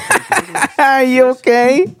man. dumbass. Are you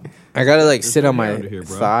okay? I gotta like sit on my under here,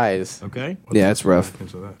 bro. thighs. Okay. Yeah, it's rough.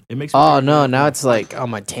 It makes me Oh think no, that now it's like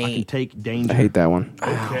on my I can taint. take danger. I hate that one.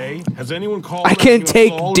 Okay. Has anyone called? I can't Mexican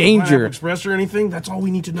take Soul or danger. Pineapple Express or anything? That's all we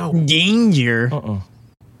need to know. Danger.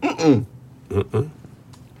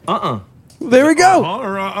 There we go.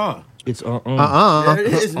 Or It's There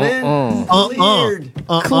it is, man. Cleared.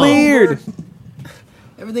 Cleared.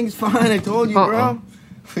 Everything's fine. I told you, bro.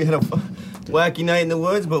 We had a wacky night in the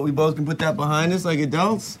woods, but we both can put that behind us like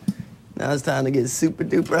adults. Now it's time to get super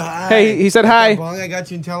duper high. Hey, he said hi. Bong, I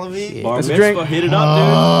got you in Tel Aviv. Bar That's a mitzvah, drink. hit it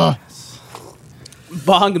up, dude.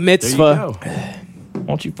 Bong There you mitzvah. go. Why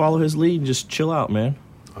don't you follow his lead and just chill out, man?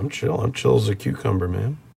 I'm chill. I'm chill as a cucumber,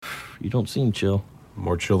 man. You don't seem chill. I'm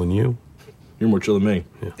more chill than you. You're more chill than me.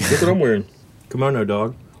 Look what I'm wearing. Come on now,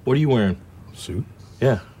 dog. What are you wearing? Suit.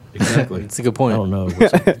 Yeah, exactly. It's a good I point. don't know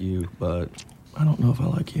what's up with you, but I don't know if I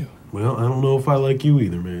like you. Well, I don't know if I like you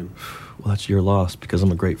either, man. Well, that's your loss because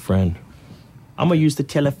I'm a great friend. I'm gonna use the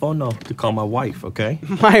telefono to call my wife, okay?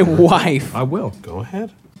 My wife. I will. Go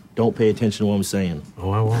ahead. Don't pay attention to what I'm saying.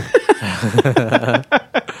 Oh, I won't.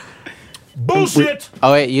 Bullshit!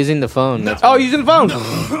 Oh wait, using the phone. That's Oh, using the phone.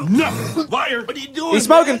 No! Liar! What are you doing? He's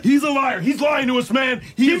smoking. Man? He's a liar. He's lying to us, man.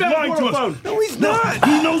 He's lying to us. No, he's not.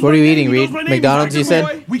 He knows What my are you name. eating, He knows Reed? my name. McDonald's, He's you like,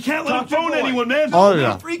 said? "Boy, we can't let him phone anyone, man. Oh, You're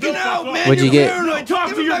no. freaking out, man. What'd you You're get? paranoid. Talk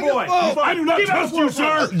Give to him your back your boy. phone. I do not trust you,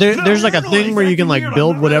 sir. There's like a thing where you can like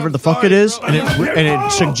build whatever the fuck it is, and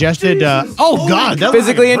it suggested. Oh God, that's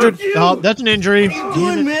Physically injured. Oh, that's an injury. What are you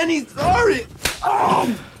doing, man? He's sorry.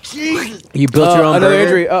 Oh, Jesus. You built your own Another burger?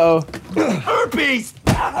 injury. Uh-oh. Herpes.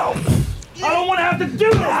 Ow. I don't want to have to do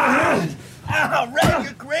this. Ow, Red,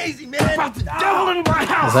 you're crazy, man. About the devil in my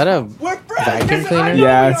house. Is that a We're friends. vacuum cleaner?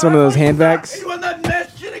 Yeah, it's one of those hand vacs. You want that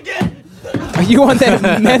mess shit again? You want that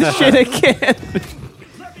meth shit again?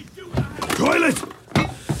 Toilet.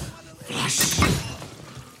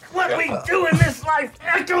 What we do in this life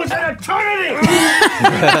echoes in eternity.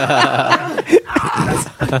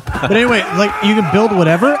 But anyway, like you can build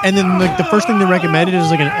whatever, and then like the first thing they recommended is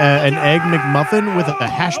like an egg McMuffin with a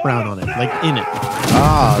hash brown on it, like in it.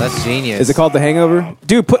 Oh, that's genius. Is it called the Hangover?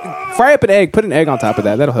 Dude, fry up an egg. Put an egg on top of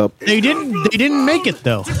that. That'll help. They didn't make it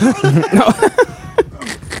though. Stay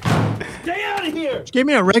out of here. Just give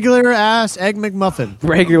me a regular ass egg McMuffin.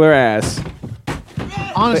 Regular ass.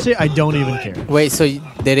 Honestly, I don't even care. Wait, so they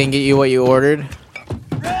didn't get you what you ordered?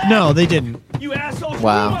 No, they didn't. You asshole.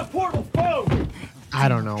 Wow. My portable phone. I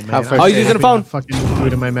don't know, man. How frustrating. Oh, you using a phone? Fucking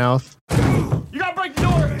food in my mouth. You gotta break the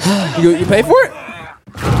door. You pay for it?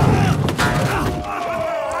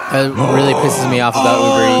 That really pisses me off about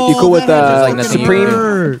Uber Eats. You cool with There's like nothing you can Supreme? do.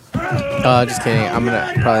 Just kidding. I'm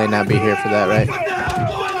gonna probably not be here for that, right?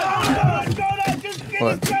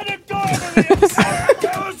 What?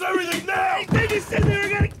 Tell us everything now. They just said they were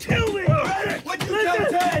gonna kill me. What'd you tell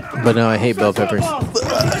Ted? But no, I hate bell peppers. Smash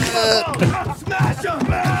him.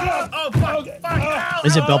 Oh, fuck.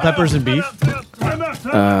 Is it bell peppers and beef?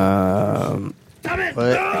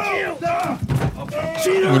 What?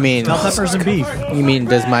 You mean Bell peppers and beef. You mean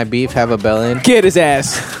does my beef have a bell in? Get his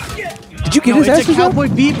ass. Did you get his It's ass? a Cowboy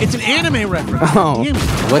Beef. It's an anime reference. Oh. Damn it.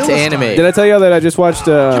 What's anime? Did I tell you that I just watched?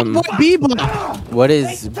 Cowboy Bebop. What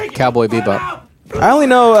is Cowboy Bebop? I only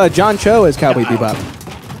know John Cho as Cowboy Bebop.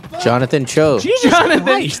 Jonathan Cho. Jesus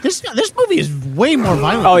Christ. This movie is way more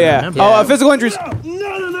violent. Oh than I yeah. remember. Oh, physical injuries.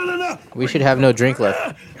 We should have no drink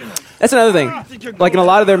left. That's another thing. Like in a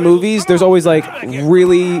lot of their movies, there's always like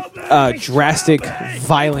really drastic,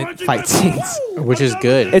 violent fight scenes, which is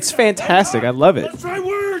good. It's fantastic. I love it. Try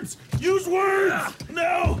words. Use words.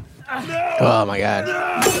 No. Oh my god.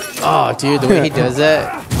 Oh, dude, the way he does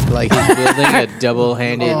that, like he's building a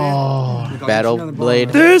double-handed battle blade.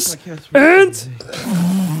 This and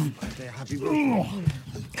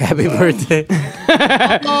Happy birthday.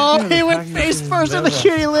 Oh, he went face first in the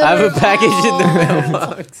cutie litter. I have a package in the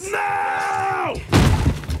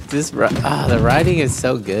mailbox. The writing is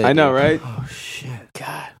so good. I know, right? Oh shit,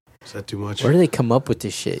 God. Is that too much? Where do they come up with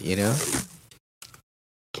this shit? You know?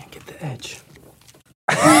 Can't get the edge.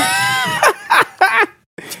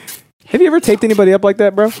 Have you ever taped anybody up like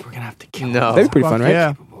that, bro? We're gonna have to kill. No. That'd be pretty fun, right?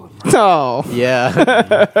 Yeah. No.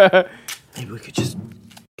 Yeah. Maybe we could just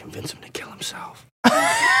convince him to kill himself. He's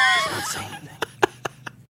not saying anything.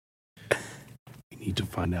 We need to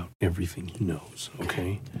find out everything he knows.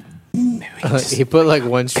 Okay. He put like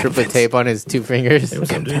one strip of tape on his two fingers.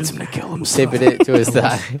 Convince him to kill himself. Taping it to his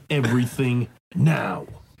thigh. Everything now.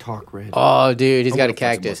 Talk, Red. Oh, dude, he's got a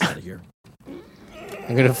cactus. Out of here.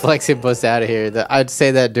 I'm gonna flex it, bust out of here. I'd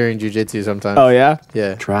say that during jujitsu sometimes. Oh yeah,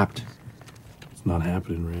 yeah. Trapped. It's not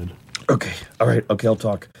happening, Red. Okay. All right. Okay, I'll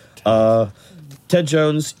talk. Ted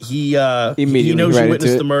Jones, he knows right you witnessed into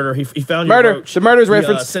the it. murder. He found Murder. your roach. The murder's He,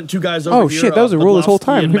 reference. Sent 2 guys over Oh, here. shit, that was a rule this whole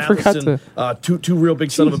time. Podlowski We and forgot Matheson, two real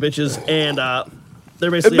big son of a bitches, and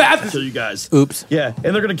they're basically out to kill you guys. Oops. Yeah,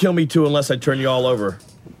 and they're gonna kill me too unless I turn you all over.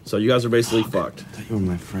 So you guys are basically fucked. You're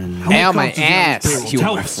my friend. Ow, my ass. You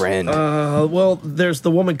my friend. Well, there's the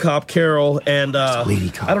woman cop, Carol, and lady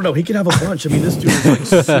cop. I don't know. He could have a bunch. I mean, this dude is like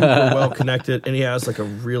super well connected, and he has like a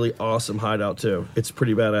really awesome hideout too. It's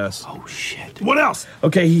pretty badass. Oh shit! What else?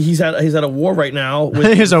 Okay, he's at a war right now.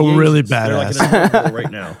 With He's a the really Asians. They're, like, in a war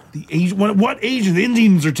right now. The Asian. What Asian? The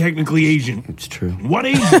Indians are technically Asian. It's true. What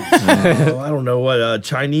Asian? I don't know what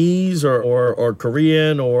Chinese or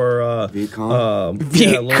Korean or Viet Cong.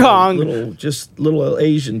 Viet Cong. Little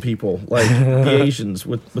Asian people, like the Asians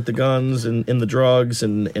with the guns and the drugs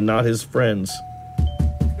and not his friends.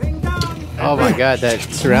 Oh my god, that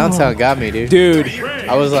surround sound got me, dude. Dude,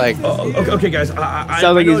 I was like, okay, guys. I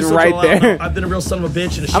Sounds like know he's it's right all out. there. I've been a real son of a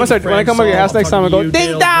bitch. And I'm gonna start when I come over your house next time. I go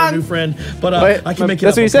ding dong. New friend, but Wait, I can make it.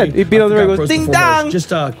 that's up, what he said. okay? He beat on the I radio. forgot Goes first ding and foremost. dong. Just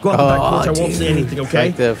go out the back porch. I won't say anything.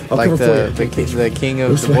 Okay? like I'll cover for the you. king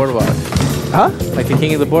of the boardwalk. Huh? Like the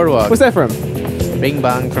king of the boardwalk. What's that from? Bing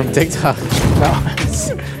Bong from TikTok.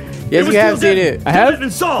 Yes, you have seen it. I have.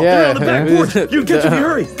 Yeah. On the back porch. You catch him.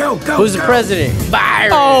 Hurry. Go. Who's the president?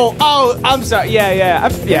 Byron. Oh, I'm sorry. Yeah.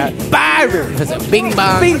 Byron. Bing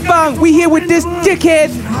Bong. Bing bong. We here with this dickhead.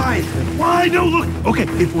 Why? No, look. Okay,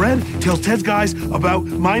 if Red tells Ted's guys about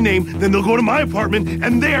my name, then they'll go to my apartment,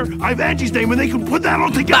 and there I have Angie's name, and they can put that all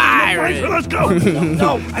together. Byron. Let's go.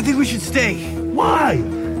 No, I think we should stay. Why?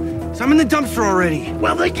 So I'm in the dumpster already.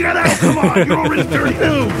 Well, then get out. Come on. You're already dirty.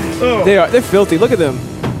 Oh. They're filthy. Look at them.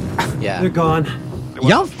 Yeah. They're gone.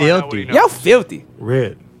 Y'all filthy. Y'all filthy.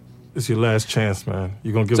 Red, it's your last chance, man.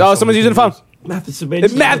 You're gonna give So us someone's using the phone. Matheson, man. You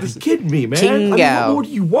gotta be kidding me, man. I mean, what more do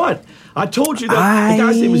you want? I told you that the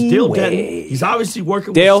guy's name was Dale Denton. He's obviously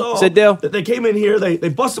working Dale, with Saul. said Dale. They came in here, they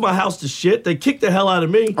busted my house to shit, they kicked the hell out of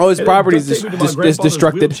me. Oh, his and property is they took me to my grandfather's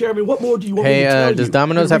destructed. wheelchair. I mean, what more do you want me to tell Hey, does you?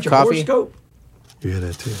 Domino's You have read your coffee? horoscope? You hear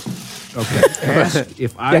that too? Okay. Ask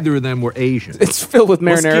if either of them were Asian. It's filled with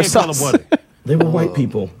marinara sauce. They were white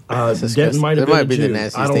people. Denton might have That been might be the Jew.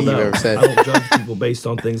 nastiest I don't thing know. you've ever said. I don't judge people based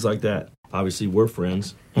on things like that. Obviously, we're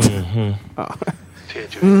friends.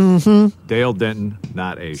 Dale Denton,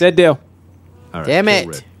 not Asian. Said Dale. All right, Damn so it.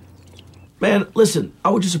 Red. Man, listen, I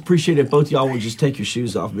would just appreciate it if both of y'all would just take your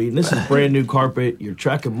shoes off me. And this is brand new carpet. You're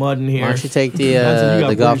tracking mud in here. Why don't you take the Imagine you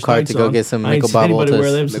got golf British cart lights to go on. get some I ain't Michael seen anybody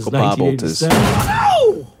wear them Boboltas? since Michael Boboltas.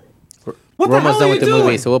 1987. We're almost done with the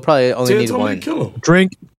movie, so we'll probably only need told me one. to kill him.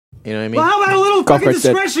 Drink. You know what I mean? Well, how about a little Golf fucking cart's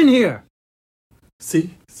dead. discretion here? See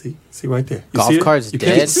right there. You Golf see it? cart's You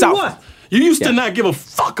can't- dead? Do what? You used to not give a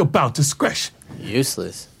fuck about discretion.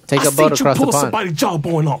 Useless. Take I a boat seen you across the pull pond. somebody's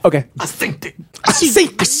jawbone off. Okay. I synced it. I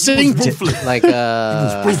synced it. Like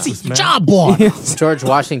Ruthless, man. Job block. George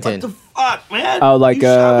Washington. Fuck, man. Oh, like You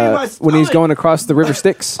shot me in my when he's stomach. going across the river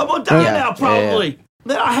Styx. I'm gonna die Yeah. now, probably.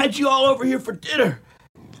 Then I had you all over here for dinner.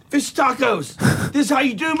 Fish tacos. This how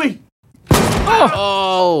you do me?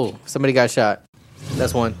 Oh, somebody got shot.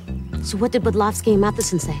 That's one. So what did Bodlovsky and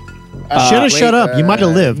Matheson say? Should have shut up. You might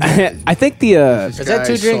have lived. I think the Is that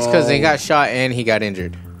 2 drinks? Because they got shot and he got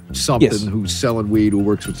injured. Something Yes. who's selling weed, who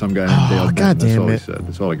works with some guy named Dale Denton. God That's damn all he it. said.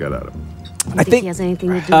 That's all I got out of him. You think he has anything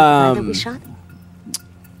to do with the guy that we shot?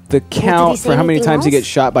 the count say for how many anything times he else? gets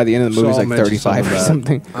shot by the end of the movie is Saul like mentioned 35 or something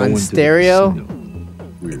something. about going On to the stereo?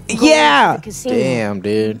 casino. Yeah. Casino. Damn,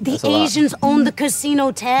 dude. The That's a lot. Asians own the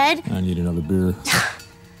casino, Ted. I need another beer.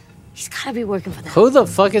 He's gotta be working for them. Who the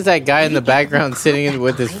fuck is that guy in the background sitting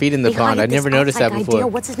with his feet in the They pond? I hired never this noticed that outside guy, before. Dale.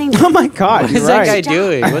 What's his name? Oh my God, What you're is that guy right.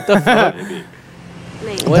 doing? What the fuck?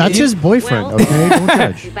 That's his boyfriend, okay? Don't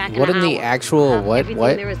judge. What in the actual what?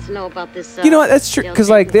 What? You know what? That's true because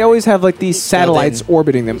like they always have like these satellites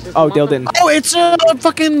orbiting them. Oh, Dale Denton. Oh, it's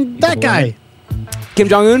fucking that guy. Kim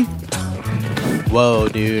Jong Un. Whoa,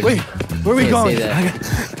 dude. Wait, where are we Can't going? say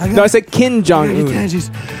that. No, I said Kim Jong Un.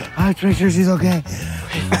 I have to make sure she's okay.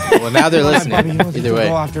 Well, now they're listening. Bobby, you don't Either go way.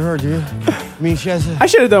 after her, do you? I mean, she has a I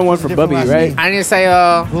should have done one for different Bubby, last right? name. I didn't say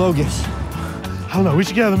Logus. I don't know. We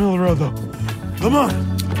should get out of the middle of the road, though. Come on.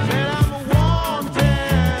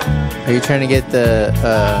 Are you trying to get the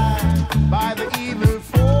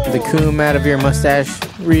coom out of your mustache,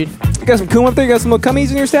 Reed? You got some coom up there? You got some little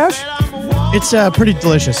cummies in your stash? It's pretty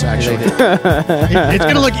delicious, actually. It's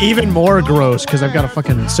gonna look even more gross because I've got a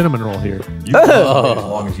fucking cinnamon roll here. You can wait as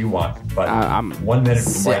long as you want, but I'm 1 minute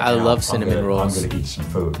from right I now, love cinnamon I'm rolls. going to eat some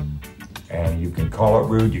food, and you can call it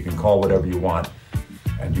rude. You can call whatever you want.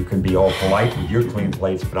 And you can be all polite with your clean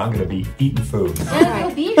plates, but I'm going to be eating food. Dad,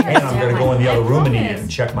 he'll be here. And I'm going to go in the other room and eat it promise.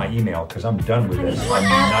 and check my email because I'm done with this. I'm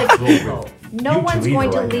not thrilled with No you two one's either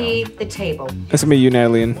going to right now. leave the table. That's gonna be you,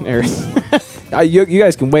 Natalie, and Eric. You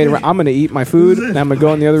guys can wait around. I'm gonna eat my food, and I'm gonna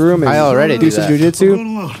go in the other room and I already do do some that.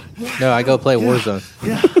 jujitsu. No, I go play Warzone.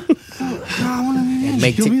 And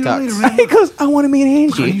make TikToks. He goes, I want to meet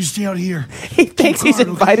Angie. You stay out here. He thinks he's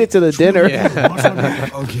invited to the dinner.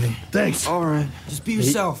 Okay. Thanks. All right. Just be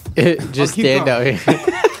yourself. Just stand out here.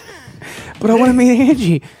 But I want to meet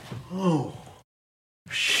Angie. Oh.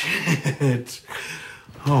 Shit.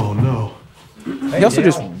 Oh, no. He also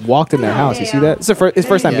just walked in their house. You see that? It's his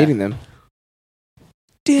first time meeting them.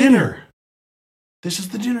 Dinner. This is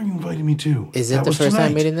the dinner you invited me to. Is it That the was first time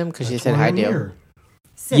tonight. meeting them? Because she That's said why hi, I'm Dale. here.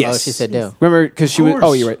 Yes. Oh, she said Dale. Remember, because she was.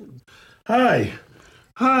 Oh, you're right. Hi.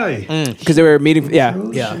 Hi. Because they were meeting. Yeah.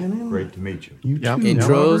 Yeah. Great to meet you. You too,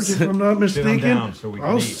 Intros. Robert, if I'm not mistaken. down so we can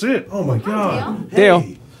I'll eat. sit. Oh my God. Dale.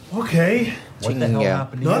 Hey. Okay. What the hell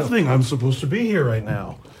happened to you? Nothing. I'm supposed to be here right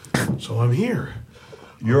now. So I'm here.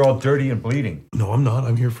 You're all dirty and bleeding. No, I'm not.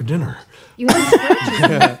 I'm here for dinner. You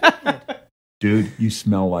have Dude, you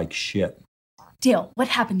smell like shit. Dale, what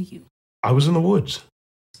happened to you? I was in the woods.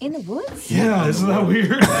 In the woods? Yeah, isn't that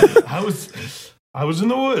weird? I was in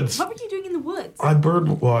the woods. What were you doing in the woods? I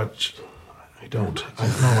bird watched. I don't.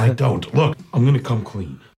 I don't. Look, I'm going to come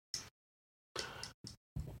clean.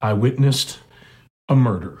 I witnessed a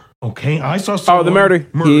murder. Okay, I saw someone. Oh, the murder.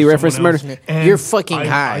 He referenced the someone murder. else, and You're fucking I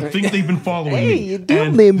high. think they've been following Hey, me. you do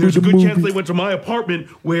And remember there's a the good chance movie. they went to my apartment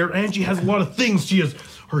where Angie has a lot of things. She has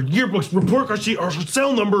her yearbooks, report card sheet, her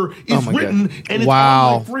cell number is Oh my written, God. and it's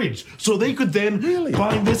Wow. on my fridge. So they could then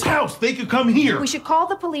find this house. They could come here. We should call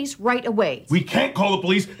the police right away. We can't call the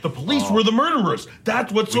police. The police were the murderers.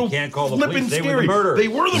 That's what's so Can't call the flippin' police. They scary. were the murderers. They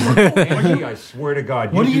were the murderers. Angie, I swear to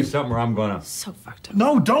God, What you do you- do something or I'm gonna. So fucked up.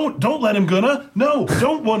 No, don't let him gonna. No,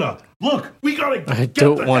 don't wanna. Look, we gotta. I get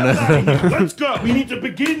don't the wanna. hell out of here. Let's go. We need to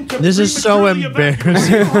begin to. This is so prematurely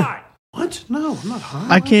embarrassing. evacuate. What? No, I'm not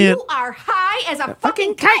high. I can't. You are high as a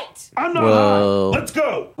fucking kite. I'm not Whoa. high. Let's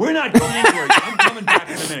go. We're not going anywhere. I'm coming back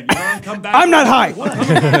in a minute. You want to come back? I'm not high. I'm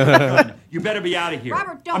coming back. You better be out of here.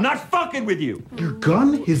 Robert, don't. I'm not fucking with you. Your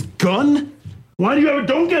gun? His gun? Why do you have a?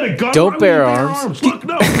 Don't get a gun. Don't Why would bear you arms. Look,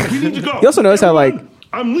 no, we need to go. You also notice how, like,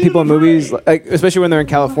 I'm leaving people in the movies, parade. like especially when they're in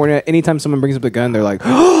California, anytime someone brings up a gun, they're like,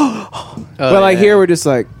 Oh, but like yeah. here, we're just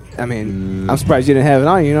like, I mean, I'm surprised you didn't have it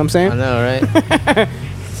on you. You know what I'm I saying? know, right?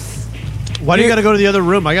 Why do you got to go to the other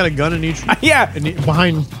room? I got a gun in each. Yeah.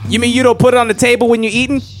 Behind. You mean you don't put it on the table when you're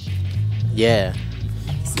eating? Yeah.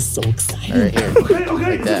 This is so exciting. Right here.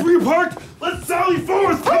 Okay, that. since we're parked, let's sally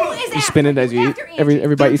forth. Come on. You spin it as you eat.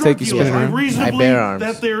 Every bite you take, you spin it I around. reasonably I bear arms.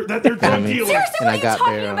 that they're drug Enemy. dealers. Seriously, And what I are you got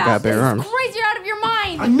talking bare arms. about? Got bare This arms. is crazy. You're out of your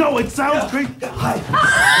mind. I know it sounds great.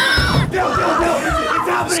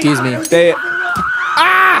 Excuse me. They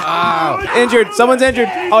injured. Someone's injured.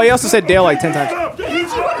 Oh, he also said Dale like 10 times.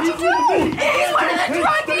 He's one of the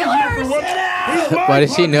drug dealers. Why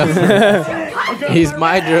does she know? He's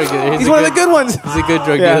my drug dealer. He's one of the good ones. He's a good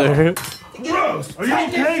drug Yeah. dealer. Gross. Are you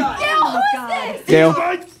okay? Dale, who's this? Dale.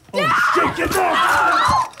 Oh, shit, get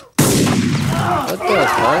off. What the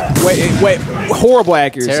fuck? Wait. Horrible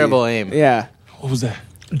accuracy. Terrible aim. Yeah. What was that?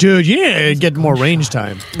 Dude, you need to get more range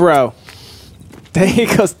time. Bro. He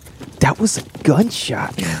goes, that was a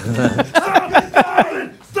gunshot.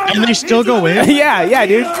 And they still go in? yeah,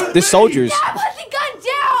 dude. They're soldiers. Dad, put the gun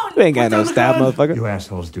down. You ain't got no stab, motherfucker. You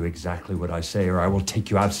assholes do exactly what I say, or I will take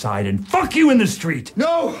you outside and fuck you in the street.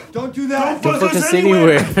 No, don't do that. Don't fuck us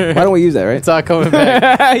anywhere. Why don't we use that, right? It's all coming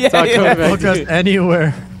back. It's all coming back. Look us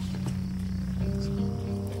anywhere.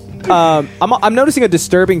 I'm noticing a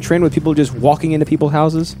disturbing trend with people just walking into people's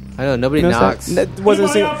houses. I know nobody You notice knocks. That wasn't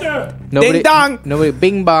a Anybody single. out there? Nobody, Ding dong. Nobody.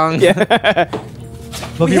 Bing bong. Yeah.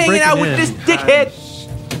 Look, We you're hanging breaking out with in. this dickhead.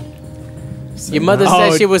 Your mother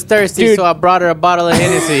Oh, said she was thirsty, dude. so I brought her a bottle of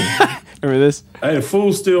Hennessy. Remember this? Hey, the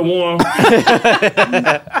food's still warm.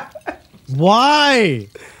 Why?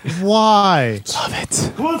 Why? Love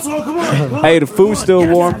it. Come on, Saul, come on. Hey, the food's still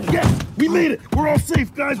warm. Yes, we made it. We're all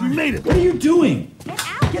safe, guys. We made it. What are you doing?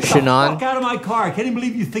 Get the Shannon? fuck out of my car. I can't even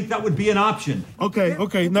believe you think that would be an option.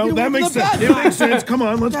 Okay. No, that makes sense. It makes sense. Come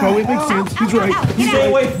on, let's go. It makes sense. He's right. Stay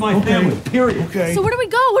away from my family, period. Okay. So where do we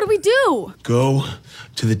go? What do we do? Go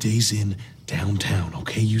to the Days Inn downtown,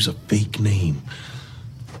 okay? Use a fake name.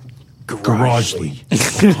 Garagely.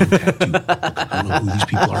 I don't know who these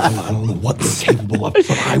people are. I don't know what they're capable of, but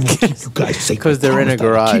I will keep you guys safe. Because they're in a Promise that.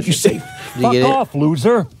 I'll garage. Keep you safe. Did you get it?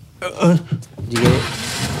 loser. Did you get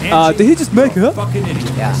it? Did he just make it up? Fucking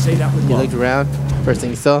idiot. Yeah. I say that with You love. looked around. First thing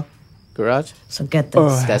you saw? Garage? So get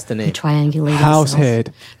this. That's the name. They triangulated Househead.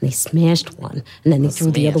 And they smashed one. And then they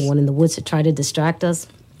threw the other one in the woods to try to distract us.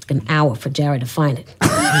 It took an hour for Jared to find it.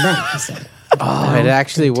 And then he said, Oh, it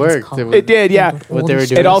actually worked. It did, yeah. What they were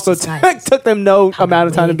doing. It also took them no amount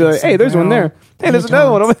of time to be like, hey, there's one there. Hey, there's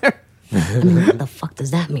another one over there. I mean, what the fuck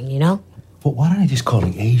does that mean, you know? But why don't I just call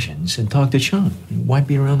them Asians and talk to Sean? Why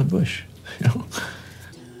beat around the bush? You know?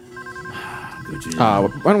 Why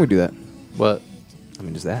don't we do that? What? I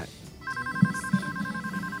mean, just that.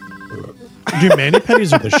 Dude,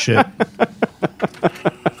 mani-pedis are the shit.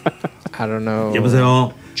 I don't know. Give us it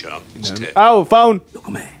all. Oh, phone.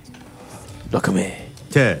 Look at me.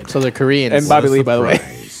 Ted. So they're Koreans. And Bobby Lee, by the way.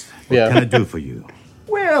 What can I do for you?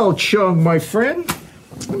 Well, Chung, my friend,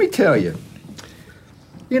 let me tell you.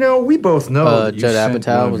 You know, we both know that you Judd sent one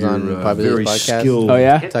Apatow of was your, on Bobby Lee's very podcast. skilled- Oh,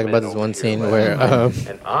 yeah? Talking about this one scene where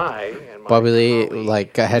Bobby Lee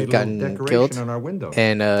had gotten killed, on our window.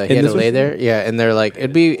 and he In had this to lay one? there. Yeah, and they're like,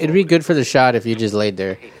 it'd be good for the shot if you just laid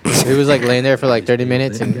there. He was like laying there for like 30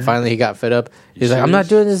 minutes, and finally he got fed up. He's like, I'm not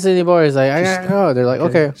doing this anymore. He's like, I gotta go. They're like,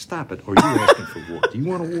 okay. Stop it, or you asking for war. Do you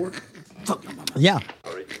want a war? Yeah.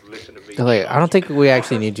 They're like, I don't think we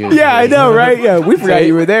actually need you. Yeah, I know, right? Yeah, we forgot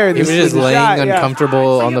you were there. You were just laying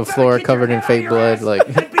uncomfortable on the floor, covered in fake blood. Like,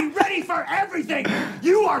 Be ready for everything.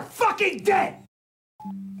 You are fucking dead.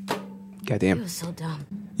 Goddamn. You're so dumb.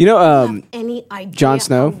 You know, Any idea Jon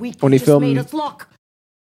Snow, how weak when you he just filmed, made I us look?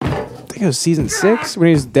 think it was season 6, when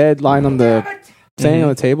he was dead lying on the thing on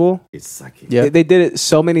the table. yeah. They did it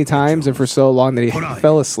so many times and for so long that he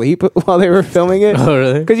fell asleep while they were filming it. Oh,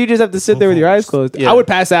 really? Because you just have to sit there with your eyes closed. Yeah. I would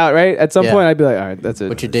pass out, right? At some Yeah. point, I'd be like, all right, that's it.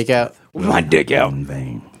 Put your dick out. With my dick out.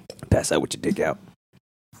 Pass out with your dick out.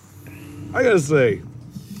 I gotta say,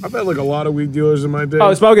 I've had like a lot of weed dealers in my day.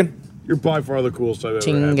 Oh, smoking. You're by far the coolest I've ever had.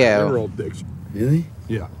 Chingo. They were all dicks. Really?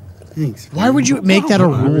 Yeah. Thanks. Why would you make that a I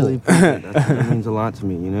rule? really appreciate that. That means a lot to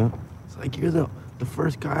me, you know? It's like you're the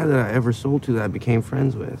first guy that I ever sold to that I became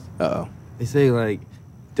friends with. Uh-oh. They say, like,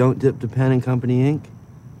 don't dip the pen in company ink.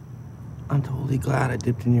 I'm totally glad I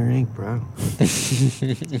dipped in your ink, bro.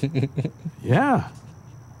 Yeah.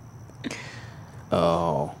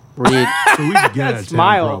 Oh, Reed. So we could get out of town,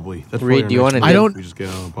 Smile. probably. That's Reed, probably do you our want to? next I step. don't- We just get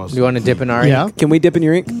on a bus. Do you want to dip in our? Yeah. ink? Can we dip in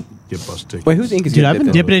your ink? Get bus tickets. Wait, whose ink is Dude, you I've been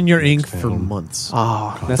dipping? dipping in your ink for months.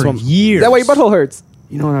 Oh, that's For what years. That why your butthole hurts.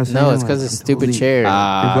 You know what I was saying? No, it's because of stupid chair.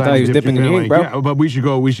 I Glad thought he was you dipped dipping in your ink, bro. Yeah, but we should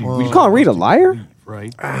go. We should. You calling Reed a liar?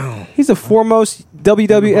 Right. He's the foremost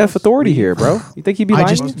WWF authority here, bro. You think he'd be I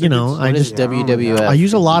lying? just, you know, I What is just, WWF? I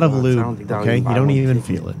use a lot of I don't lube. think that'll Okay, even you don't buy one. even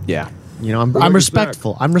feel it. Yeah. You know, I'm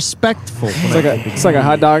respectful. I'm respectful. It's like a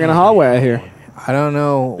hot dog in a hallway out here. I don't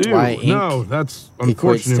know Ew, why ink. no, that's equates to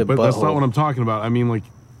unfortunate, but that's not butthole. what I'm talking about. I mean, like,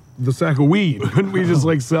 the sack of weed. Couldn't we just,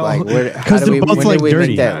 like, sell Like, where, how 'Cause do they're we, both, when like, did we dirty,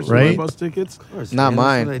 make that? right? bus tickets? Not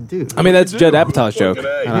mine. That's what I do. I mean, that's You Judd do. Apatow's joke.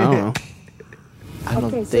 Fucking A. I don't know. I don't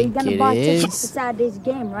Okay, so you're think gonna it buy tickets for is. Saturday's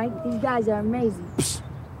game, right? These guys are amazing.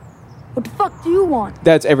 What the fuck do you want?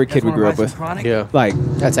 That's every kid we grew up with. Yeah, Like,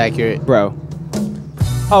 that's accurate. bro.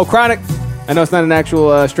 Oh, chronic. I know it's not an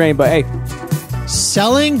actual strain, but hey.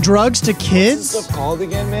 Selling drugs to kids? Called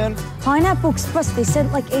again, man? Pineapple Express, they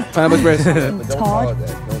said like 8 Pineapple Express. Todd.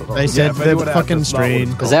 They said but the what fucking happens, not strain.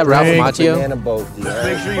 what Is that Ralph Right. Macchio? Banana boat, dude.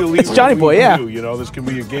 Make sure you leave. It's Johnny Boy, yeah. You know, this can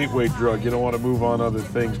be a gateway drug. You don't want to move on other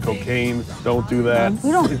things. Cocaine, don't do that.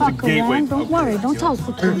 We don't It's a fuck gateway. around. Don't worry. Don't tell us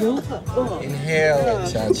what to do. Inhale,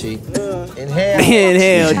 Chachi. Inhale.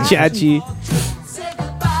 Inhale, Chachi.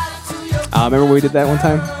 Remember when we did that one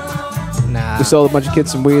time? Nah. We sold a bunch of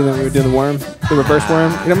kids some weed and then we were doing the worm, the reverse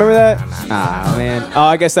worm. You don't remember that? Ah, man. Oh,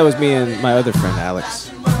 I guess that was me and my other friend,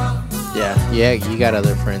 Alex. Yeah, you got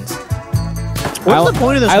other friends. What's the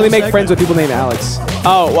point of this I only whole make segment? friends with people named Alex.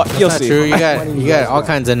 Oh, well, you'll That's see. not true. You got all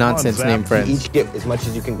kinds of nonsense named friends. Each get as much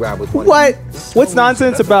as you can grab with one. What? What's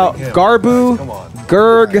nonsense about Garbu,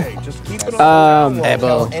 Gerg,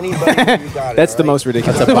 Ebo. That's the most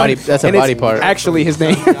ridiculous. That's a body. That's a And it's body part. Actually, his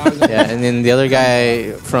name. Yeah, and then the other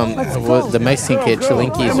guy from the Mexican kid,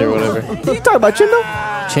 Chalinkis or whatever. You talking about Chindo?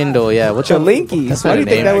 Chindle, yeah. What's Chalinkis. That's Why not do you a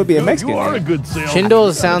think name. that would be a Mexican You are a name? good salesman.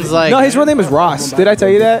 Chindle sounds like. No, his real name is Ross. Did I tell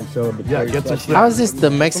you that? Yeah, get some How is this the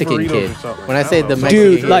Mexican kid? When I say the Mexican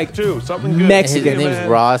Dude, kid, like something good. Mexican. his name's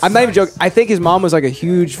Ross. I'm not even joking. I think his mom was like a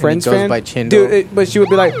huge Friends goes fan. by Chindo. Dude, but she would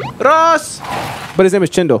be like, Ross! But his name is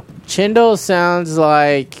Chindle. Chindle sounds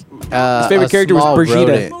like His favorite a character was small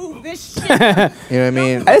Brigitte. rodent. You know what I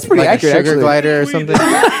mean? That's pretty like accurate, a sugar actually. glider or something.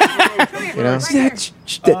 You You know?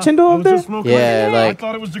 That Chindle up there? Yeah, like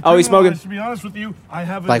oh, he's smoking. To be honest with you, I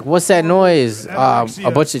haven't. like what's that noise? A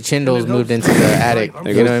bunch of chindles moved into the attic.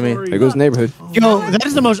 You know what I mean? There goes the neighborhood. Yo, that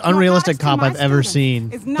is the most unrealistic cop I've ever seen.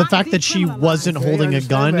 The fact that she wasn't holding a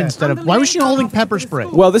gun instead of why was she holding pepper spray?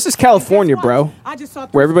 Well, this is California, bro,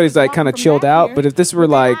 where everybody's like kind of chilled out. But if this were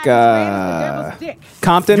like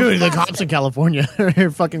Compton, Dude, the cops in California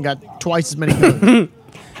fucking got twice as many guns.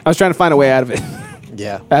 I was trying to find a way out of it.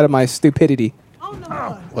 Yeah. Out of my stupidity.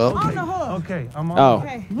 Well, Okay, I'm on. Oh.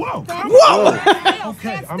 Whoa! Whoa!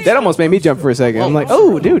 That almost made me jump for a second. I'm like,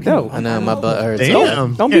 oh, dude, no. I know my butt hurts.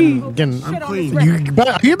 Damn. Don't be. I'm clean.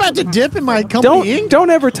 Are you about to dip in my company ink? Don't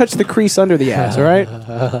ever touch the crease under the ass. All right.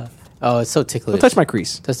 Oh, it's so ticklish. Don't touch my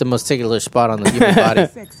crease. That's the most ticklish spot on the human body.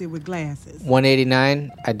 Sexy with glasses.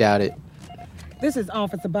 189. I doubt it. This is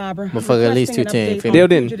Officer Barbara. Motherfucker, at least 210. Dale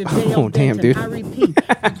Denton. Oh, damn, dude. I repeat,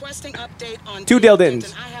 requesting update on 2 Dale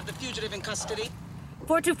Dentons. I have the fugitive in custody.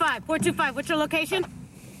 425. What's your location?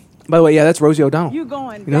 By the way, yeah, that's Rosie O'Donnell. You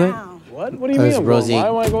going You know that? down. What? What do you That mean? was I'm going? Rosie Why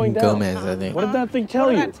am I going down? Gomez, I think. What did that thing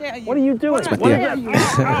tell you? What are you doing? What did I What tell you?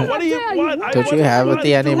 What do you? What? Don't you have a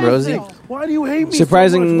thea named Rosie? Why do you hate me?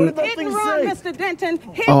 Surprising- So much? What did that Hit thing and run, say? Mr. Denton.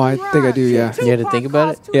 Hit Oh, I and think I run. do, yeah. You had to think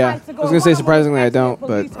about it? Yeah. I was gonna say surprisingly I don't,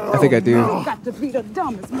 but I think I do. You got to be the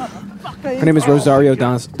dumbest motherfucker. Her name is Rosario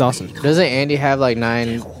Dawson. Doesn't Andy have like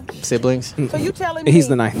 9 siblings? So you telling me He's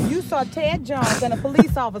the ninth. you saw Ted Jones and a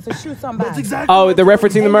police officer shoot somebody? That's exactly. Oh, they're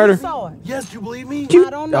referencing the And murder. you saw it. Yes, you believe me? I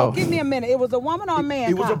don't know. Oh. Give me a minute. It was a woman or a man?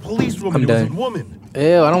 It was a cop? policewoman. I'm It was a done. woman.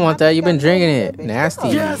 Ew, I don't want that. You've been drinking it. Nasty.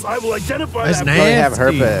 Yes, I will identify That's that. Probably have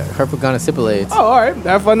nasty. herpagonicypilades. Oh, all right.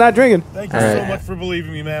 Have fun not drinking. Thank you All so right. much for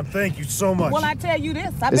believing me, ma'am. Thank you so much. Well, I tell you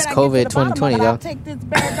this. I This bet COVID I get to the bottom 2020, of it. I'll though. take this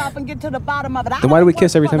badge off and get to the bottom of it. Then why do we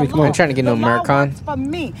kiss every time you come on? on? I'm trying to get no the law Marcon. works for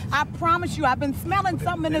me. I promise you, I've been smelling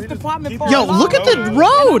something in this department for Yo, a long look at the time.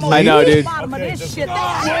 road, I know, dude. Bottom of this shit.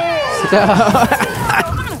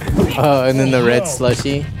 Oh, and then the red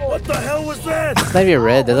slushy. What the hell was that? It's not even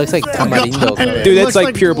red. That looks like tamarindo color. Dude, that's looks like,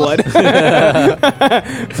 like pure blood. Look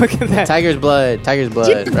at that. Tiger's blood. Tiger's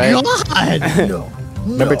blood, right? God.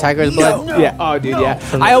 Remember Tiger's blood? Yeah. Oh, dude, yeah.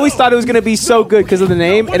 I always thought it was gonna be so good because of the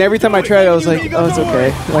name, and every time I tried it, I was like, oh, it's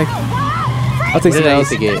okay. Like, I'll take What did something I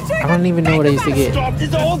else. used to get? I don't even know what I used to get.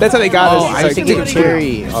 That's how they got us. Oh, I used to It's get like-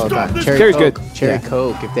 cherry all the time. Cherry's Coke. good. Cherry Yeah.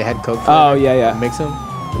 Coke, if they had Coke. Oh, yeah, yeah. Mix them.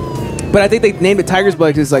 But I think they named it Tiger's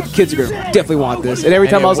Blood because like kids are gonna definitely want this. And every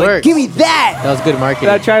And time it I was works. like, give me that. That was good marketing.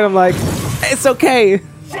 And I tried. I'm like, it's okay.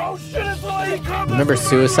 Remember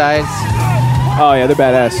Suicides? Oh yeah, they're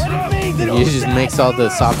badass. You just mix all the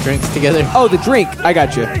soft drinks together. Oh, the drink. I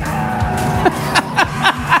got you.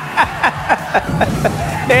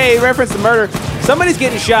 Hey, reference to murder. Somebody's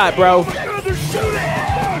getting shot, bro.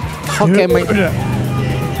 Okay, my.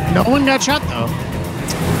 No one got shot though.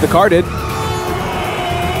 The car did.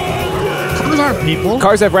 Cars aren't people.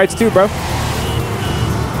 Cars have rights too, bro.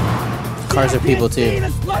 Cars are people too.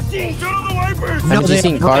 Haven't you they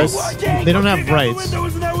seen have Cars? rights. They don't have rights.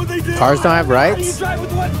 Cars don't have rights?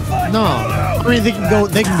 No. I mean, they can go.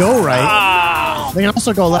 They can go right. They can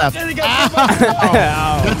also go left.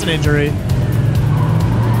 That's an injury.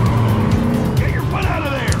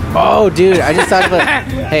 Oh, dude, I just thought of a.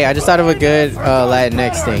 Hey, I just thought of a good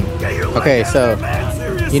Latinx thing. Okay, so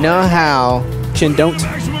you know how chin don't.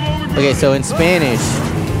 Okay, so in Spanish,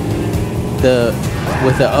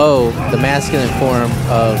 with the O, the masculine form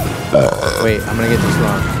of. Wait, I'm gonna get this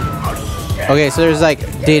wrong. Okay, so there's like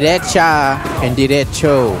derecha and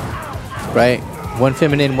derecho, right? One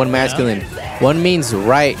feminine, one masculine. One means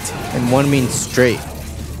right, and one means straight.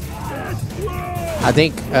 I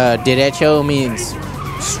think derecho means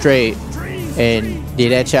straight, and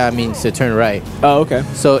derecha means to turn right. Oh, okay.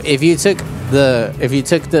 So if you took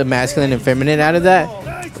the masculine and feminine out of that,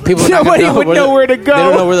 people are not Nobody gonna would know where to go. They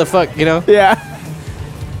don't know where the fuck, you know? Yeah.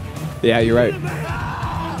 Yeah, you're right.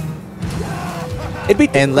 It'd be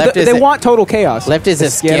And left is they want total chaos. Left is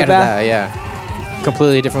Izquierda. izquierda, yeah.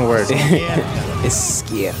 Completely different word.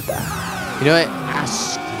 Izquierda. You know what?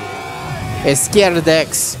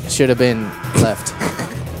 Izquierdex should have been left.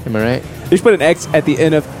 Am I right? You should put an X at the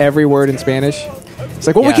end of every word in Spanish. It's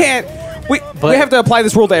like, well, we Yeah. can't. We have to apply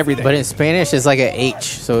this rule to everything. But in Spanish, it's like an H,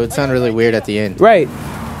 so it sounds really weird at the end. Right.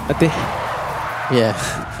 Yeah.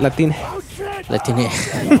 Latin. Latine.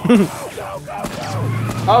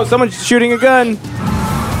 Oh, someone's shooting a gun.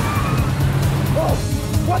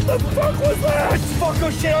 What the fuck was that? Fuck, oh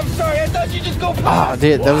shit, I'm sorry. I thought you just go Oh,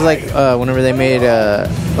 dude, that was like whenever they made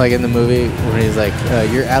like in the movie when he's like,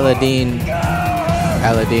 "You're Aladdin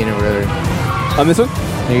or whatever." On this one?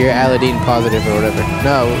 You're Aladdin positive or whatever.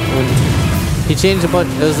 No, when he changed a bunch.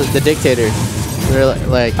 It was the dictator. They're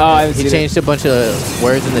like haven't he seen changed a bunch of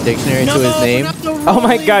words in the dictionary to his name. Oh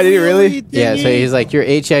my god, did he really? Yeah, so he's like, you're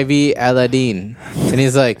HIV Aladdin. And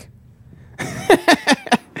he's like, he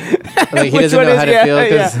Which doesn't one know is- how to yeah, feel.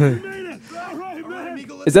 'Cause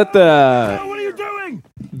Is that the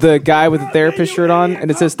guy with the therapist shirt on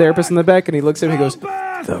and it says therapist in the back and he looks at him and he goes,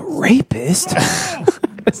 the rapist?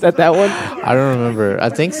 Is that one? I don't remember. I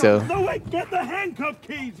think so. No, wait, get the handcuff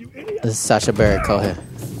keys, you idiot. This is Sacha Baron Cohen.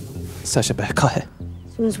 Sacha Baron Cohen.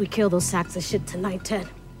 As soon as we kill those sacks of shit tonight, Ted.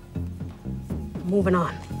 Moving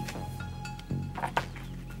on.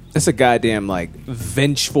 That's a goddamn, like,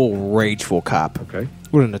 vengeful, rageful cop. Okay.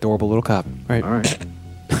 What an adorable little cop. Right. All right.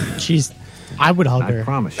 I would hug I her.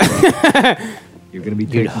 promise you. You're going to be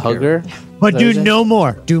taken You'd hug care her? But do no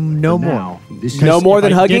more. Do no For more. now, this is- No more If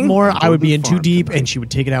than I hugging? did more, I would be in Farm, too deep, and she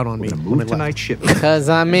would take it out on me. Move tonight's shipment. Because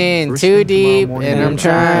I'm in First too thing tomorrow deep morning, and I'm I'm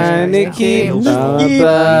trying to keep Keep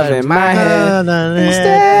love in my head.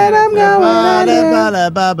 Instead, I'm going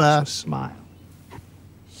under. Smile.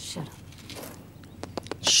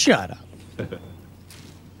 Shut up.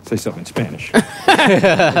 Say something in Spanish.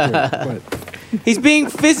 He's being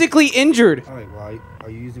physically injured. All right, well, are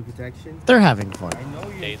you using protection? They're having fun.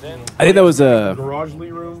 I think that was a Garage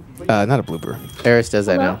Lee room. not a blooper. Eris does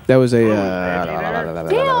that now. That was a Oh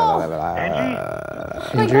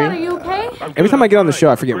my God, are you okay? every time I get on the show,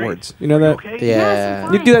 I forget words. You know that?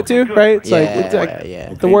 Yeah. You do that too, right? It's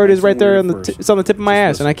Yeah. the word is right there on the it's on the tip of my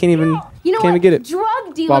ass, and I can't even You know can't even what? get it.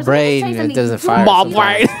 Drug dealers. While let me say brain, something. it doesn't fire. Bob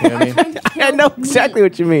sometimes, White. you know what I mean? I know exactly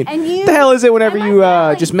what you mean. And you- What the hell is it whenever and you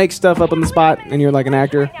my just make stuff up on the spot and you're like an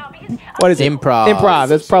actor? What is it? Improv. Improv.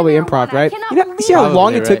 That's probably improv, right? You know, see how Probably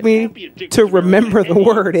long it took me to remember the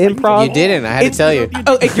word improv? You didn't. I had to tell you.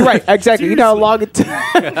 Oh, you're right. Exactly. You know how long it took.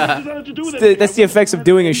 That's the effects of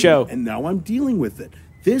doing a show. And now I'm dealing with it.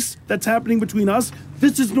 This that's happening between us,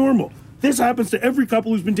 this is normal. This happens to every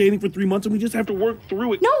couple who's been dating for 3 months, and we just have to work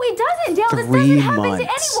through it. No, it doesn't, Dale. This 3 doesn't happen months. to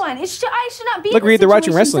anyone. I should not be. Look, in Reed, this they're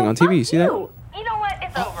watching situation, wrestling on so TV. See that? You know what?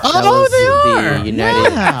 It's over. That Oh, was they are. the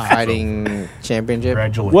United Yeah. Fighting Championship.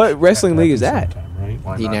 What wrestling league is that?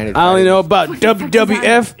 The United I only Fighting know about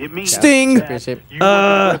WWF, Sting. Championship. You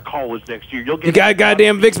got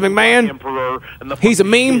goddamn Vince McMahon. He's a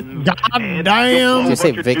meme. Did you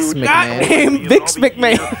say Vince McMahon? Goddamn Vince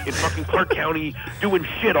McMahon. In fucking Clark County doing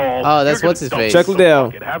shit all. Oh, that's You're what's his gonna face. Chuck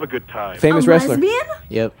Liddell. Have a good time. Famous wrestler. Lesbian?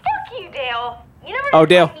 Yep. Fuck you, Dale. You never Oh,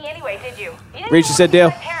 Dale. liked me anyway, did you? Reed, she said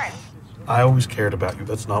Dale. I always cared about you.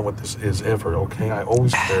 That's not what this is ever, okay? I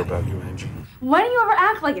always care about you, Angie. Why do you ever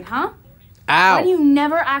act like it, huh? Why do Ow. you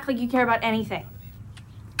never act like you care about anything?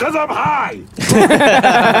 Because I'm high!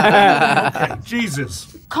 Okay,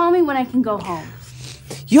 Jesus. Call me when I can go home.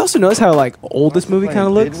 You also notice how like old this movie kind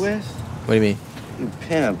of looks. What do you mean? You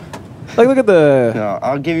pimp. Like look at the. No,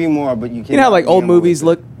 I'll give you more, but you can't. You know how like old movies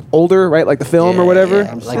look older, right? Like the film or whatever.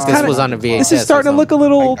 Yeah. Like It's this kinda- was on a VHS. This is starting to or look a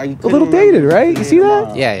little dated, right? You see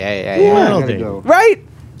that? Yeah. Little dude. Right?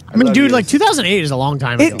 I mean, dude, like 2008 is a long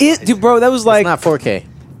time ago. It is, dude, bro. That was like It's not 4K.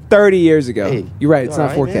 30 years ago. Hey, You're right. It's you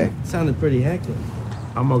not all right, 4K. man? Sounded pretty hectic.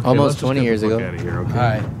 I'm okay. Almost Let's just 20 get the years fuck ago. Out of here, okay? All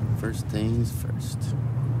right. First things first.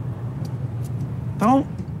 Don't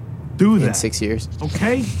do that. In 6 years.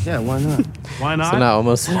 Okay? Yeah, why not? Why not? So not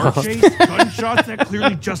almost at Car all. chase, gunshots, that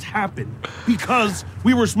clearly just happened because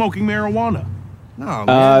we were smoking marijuana. No,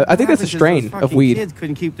 man. I think that's a strain Those of fucking weed. Kids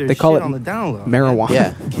couldn't keep their They call shit it on the down low. marijuana.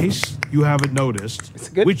 Yeah. In case you haven't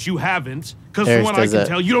noticed, good. which you haven't, because Eris from what I does can that.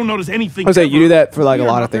 tell, you don't notice anything. I was like, you ever. do that for like We a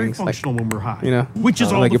are lot not of very things, like functional when we're high. you know, which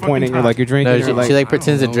is all like the you're pointing fucking or like you're drinking. No, or she, like, she like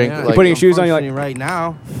pretends to drink. Yeah. Like, putting your shoes on, you're like- Functioning right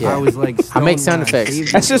now. Yeah. I was like, I make stoned sound when effects.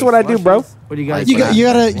 caved That's in just what I do, bro. What do you guys? You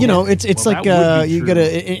gotta, you know, it's Well, like that would be you true.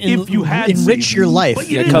 gotta If you had enrich seen your me, life. but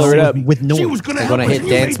you Yeah, didn't. color it up. with noise. She was gonna I'm help gonna us. hit You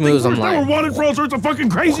dance made moves things on worse. They live. were wanted for all sorts of fucking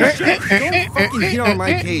crazy shit. Don't fucking get on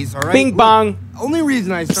my case, all right? Bing Look, bong. Only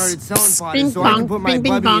reason I started selling pot Bing is so I bong, can put my bing,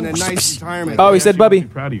 bing, bubby in a bong. nice retirement. Oh, he said I'm Bubby.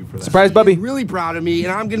 proud of you for that. Surprise, Bubby. Really proud of me,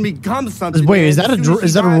 and I'm gonna become something. Wait, man. is that a As soon as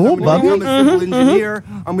is that a she dies, rule, I'm gonna Bubby? become a civil engineer.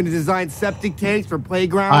 I'm gonna design septic tanks for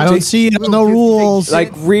playgrounds. I don't see no rules.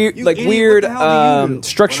 Like weird, You like idiot, weird what the hell do you do?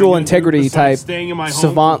 structural What I'm gonna do integrity type, besides staying in my home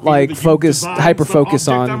savant for like you that you focus, design hyper some focus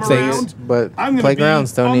object on I'm things. around, But I'm gonna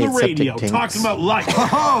playgrounds be don't on need the septic radio tanks. talking about life.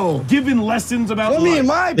 Oh, Giving lessons about put me life. in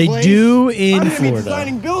my They place. do in I'm gonna be Florida.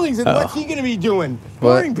 designing buildings, and what's he gonna be doing? What?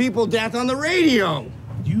 Boring people death on the radio.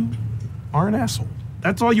 You are an asshole.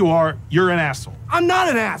 That's all you are. You're an asshole. I'm not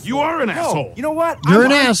an asshole. You are an No, asshole. You know what? You're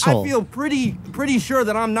an I asshole. feel pretty sure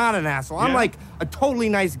that I'm not an asshole. I'm Yeah? like a totally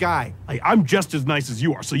nice guy. I'm just as nice as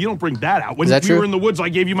you are, so you don't bring that out. When Is that we true? were in the woods, I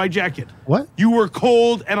gave you my jacket. What? You were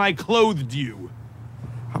cold, and I clothed you.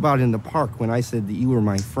 How about in the park when I said that you were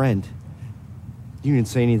my friend? You didn't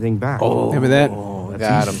say anything back. Remember that?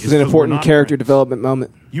 Got him. It was an important character development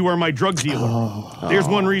moment. You are my drug dealer. There's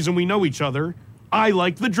one reason we know each other. I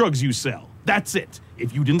like the drugs you sell. That's it.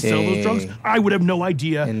 If you didn't sell those drugs, I would have no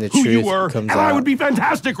idea And the who you truth were, comes and I out. would be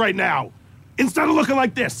fantastic right now. Instead of looking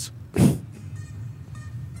like this.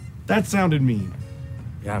 That sounded mean.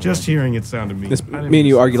 Just hearing it sounded mean. This, me and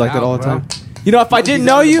you argue like that all the time. You know, if I didn't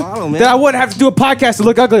know you, then I wouldn't have to do a podcast to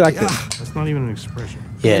look ugly like this. That's not even an expression.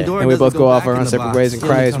 Yeah. And we both go off our own separate ways and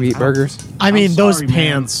cry as we eat burgers. I mean, those sorry, man.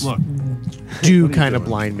 pants Look, do kind of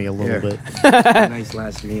blind me a little bit. Nice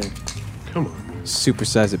last meal. come on.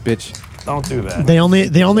 Supersize it, bitch. Don't do that. They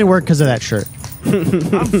only work because of that shirt.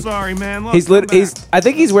 I'm sorry, man. Look, I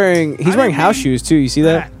think he's wearing house shoes too. You see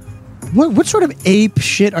that? What sort of ape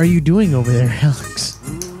shit are you doing over there, Alex?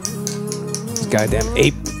 This goddamn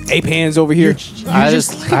ape hands over here. I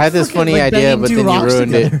had this funny idea, but then you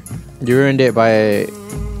ruined it. You ruined it by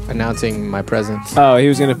announcing my presence. Oh, he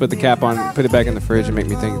was gonna put the cap on, put it back in the fridge, and make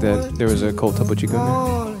me think that there was a cold Topo Chico in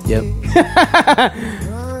there. Yep.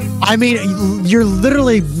 I mean, you're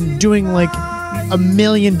literally doing like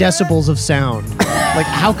 1,000,000 decibels of sound. Like,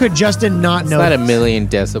 how could Justin not know? It's not 1,000,000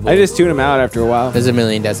 decibels. I just tune him out after a while. There's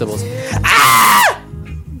 1,000,000 decibels.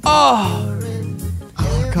 Oh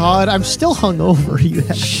God, I'm still hungover. You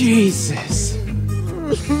have. Jesus.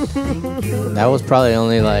 That was probably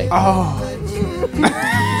only like.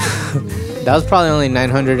 That was probably only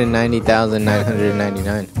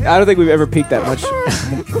 990,999. I don't think we've ever peaked that much.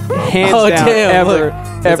 Hands down, damn, ever, look.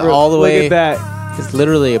 ever. It's all the Look way. at that. It's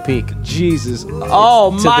literally a peak. Jesus.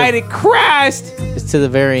 Almighty Christ. It's to the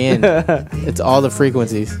very end. It's all the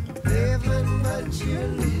frequencies.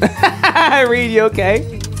 Reed, you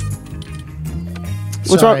okay?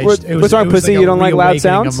 What's Sorry, wrong, it was pussy? like You a don't like loud reawakening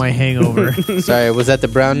sounds? Of my hangover. Sorry, was that the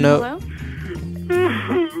brown note?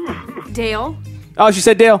 Dale? Oh, she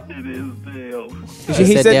said Dale. It is Dale.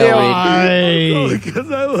 He said Dale.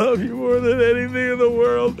 Because I love you more than anything in the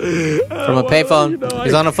world. From a payphone.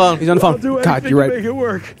 He's on the phone. He's on the phone. I'll do God, anything you're to right. make it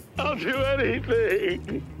work. I'll do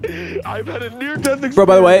anything. I've had a near-death experience. Bro,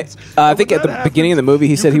 by the way, I think at the beginning of the movie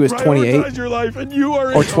he said he was 28 Prioritize your life and you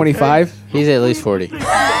are or 25. He's at least 40. You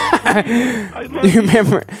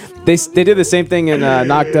remember they did the same thing in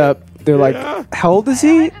Knocked Up. They're like, how old is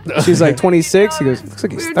he? She's like 26. He goes, looks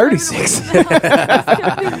like he's 36.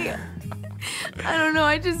 I don't know.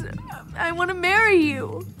 I want to marry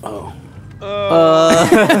you. Oh.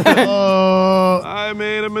 I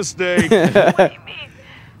made a mistake.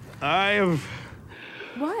 I have.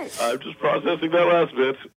 What? I'm just processing that last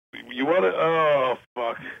bit. You want to? Oh,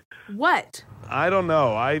 fuck. What? I don't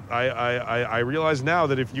know. I realize now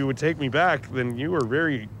that if you would take me back, then you were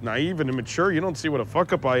very naive and immature. You don't see what a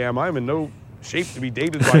fuck up I am. I'm in no shape to be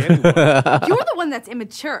dated by anyone. You're the one that's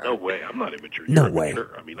immature. No way. I'm not immature. No You're way.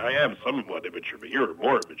 immature. I mean, I am somewhat immature, but you're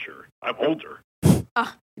more immature. I'm older.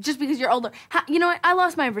 Just because you're older. You know what? I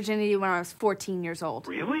lost my virginity when I was 14 years old.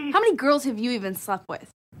 Really? How many girls have you even slept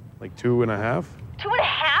with? Like 2.5?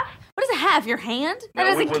 2.5? What does it have? Your hand? That No,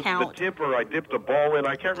 doesn't it was count. the dipper. I dipped a ball in.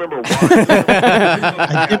 I can't remember why.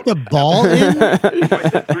 I dipped a ball in? If I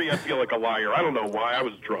said 3, I feel like a liar. I don't know why. I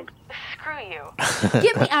was drunk. Screw you.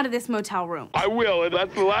 Get me out of this motel room. I will, and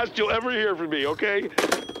that's the last you'll ever hear from me, okay?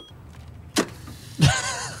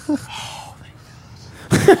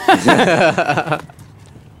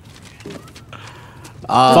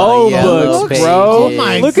 Phone yellow books, bro. Oh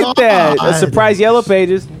my Look at that. God. A surprise yellow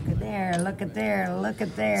pages. Look at there, look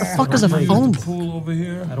at there. The fuck is a phone? Pool over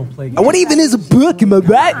here. I don't play. What even is a book? Am I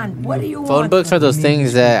right? What do you Phone want? books are those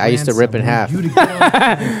things that I used to rip in half. With your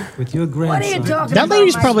What are you grandson. talking That about?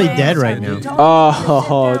 lady's my probably grandson? dead right now. You told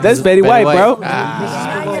Oh, that's Betty White, bro.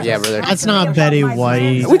 Yeah, brother. That's not Betty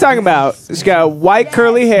White. What we talking about? She's got white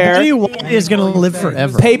curly hair, Betty White is gonna live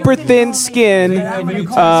forever. paper thin skin,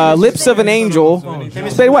 lips of an angel.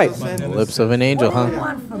 It's Betty White. Lips of an angel,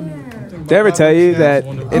 huh? Did I ever tell you that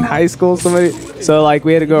in high school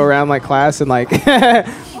we had to go around like class and like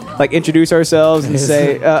like introduce ourselves and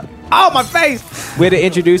say oh my face, we had to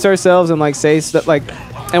introduce ourselves and like say stuff like,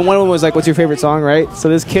 and one of them was like, what's your favorite song, right? So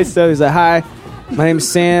this kid stuff is like, hi, my name is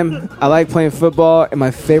Sam, I like playing football, and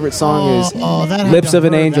my favorite song is that had Lips to of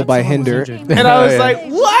an hurt. Angel That by song Hinder. was interesting. And I was yeah. like,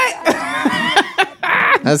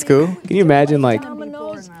 what? That's cool. Can you imagine like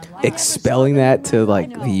expelling that to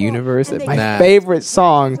like the universe that my Nah. favorite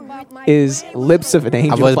song is Lips of an I've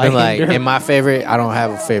Angel always by been like, Hinder? in my favorry, I don't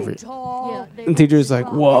have a favorite. And teacher's like,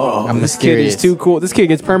 whoa, I'm this kid mysterious. is too cool. This kid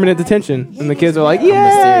gets permanent detention. And the kids are like,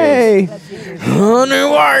 yay! Honey,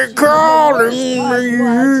 why you calling me?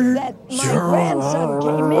 My grandson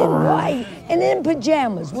came in white and in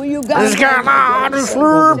pajamas. Will you guys?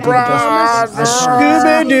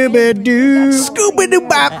 Scooby-Dooby-Doo.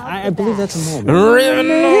 Scooby-Doo-bop. I believe that's a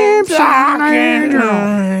moment.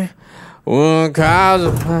 One cause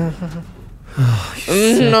of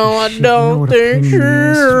no, I don't think she's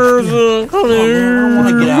a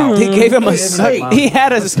He gave him a suck. He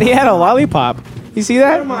had a lollipop. You see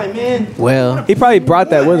that? Well, he probably brought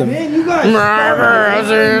that with him. Man, you guys. Did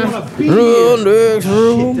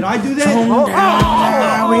I do that?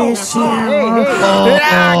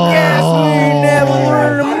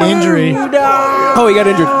 Injury. Oh, he got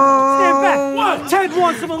injured. Ted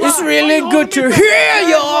wants some alive. It's really good to hear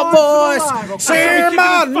your voice. Say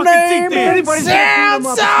my name.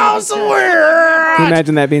 Sounds so weird. Can you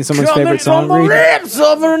imagine that being someone's favorite song? From the Reed? lips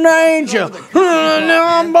of an angel. Hearing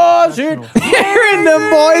them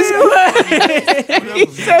boys. He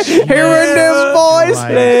said, hearing them boys.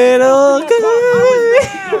 Little girl.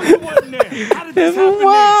 If I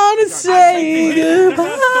want to say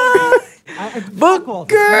goodbye. But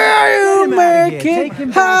girl, you make it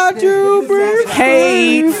hard to breathe.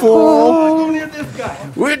 Hateful.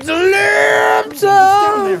 With the lips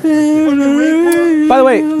of By the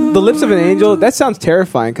way, the lips of an angel, that sounds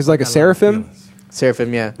terrifying because like a seraphim.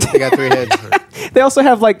 Seraphim, yeah. They got 3 heads. They also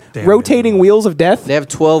have like rotating wheels of death. They have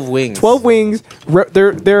 12 wings. 12 wings.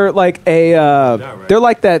 They're like they're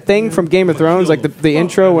like that thing from Game of Thrones, like the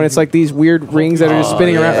intro when it's like these weird rings that are just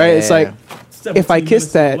spinning around, right? It's like if I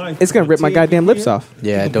kiss that, it's gonna rip my goddamn lips off.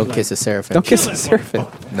 Yeah, don't kiss a seraphim. Don't kiss a seraphim.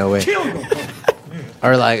 No way.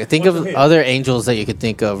 Or like, think of other angels that you could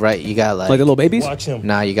think of, right? You got like the little babies?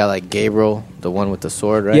 Nah, you got like Gabriel, the one with the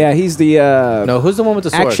sword, right? Yeah, he's the no, who's the one with the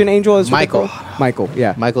sword? action angel is what they Michael. call him? Michael,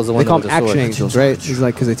 yeah. Michael's the one they call with them the action sword. angels, right? He's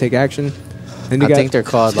like because they take action. Then I think they're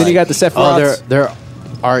called. Then you got the Sephiroths. They're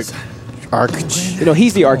You know,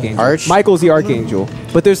 he's the archangel. Michael's the archangel.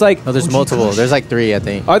 But there's like no, there's multiple. There's like 3, I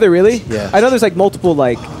think. Are there really? Yeah. I know there's like multiple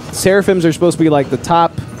like seraphims are supposed to be like the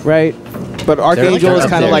top, right? But archangel is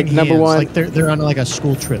kind of like number one. Like they're on like a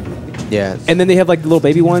school trip. Yeah. And then they have like little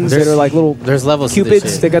baby ones that are like little. There's levels. to this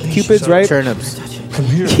Cupids. shit. They got the cupids, right? Turnips.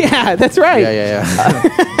 Yeah, that's right. Yeah.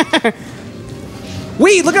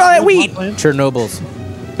 Weed. Look at all that weed. Chernobyls.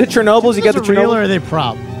 The Chernobyls. You got the Those are real Chernobyl. or are they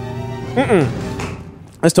prop?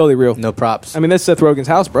 That's totally real. No props. I mean, that's Seth Rogen's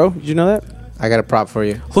house, bro. Did you know that? I got a prop for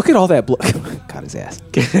you. Look at all that blood. Got his ass.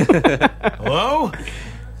 Hello?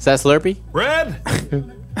 Is that Slurpee? Red?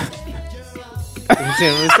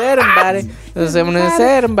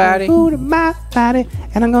 Food in my body,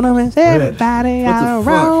 and I'm gonna miss everybody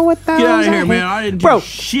around with those. Get out of here, man. I didn't do Bro,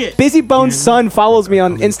 shit. Busy Bone's son follows me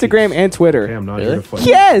on Instagram and Twitter. I'm not Really? here to fight.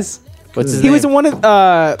 Yes. What's his He name? was in one of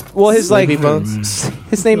well his like Sleepy Bones?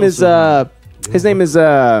 his name is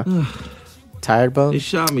Tired Bone? They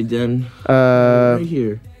shot me, then. Right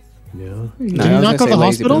here. No, Did you not go to the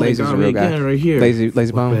hospital? Lazy's a real guy. Right here. Lazy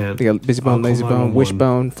Bone. man. They got Busy Bone, I'll Lazy call Bone, 911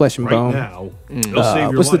 Wishbone, Flesh and Right Bone. now. It'll save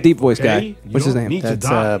your What's the life, deep voice okay? guy? What's his You don't name? need to That's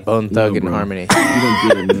die. Bone Thug in bro. Harmony. You don't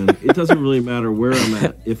get it, man. It doesn't really matter where I'm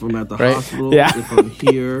at. If I'm at the Right? hospital, Yeah. if I'm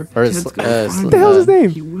here. Or Ted's gonna find What the hell's his me. name?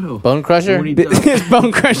 He will. Bone Crusher? When he does,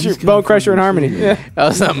 Bone Crusher in Harmony. Yeah. I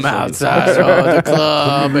was outside of the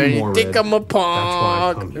club and you think I'm a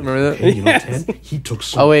punk. Remember that? And you know, Ted, he took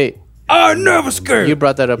so Oh, wait. I never scared. You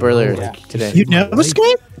brought that up earlier today. You never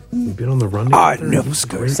skate? We've been on the run. I never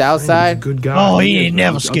scared. Southside? Good guy. Oh, he ain't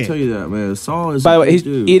never I'll skate. tell you that, man. Saul is. By the way, a he's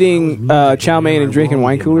good dude. eating chow mein and drinking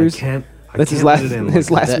wine coolers. That's his last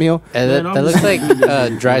meal. That looks like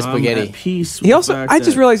dry spaghetti. He also, I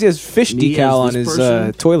just realized he has fish decal on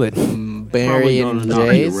his toilet. Barry and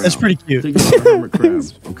Jay's. That's pretty cute. Think about a hermit crab,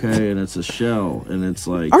 okay, and it's a shell, and it's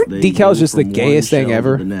like Aren't they decals go just the from one gayest thing shell to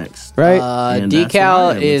ever? the next. Right? And that's what I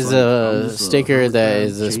Decal am. is It's like, I'm a just sticker that hermit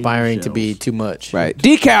is crab aspiring to changing be shells. too much. Right.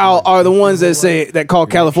 Decal are the ones that call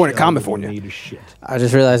California California. I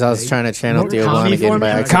just realized I was trying to channel Theo Vaughn again by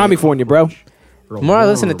accident. California, bro. The more I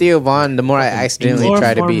listen to Theo Vaughn, the more I accidentally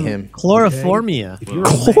try to be him. Chloroformia.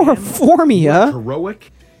 Chloroformia.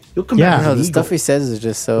 Heroic. You'll come I back don't know, as the an stuff eagle. he says is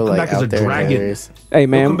just so Come like back as a out there and dragon. hilarious. Hey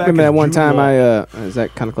man, come back remember as that one Jude time Law. is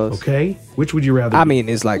that kind of close? Okay. Which would you rather? I be? mean,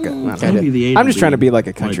 it's like I don't Can know. be the A I'm to just trying to B, be like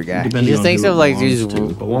a country guy. He depending just on thinks who of it like belongs these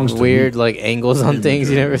to. Belongs to weird like angles on things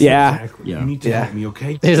you never Yeah. Exactly. Yeah. You need to Yeah. help me,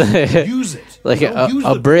 okay? There's like- Use it. Like No, use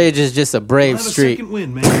a the- bridge is just a brave We'll have street. a second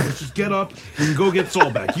win, man. Let's just get up and go get Saul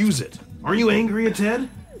back. Use it. Are you angry at Ted?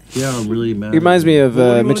 Yeah, I'm really mad. He reminds me of What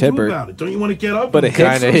do you Mitch wanna do Hedberg. about it? Don't you want to get up? But a and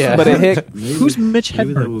hick. Kinda, yeah. But a hick. Who's Mitch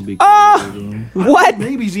Maybe that Hedberg? would be. Ah! cool. What?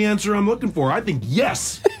 Maybe's the answer I'm looking for. I think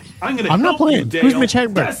yes. I'm not playing. Who's Mitch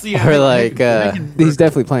Hedberg? Or like, he's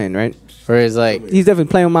definitely playing, right? Or he's like, he's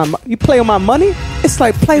definitely playing with my. You play with my money? It's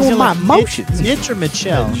like playing with my emotions. Mitch or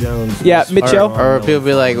Mitchell? Yeah, Mitchell. Or people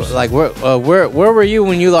be like, where were you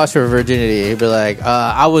when you lost your virginity? He'd be like,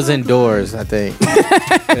 I was indoors, I think.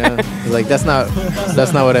 You know? Like that's not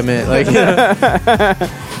what I meant. Like,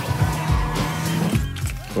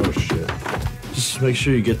 oh shit! Just make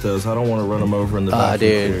sure you get those. I don't want to run them over in the back.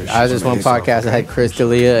 Dude, I was just one podcast that had Chris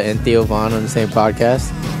D'Elia and Theo Vaughn on the same podcast.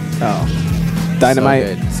 Oh.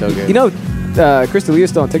 Dynamite, so good. You know, Chris D'Elia's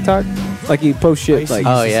still on TikTok. Like he posts shit like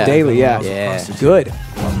daily. Yeah, good.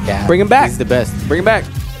 Yeah, bring him back. He's the best. Bring him back.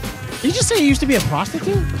 Did you just say he used to be a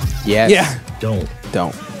prostitute? Yes. Yeah. Don't.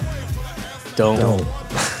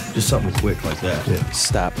 Just something quick like that. Yeah.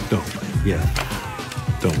 Stop. Don't. Yeah.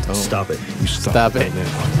 Don't. Stop it. You Stop it.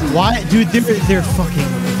 Why, dude? They're fucking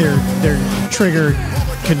their trigger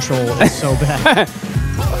control is so bad.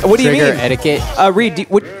 What do you mean? Trigger etiquette. Reed,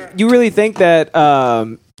 you really think that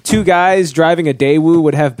two guys driving a Daewoo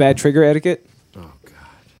would have bad trigger etiquette? Oh god.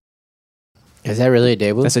 Is that really a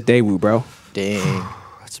Daewoo? That's a Daewoo, bro. Dang.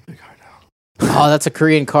 That's a big hideout. Oh, that's a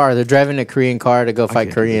Korean car. They're driving a Korean car to go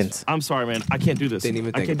fight Koreans. I'm sorry, man. I can't do this. Didn't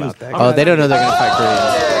even think about that. Oh, they don't know they're gonna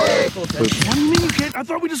fight Koreans. What do you mean you can't? I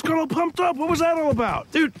thought we just got all pumped up. What was that all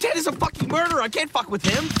about? Dude, Ted is a fucking murderer. I can't fuck with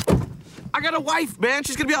him. I got a wife, man.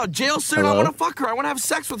 She's gonna be out of jail soon. Hello? I want to fuck her. I want to have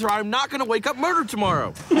sex with her. I'm not gonna wake up murdered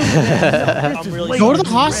tomorrow. Go to the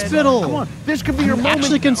hospital. Come on, this could be your moment.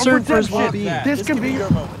 Actually concerned for his well-being. This could be your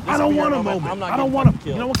moment. I don't want a moment. I don't want to.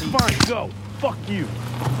 You know what? Fine, go. Fuck you.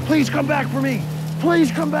 Please come back for me. Please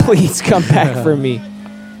come back. Please come back for me.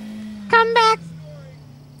 Come back.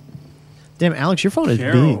 Damn, Alex, your phone is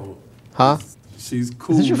big. Carol, Huh? she's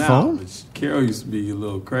cool Is this your now. phone? But Carol used to be a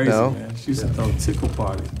little crazy, No. man. She used to throw tickle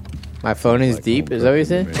party. My phone is deep. Is that what you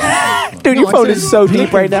said? Dude, your phone is so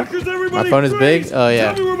deep right now. My phone is big. Oh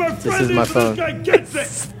yeah. This is my phone.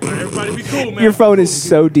 Everybody be cool, man. Your phone is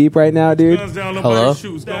so deep right now, dude. Hello?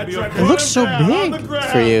 It looks so big.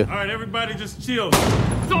 For you. All right, everybody just chill.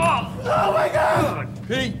 Oh my god!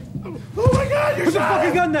 Pete. Oh my god, you're Put the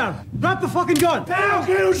fucking gun down. Drop the fucking gun. Now,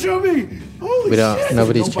 okay, don't show me. Holy We don't. shit.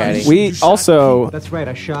 Nobody's chatting. We also. That's right,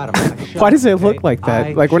 I shot him. Why does it look like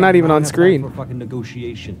that? Like we're not even on screen. For fucking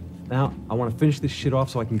negotiation. Now, I want to finish this shit off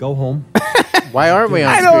so I can go home. Why aren't we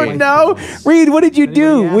on I screen? don't know. Reed, what did you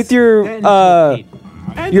do with your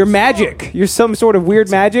magic? You're some sort of weird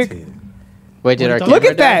magic. Wait, did our Look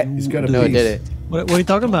camera at that. die? He's got a No, it piece. did it. What are you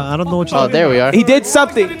talking about? I don't know what you're Oh, talking there we are. He did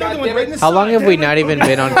something. How long have we not even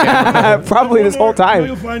been on camera? Probably this whole You'll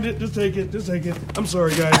time. find it. Just take it. Just take it. I'm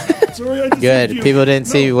sorry, guys. Sorry, I just Good. did you. People didn't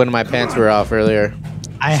see when my pants were off earlier.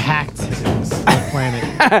 I hacked the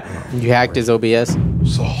planet. You hacked his OBS.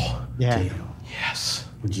 Yeah. Yes.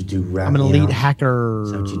 What'd you do? I'm an elite hacker.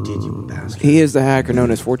 Is that what you did, you bastard? He is the hacker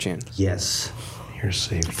known as 4chan. Yes. You're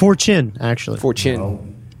safe. 4chan, actually. 4chan. No.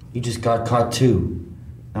 You just got caught too.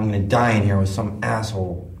 I'm gonna die in here with some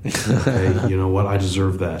asshole. Hey, you know what? I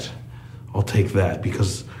deserve that. I'll take that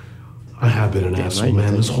because I have been an asshole,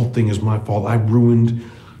 man. This whole thing is my fault. I ruined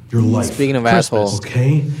your life. Speaking of assholes,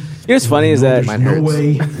 okay? You know what's funny is that There's no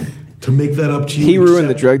way to make that up to you. He ruined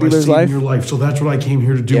the except drug by dealer's saving life? your life. So that's what I came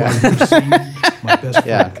here to do. Yeah. I'm here to save my best friend.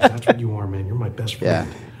 Yeah. 'Cause that's what you are, man. You're my best friend.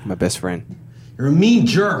 yeah. My best friend. You're a mean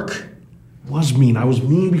jerk. Was mean. I was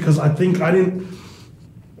mean because I didn't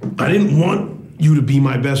want you to be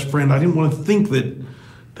my best friend. I didn't want to think that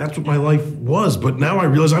that's what my life was. But now I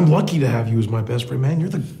realize I'm lucky to have you as my best friend, man. You're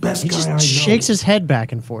the best He guy I know. just shakes his head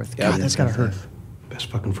back and forth. God, that's gotta hurt. Best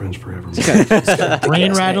fucking friends forever. Man.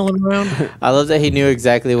 Brain rattling around. I love that he knew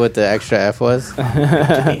exactly what the extra F was.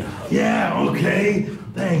 Yeah, okay.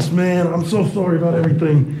 Thanks, man. I'm so sorry about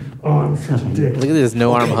everything. Oh, I'm such a dick. Look at this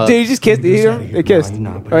no arm hug. Did he just kiss? They kissed.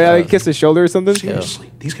 No, Oh yeah, he kissed his shoulder or something.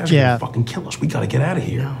 Seriously, these guys are Yeah. gonna fucking kill us. We gotta get out of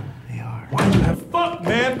here. They are. Why do you have Fuck,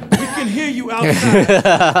 man. We can hear you outside.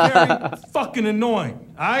 Very fucking annoying.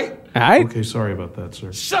 All right? All right. Okay, sorry about that,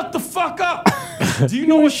 sir. Shut the fuck up. Do you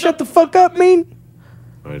know what Shut the fuck up, mean?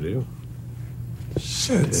 I do.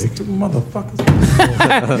 shit, stupid motherfuckers?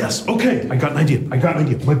 Yes, okay. I got an idea. My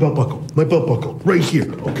belt buckle. Right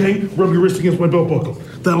here, okay? Rub your wrist against my belt buckle.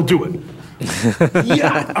 That'll do it.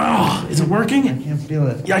 Yeah. Oh, is it working? I can't feel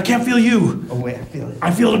it. Yeah, I can't feel you. Oh, wait, I feel it.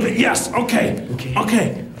 I feel it a bit. Yes, okay.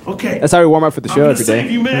 Okay. That's how we warm up for the show I'm every gonna day.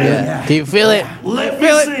 save you, man. Yeah. Can you feel it? Let me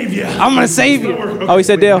save you. I'm gonna save you. Okay, Oh, he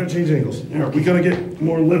said wait, Dale. We gotta change angles. Here, we gotta get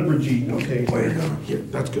more leveragey. Okay, wait. Here,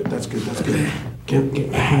 that's good.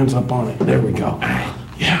 Get my hands up on it. There we go.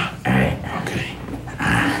 Yeah. Okay.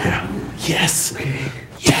 Yeah.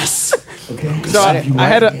 Yes. So I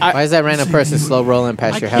had a. Why is that random person slow rolling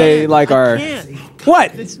past your house? They like are.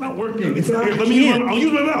 What? It's not working. It's not. Let me use my, I'll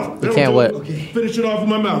use my mouth. You can't what? Finish it off with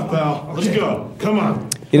my mouth, pal. Let's go. Come on.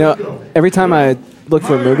 You know, every time I look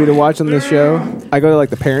for a movie to watch on this show, I go to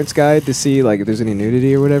like the parents' guide to see like if there's any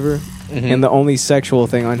nudity or whatever. And the only sexual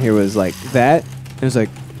thing on here was like that. And it was like,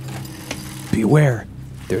 beware.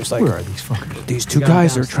 There's like Where are these fuckers? these two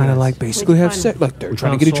guys are trying to like basically have sex. Like they're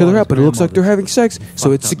trying to get each other up, but it looks like they're having sex.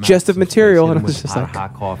 So it's suggestive material. And I was just like,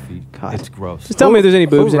 hot coffee. God. It's gross. Just tell me if there's any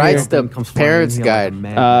boobs Who in here. writes the parents' guide?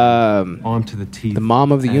 Arm to the teeth. The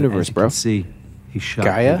mom of the And universe, as you bro. can see, he shot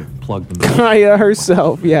Gaia? Peter, plugged him in. Gaia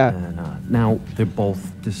herself, yeah. And, now they're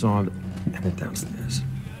both disarmed and they're downstairs.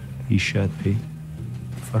 He shot Pete.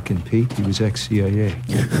 Fucking Pete. He was ex-CIA.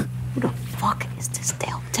 Who the fuck is this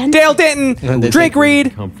Dale Denton? Dale Denton! They Drake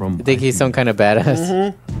Reed! Come from. You think he's some kind of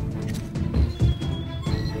badass?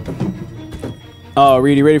 Oh,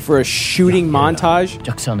 Reed, you ready for a shooting montage?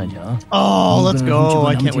 Oh, let's go.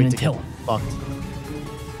 I can't wait to get fucked.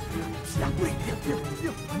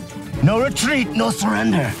 No retreat, no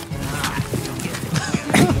surrender.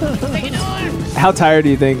 How tired do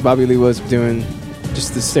you think Bobby Lee was of doing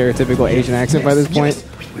just the stereotypical Asian accent by this point?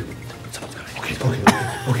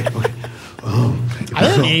 I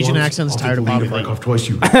think the Asian accent's tired of Bobby Lee. Cough twice,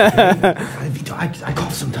 you. I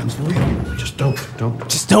cough sometimes for you. Just don't.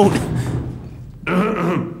 Just don't.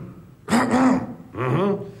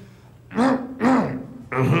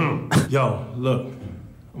 Yo, look, I'm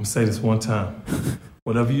gonna say this one time.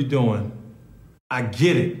 Whatever you're doing, I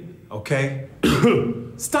get it, okay?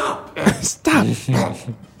 Stop! Stop!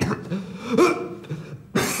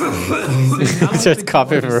 Just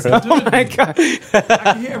coughing for real. Oh my god. I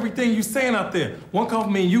can hear everything you saying out there. One cough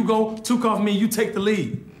mean you go, two cough mean you take the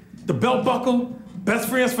lead. The belt buckle, best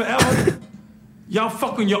friends forever. Y'all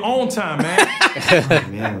fuck on your own time, man.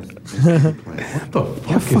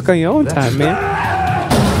 Y'all fuck on your own time, man.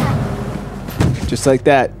 Just like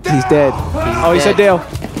that. He's dead. Oh, he said Dale.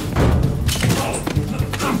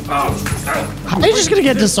 How are you just gonna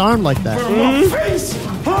get disarmed like that?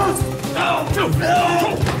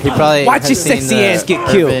 He probably Watch has his seen sexy the ass get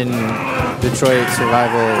killed. Urban Detroit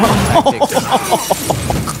survival tactics.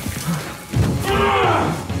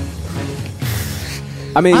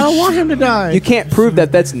 I mean, I don't want him to die. You can't prove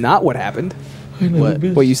that that's not what happened.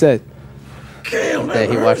 What you said. That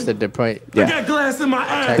he watched the Detroit. I got glass in my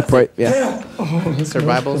eye. Detroit, yeah.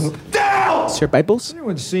 Survivals. Survivals?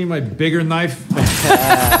 Anyone seen my bigger knife?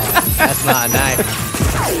 That's not a knife.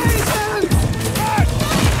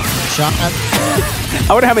 Shot.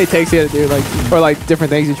 I wonder how many takes he had to do, like, or like different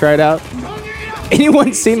things he tried out.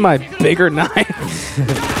 Anyone seen my bigger knife?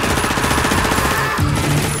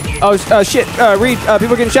 Oh shit! Reed,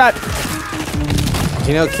 people getting shot. Do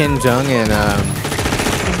you know Kim Jong and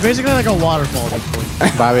It's basically like a waterfall at this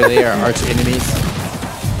point. Bobby Lee are arch enemies?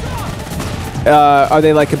 Are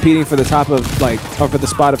they like competing for the top of like, or for the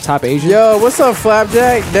spot of top Asian? Yo, what's up,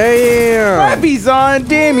 Flapjack? Damn. Rappy's on.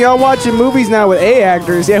 Damn, y'all watching movies now with A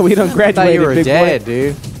actors. Yeah, we don't I graduate. thought you were big dead, boy.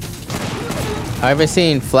 dude. I haven't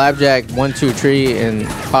seen Flapjack 123 and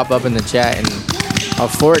pop up in the chat in a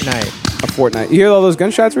fortnight. A fortnight. You hear all those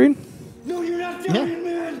gunshots, Reed? No, you're not dying,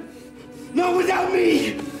 man. Not without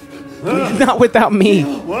me. Not without me.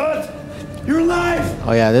 What? You're alive.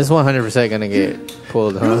 Oh yeah, this is 100% gonna get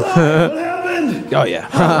pulled, What huh? happened? Oh yeah.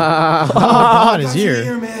 Oh God, his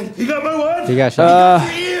ear. Man, you got my what? He got shot.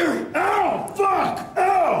 Your ear. Ow! Fuck!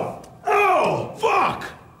 Ow! Oh! Fuck!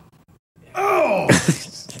 Oh!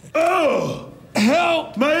 Oh!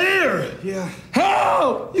 Help! My ear! Yeah.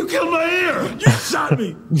 Help! You killed my ear! You shot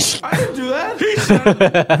me! I didn't do that! He shot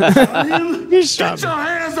me! He shot Get your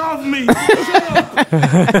hands off me!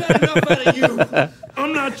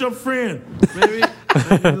 I'm not your friend. Maybe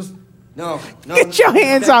just, no. Get your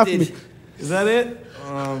hands off me. Is that it?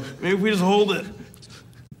 Maybe we just hold it.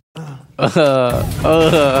 That's so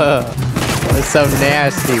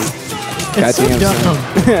nasty. It's so dumb.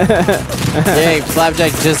 Dang,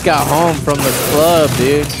 Flapjack just got home from the club,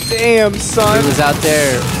 dude. Damn, son. He was out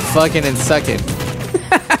there fucking and sucking.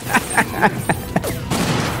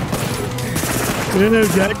 No,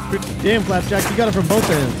 Jack. Damn, Flapjack, you got it from both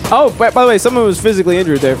ends. Oh, by the way, someone was physically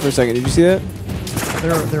injured there for a second. Did you see that?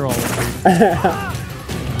 They're all injured.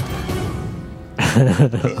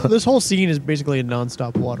 This whole scene is basically a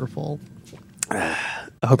non-stop waterfall. I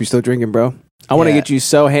hope you're still drinking, bro. I want to get you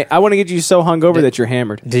so I want to get you so hungover that you're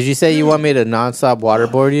hammered. Did you say you want me to non-stop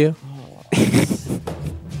waterboard you?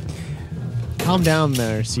 Calm down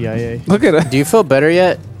there, CIA. Look at it. Do you feel better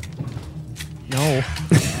yet? No.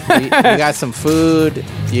 You got some food.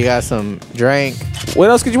 You got some drink. What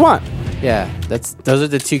else could you want? Yeah, those are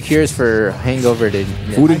the 2 cures for hangover.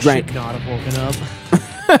 Food and drink. Should not have woken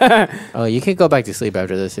up. Oh, you can go back to sleep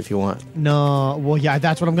after this if you want. No, well, yeah,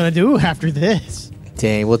 that's what I'm gonna do after this.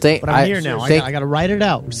 Dang. Well, But I'm here now. I gotta write it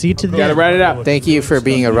out. See it to the Gotta end. write it out. Thank you for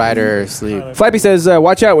being a rider. Sleep. Flappy says,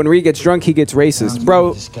 watch out. When Reed gets drunk, he gets racist.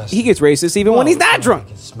 Bro, he gets racist even when he's not drunk.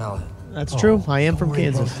 That's true. I am from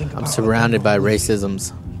Kansas. I'm surrounded by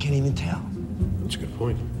racisms. Can't even tell. That's a good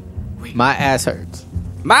point. My ass hurts.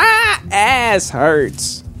 My ass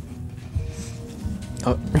hurts.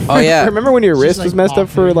 Oh yeah. Remember when your wrist was messed up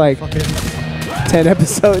for like 10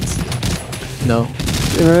 episodes? No.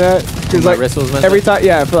 Remember that? Because My like wrist was messed every up? time,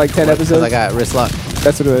 yeah, for like 10 Because episodes. I got wrist lock.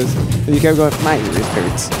 That's what it was. And you kept going, my wrist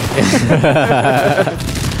hurts.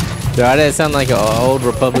 Dude, I didn't sound like an old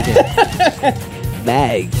Republican.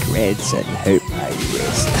 My grandson hurt my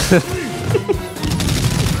wrist.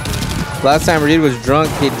 Last time Reed was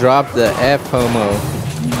drunk, he dropped the F homo.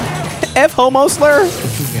 F homo slur?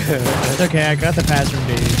 It's okay. I got the pass from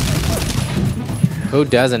Dave. Who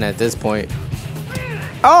doesn't at this point?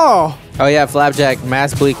 Oh. Oh yeah, Flapjack.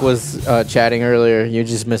 Mass Bleak was chatting earlier. You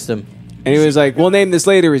just missed him. And he was like, we'll name this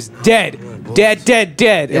later as dead. Dead, dead,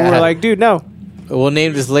 dead. And Yeah. we're like, dude, no. We'll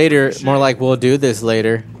name this later. More like we'll do this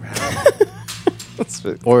later.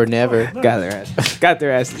 Or never. Got their ass. Got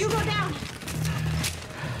their ass.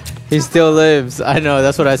 He still lives. I know.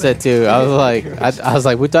 That's what I said too. I was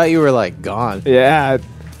like, we thought you were like gone. Yeah.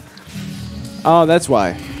 Oh, that's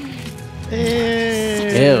why. Ew.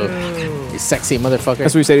 You sexy motherfucker.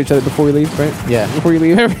 That's what we say to each other before we leave, right? Yeah. Before you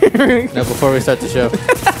leave. No, before we start the show.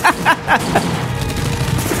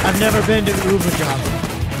 I've never been to Uber job.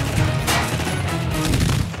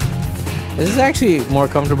 This is actually more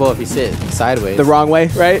comfortable if you sit sideways. The wrong way,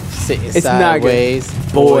 right? Sitting It's sideways. not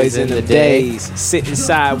good. Boys in the days. Sitting We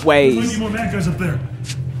sideways. need more bad guys up there.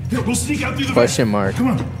 Here, we'll sneak out through the Question mark. Come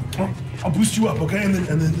on. I'll boost you up, okay? And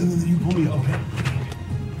then you pull me up, okay?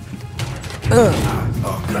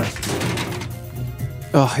 Oh, nice.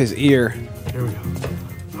 Oh, his ear. Here we go.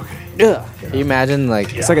 Ugh. Can you imagine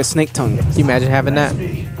like It's like a snake tongue. Can you imagine having that?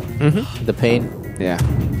 Mm-hmm. The pain. Yeah.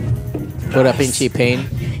 Put up in cheap pain.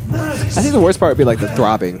 I think the worst part would be like the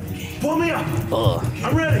throbbing. Pull me up. Ugh.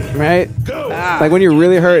 I'm ready. Right? Go. Like when you're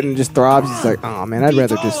really hurt and just throbs, it's like, oh man, I'd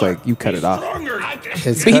rather just like you cut it off.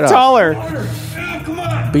 It's Be cut off. taller. Come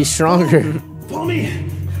on. Be stronger. Pull me.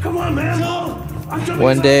 Come on, man. I'm jumping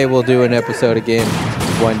One day we'll do an episode again.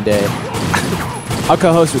 One day. I'll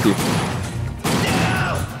co-host with you.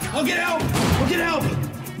 I'll get help. I'll get help.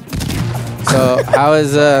 So how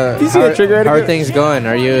is You see that trigger how are etiquette? things going?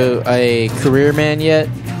 Are you a career man yet?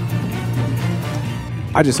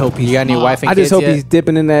 I just hope You got any wife and I kids just hope yet? he's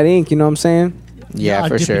dipping in that ink. You know what I'm saying? Yeah,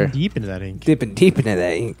 for dipping sure. Deep into that ink. Dipping deep into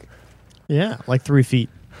that ink. Yeah, like 3 feet.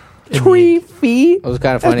 3 feet. It was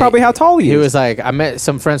kind of That's funny. probably how tall he He is. was like, I met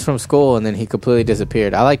some friends from school, and then he completely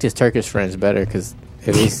disappeared. I liked his Turkish friends better because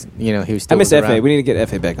at least he was I still. miss around. FA. We need to get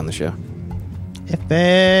FA back on the show.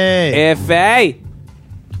 F.A. FA.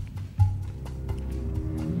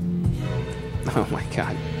 Oh my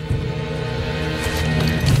god.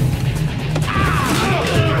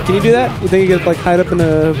 Can you do that? You think you get like hide up in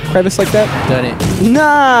a crevice like that? Done it.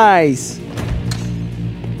 Nice.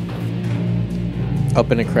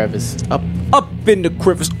 Up in a crevice. Up in the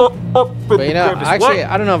crevice. Up in But the you know, crevice. actually, What?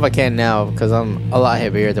 I don't know if I can now because I'm a lot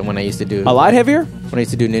heavier than when I used to do. A lot heavier? When I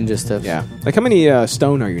used to do ninja stuff. Yeah. Like how many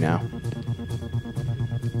stone are you now?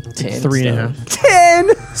 10 3.5. 10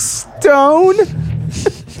 stone.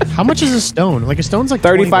 How much is a stone? Like a stone's like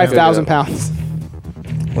 35,000 pounds.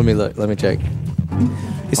 Let me look. Let me check.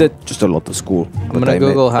 He said, just a lot of school. I'm gonna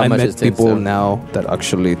Google how I much met is 10 people stone. now that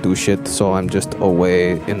actually do shit, so I'm just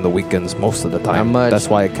away in the weekends most of the time. How much? That's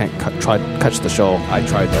why I can't catch the show. I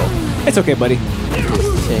tried though. It's okay, buddy.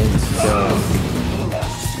 10 stone.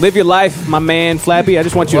 Live your life, my man, Flappy. I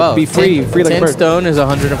just want you Whoa, to be free, 10, free like a 10 bird. stone is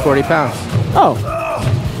 140 pounds. Oh,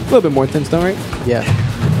 a little bit more than 10 stone, right? Yeah.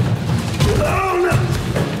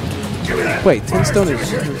 Wait, 10 stone is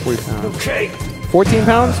 40 pounds. 14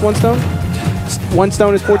 pounds, 1 stone? 1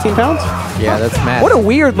 stone is 14 pounds? Yeah, that's math. What a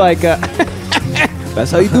weird, like,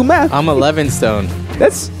 that's how you do math. I'm 11 stone.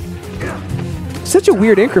 That's such a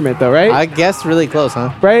weird increment, though, right? I guessed really close,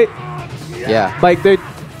 huh? Right? Yeah. Like, do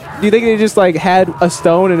you think they just, like, had a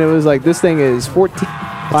stone and it was like, this thing is 14?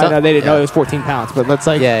 I know they didn't know it was 14 pounds, but let's,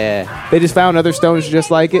 like, Yeah. they just found other stones just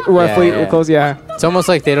like it, roughly, Yeah. close, yeah. It's almost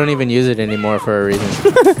like they don't even use it anymore for a reason.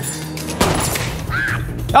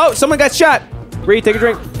 Oh, someone got shot. Reed, take a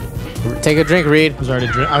drink. Take a drink, Reed. I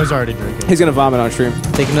was already drinking. He's gonna vomit on stream.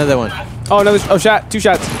 Take another one. Oh, another shot. 2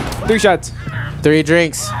 shots. 3 shots. 3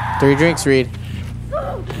 drinks. 3 drinks, Reed.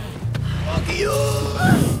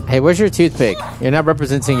 Hey, where's your toothpick? You're not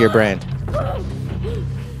representing your brand.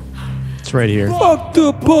 It's right here. Fuck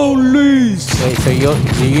the police. Wait, so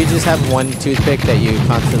do you just have one toothpick that you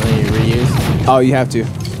constantly reuse? Oh, you have to.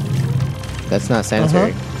 That's not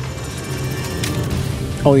sanitary.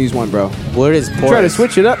 Only use one, bro. What is porous? Try to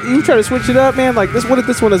switch it up. You try to switch it up, man. Like this. What if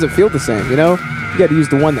this one doesn't feel the same? You know, you got to use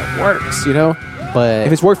the one that works. You know. But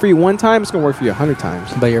if it's worked for you one time, it's gonna work for you 100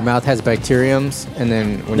 times. But your mouth has bacteriums, and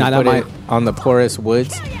then when you put it on the porous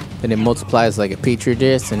woods, then it multiplies like a petri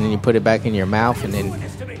dish, and then you put it back in your mouth, and then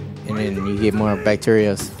you get more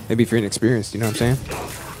bacteria. Maybe if you're inexperienced, you know what I'm saying?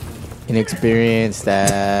 Inexperienced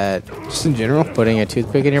that just in general, putting a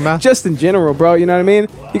toothpick in your mouth. Just in general, bro. You know what I mean?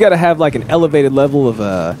 You got to have like an elevated level of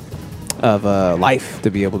life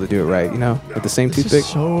to be able to do it right. You know, with the same toothpick. Is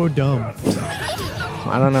so dumb.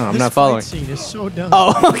 I don't know. I'm not following. This fight scene is so dumb.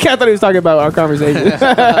 Oh, okay. I thought he was talking about our conversation.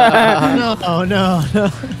 No.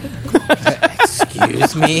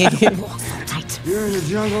 Excuse me. You're in the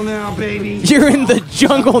jungle now, baby. You're in the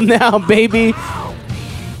jungle now, baby.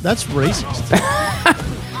 That's racist.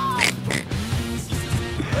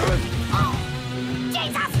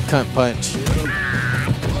 Cunt punch.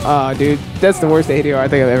 Oh, dude, that's the worst ADR I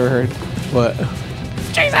think I've ever heard. What?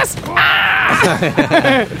 Jesus!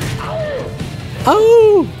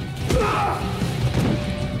 Oh!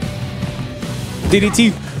 DDT.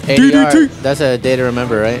 ADR, that's a day to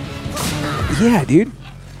remember, right? Yeah, dude.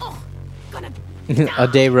 A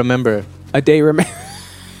day remember. A day remember.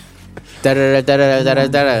 Hey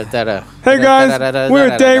guys,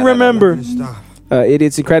 we're a day remember.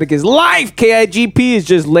 Idiosyncratic is life. KIGP is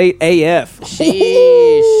just late AF.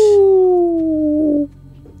 Sheesh.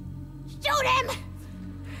 Shoot him!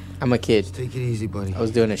 I'm a kid. Just take it easy, buddy. I was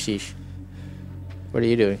doing a sheesh. What are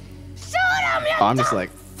you doing? Shoot him! Oh, I'm just like,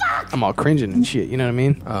 I'm all cringing and shit. You know what I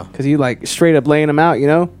mean? Oh. Because he like straight up laying him out, you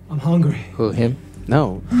know? I'm hungry. Who, him?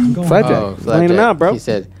 No. going. Flapjack. Oh, Laying him out, bro. He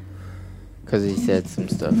said, because he said some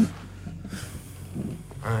stuff.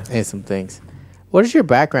 And some things. What is your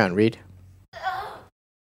background, Reed?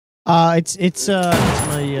 It's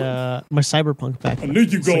my cyberpunk background. I knew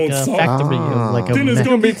you It's going like a soft. factory of like a Dinner's mech.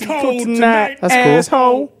 gonna be cold tonight. That's cool.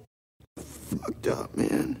 Asshole. Fucked up,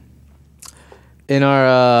 man. In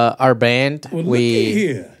our band, Well, we looky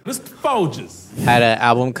here, Mr. Folgers. had an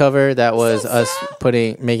album cover that was us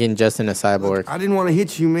making Justin a cyborg. I didn't want to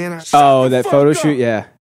hit you, man. Oh, that photo shoot? Yeah.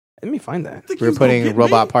 Let me find that. We were putting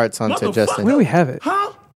robot parts onto Justin. Where do we have it?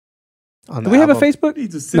 Huh? On Do the we have a album. Facebook?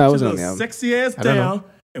 Need to sit No, it your wasn't on little the album. sexy ass I don't know. down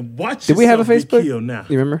and watch Did we have a yourself be Facebook? killed now.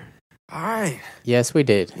 You remember? All right. Yes, we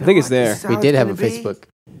did. I think it's there. We did have a Facebook.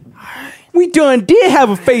 We done did have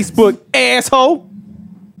a Facebook, asshole.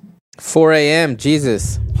 4 a.m.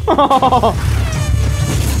 Jesus.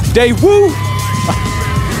 Day woo.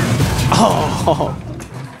 Oh.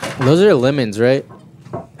 Those are lemons, right?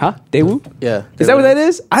 Huh? Daewoo? Yeah. Is that what that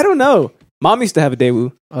is? I don't know. Mom used to have a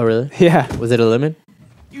Daewoo. Oh, really? Yeah. Was it a lemon?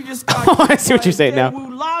 You just Oh, I see what you're saying now.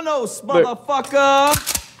 Lanos, motherfucker.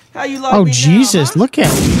 How you like Oh me Jesus! Look at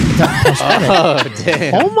that. Oh,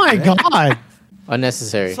 damn. Oh my God!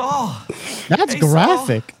 Unnecessary. Saul, That's Hey,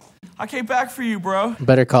 graphic. I came back for you, bro.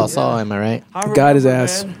 Better call Saul, am I right? I Got his remember,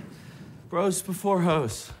 ass. man. Bros before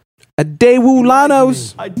hoes. A Daewoo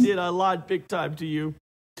Lanos. I did. I lied big time to you.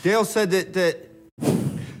 Dale said that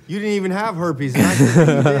you didn't even have herpes, and I said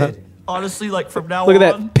that you did. Honestly, like from now Look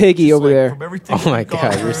at on, that piggy over there. from everything Oh my we've gone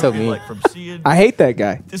God, you're so through, mean. Like from seeing I hate that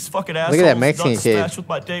guy. this fucking Look asshole. at that Mexican kid. Smash with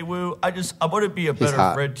my Daewoo. I want to be a better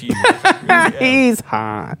hot. friend to you. man. He's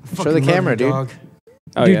hot. Show the camera, dude. Oh,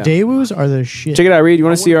 Dude, yeah. Daewoos are the shit. Check it out, Reed. You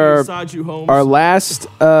want to see wanna be our beside you, Holmes. last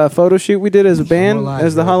photo shoot we did as a band, alive,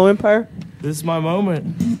 as the bro. Hollow Empire? This is my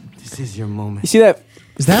moment. This is your moment. You see that?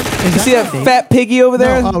 Is that? You see that fat piggy over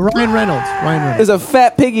there? No, Ryan Reynolds. Ryan Reynolds. There's a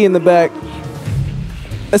fat piggy in the back.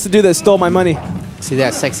 That's the dude that stole my money. See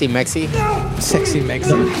that sexy Mexi? Sexy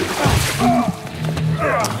Mexican.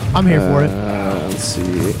 I'm here for it. Let's see.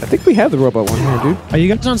 I think we have the robot one here, dude. Are you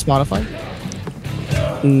guys on Spotify?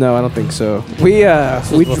 No, I don't think so. We This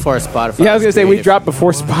was before Spotify. Yeah, I was gonna say we creative. dropped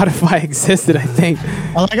before Spotify existed. I think.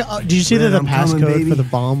 Did you see that the I'm coming, passcode baby. for the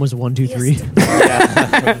bomb was 1, 2, 3?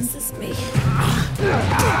 This is me.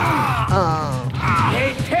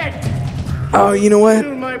 Hey, Ted! Oh, you know what?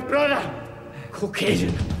 You my brother!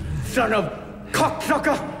 Caucasian son of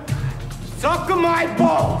cocksucker! Suck my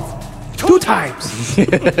balls! 2 times. You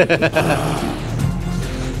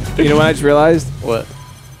know what I just realized? What?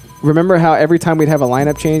 Remember how every time we'd have a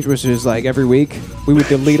lineup change, which is like every week, we would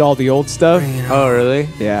delete all the old stuff? Oh, really?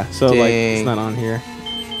 Yeah. So like it's Dang. not on here.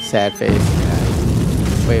 Sad face.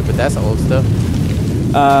 Wait, but that's old stuff.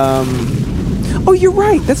 Oh, you're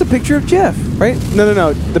right. That's a picture of Jeff, right?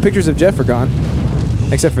 No. The pictures of Jeff are gone.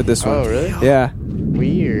 Except for this one. Oh, really? Yeah.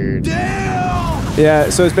 Weird. Yeah,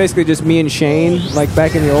 so it's basically just me and Shane, like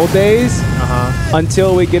back in the old days.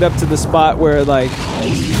 Until we get up to the spot where, like,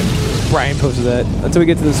 Brian posted that. Until we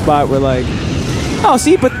get to the spot where, like, oh,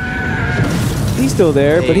 see, but he's still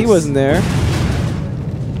there, but he wasn't there.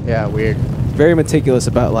 Yeah, weird. Very meticulous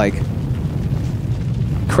about, like,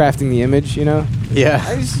 crafting the image, you know? Yeah.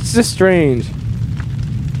 It's just strange.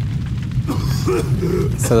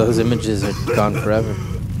 So those images are gone forever.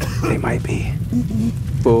 They might be.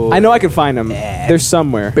 I know I can find them. They're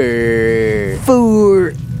somewhere.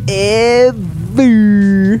 Forever.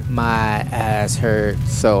 My ass hurt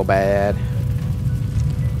so bad.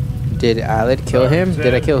 Did Eyelid kill him?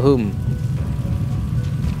 Did I kill whom?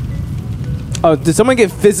 Oh, did someone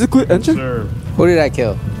get physically injured? Who did I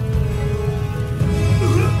kill?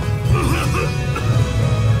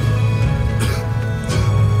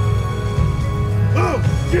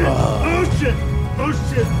 Oh shit! Oh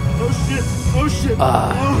shit! Oh shit! Oh shit!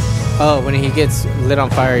 Oh shit! Oh, when he gets lit on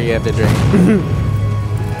fire, you have to drink.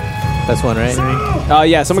 That's one, right? Oh,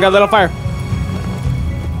 yeah, someone got lit on fire.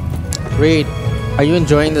 Reed, are you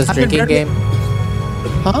enjoying this drinking game?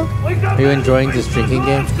 Huh? Are you enjoying this drinking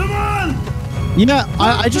game? Yeah,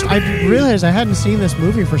 I realized I hadn't seen this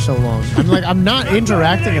movie for so long. I'm not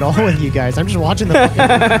interacting at all with you guys. I'm just watching the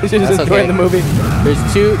fucking just enjoying the movie.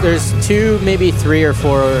 There's two, maybe 3 or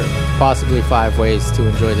 4, possibly 5 ways to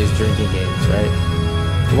enjoy these drinking games, right?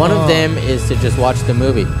 One of them is to just watch the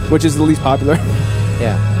movie, which is the least popular.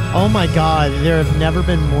 Yeah. Oh my god, there have never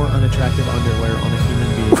been more unattractive underwear on a human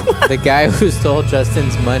being. The guy who stole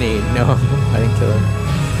Justin's money. No, I didn't kill him.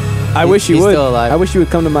 I wish you he's would. Still alive. I wish you would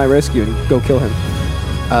come to my rescue and go kill him.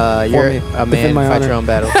 You're a man. Fight your own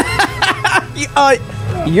battle.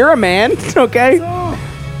 You're a man, okay?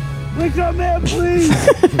 Wake up, man, please.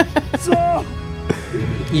 So.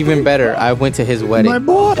 Even better, I went to his wedding. My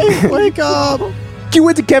boy, wake up! You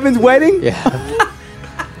went to Kevin's wedding? Yeah.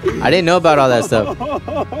 I didn't know about all that stuff.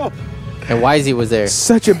 And Wisey was there.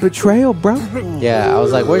 Such a betrayal, bro. Yeah, I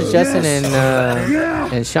was like, "Where's Justin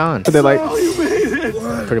and Sean?" They're like,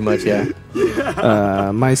 pretty much, yeah.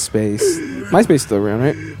 MySpace. MySpace is still around,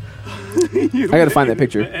 right? I gotta find that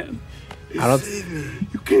picture. I don't.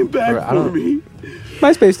 You came back for me.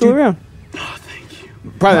 MySpace still around. Oh, thank you.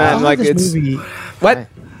 Probably not, like it's movie, what?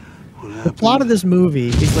 The plot of this movie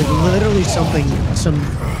is like literally something some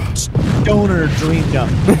stoner dreamed up.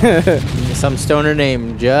 Some stoner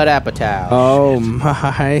named Judd Apatow. Oh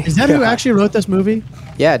my! Is that who actually wrote this movie?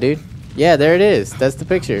 Yeah, dude. Yeah, there it is. That's the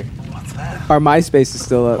picture. Our MySpace is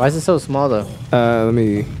still up. Why is it so small though? Let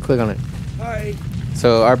me click on it. Hi.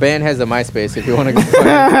 So our band has a MySpace. If you want to go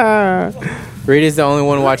find it. Reed is the only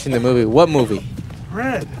one watching the movie. What movie?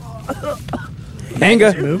 Red.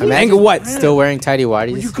 Manga. Manga what? Still wearing tidy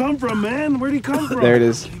whities. Where'd you come from, man? Where'd he come from? There it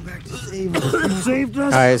is. Saved us.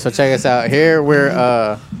 All right, so check us out. Here we're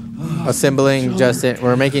assembling Justin.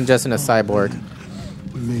 We're making Justin a cyborg.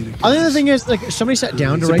 I think the thing is, like, somebody sat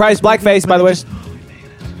down to surprise blackface, by the way.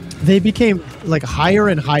 They became like higher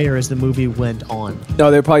and higher as the movie went on.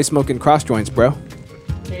 No, they're probably smoking cross joints, bro.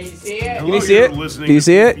 Can you see it? Can you see it? Can you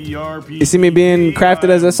see it? You see me being crafted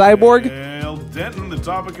as a cyborg? Denton, the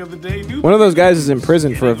topic of the day. One of those guys is in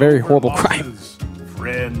prison for a very horrible crime.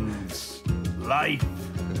 Friends, life.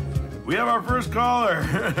 We have our first caller.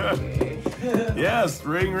 Yes,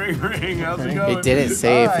 ring, ring, ring. How's it going? It didn't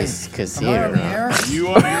say if it's casino or not. You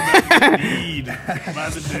are your indeed.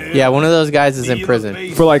 Yeah, one of those guys is in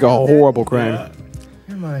prison for like a horrible crime.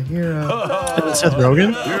 You're my hero. Seth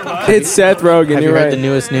Rogen? It's Seth Rogen. Have You're you heard right. the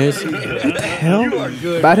newest news? Hell?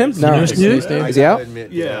 About him? No. Newest news? Is he out?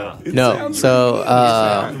 Yeah. No. So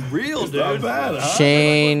Real, dude.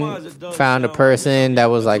 Shane found a person that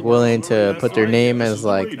was like willing to put their name as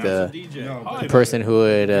like the person who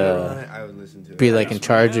would be like in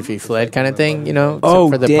charge if he fled, kind of thing, you know? Oh,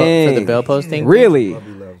 for the dang. for the bail posting. Really?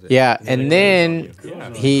 Yeah, and then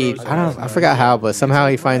I forgot how, but somehow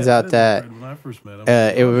he finds out that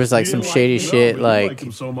it was like some shady shit, like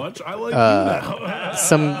some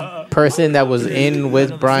person that was in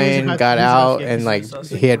with Brian got out, and like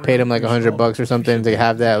he had paid him like $100 or something to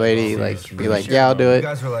have that lady like be like, yeah, I'll do You it.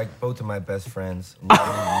 guys are like both of my best friends. And you don't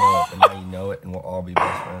even know it, and now you know it, and we'll all be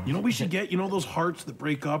best friends. You know, we should get those hearts that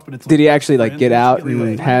break up, and it's. Did he actually like get out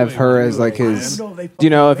and have her as like his? Do you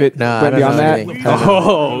know if it Nah, I went don't beyond know that? anything.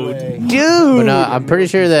 Oh, But dude! no, I'm pretty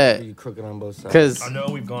sure that because I know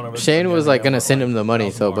we've gone over Shane was like gonna send him the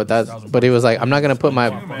money, so but he was like, I'm not gonna put my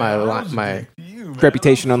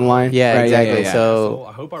reputation on the line. Yeah, Right, exactly. yeah. So,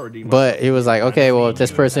 I hope I redeem but he was like, okay, well, if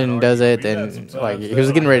this person does it, then like he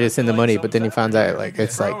was getting ready to send the money, but then he found out like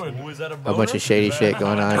it's like a bunch of shady shit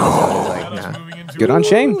going on. So he's like, nah. Good on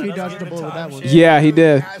Shane. He dodged a bullet with that one. Yeah, he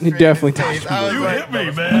did. He definitely dodged. You hit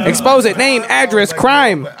me, man. Expose it. Name, address,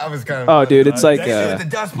 crime. Oh, dude, it's like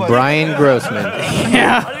Brian Grossman.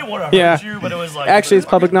 Yeah. Actually, it's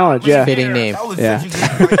public knowledge. Yeah. Fitting name. Yeah.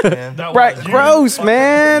 Right. Gross,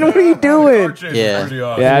 man. What are you doing? Yeah.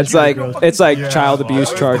 Yeah. It's like child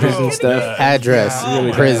abuse charges and stuff. Address.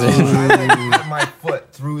 Prison. My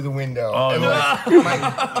foot through the window. Oh, It no.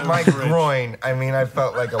 was my groin. I mean, I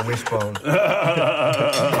felt like a wishbone.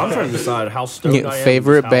 I'm trying to decide how stoned Yeah, I am.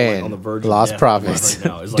 favorite just how, like, band, on the verge of Lost death Prophets. right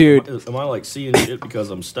now. It's like, Dude. am I like seeing shit because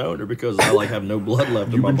I'm stoned or because I like have no blood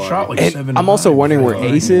left in my body? And I'm also wondering where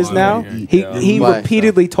Ace is now. He Why?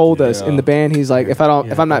 repeatedly told us in the band, he's like, if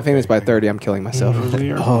I'm not famous by 30, I'm killing myself.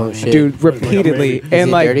 Oh shit, dude, repeatedly. Is And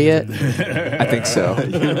he like, 30 yet? I think so.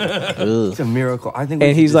 It's a miracle. I think.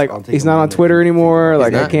 And he's like, he's not on Twitter anymore.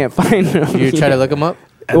 Like, I not? can't find him. You try to look him up?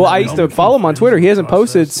 Well, I used to follow him on Twitter. He hasn't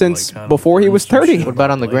posted since before he was 30. What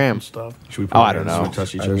about on the gram? Oh, I don't know.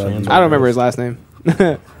 Touch each other's hands. I don't remember his last name.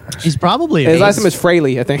 He's probably His last name is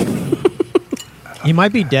Fraley, I think. He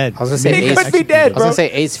might be dead. I was gonna say He Ace. could be dead, I was gonna bro.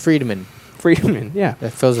 say Ace Friedman. Friedman, yeah.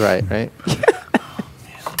 That feels right, right?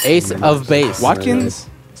 Ace of Base. Watkins?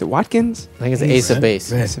 Is it Watkins? I think it's Ace of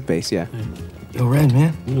Base. Ace of Base, yeah. Yo, Red,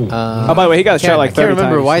 man. Oh, by the way, he got shot like 30 I can't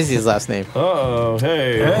remember times. Wisey's last name. Oh,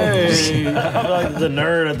 hey. I'm like the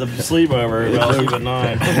nerd at the sleepover. I'll leave at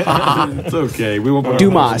 9. It's okay. We won't put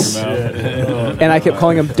Dumas. our words in your mouth. And I kept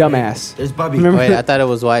calling him dumbass. It's Bobby. Remember? Wait, I thought it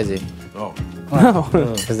was Wisey. Oh. No.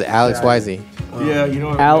 Is it Alex Wisey? Yeah, you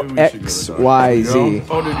know what? LXYZ.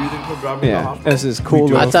 Oh, dude, do you think he'll drop me to the Yeah, hospital? this is cool.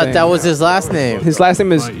 I little thought thing. that was his last name. His last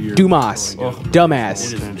name is Dumas.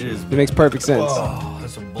 Dumbass. It makes perfect sense. Oh,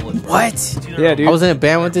 that's a bullet. What? Yeah, dude. I was in a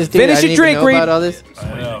band with this dude. Finish I your didn't drink, even know Reed. about all this.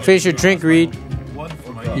 Finish your drink, Reed.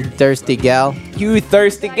 You thirsty gal. You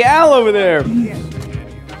thirsty gal over there.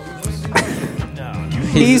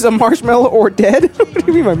 He's a marshmallow or dead? What do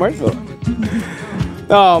you mean by marshmallow?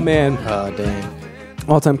 Oh, man. Oh, dang.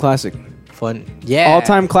 All-time classic. Fun. Yeah.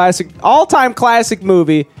 All-time classic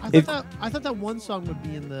movie. I thought that one song would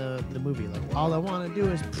be in the movie. Like, all I want to do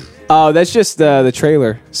is. Oh, that's just the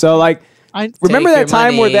trailer. So, like, remember Take that your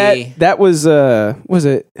time where money. that was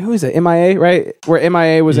it? Who was it? MIA, right? Where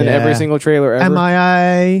MIA was in every Yeah. single trailer ever.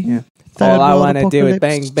 MIA. Yeah. All I want to do is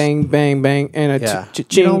bang, bang, bang, bang, and a Yeah.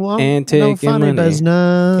 ching and take your money.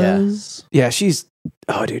 business. Yeah, she's.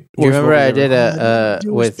 Oh, dude. Do you remember Worst I movie did ever.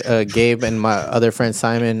 with Gabe and my other friend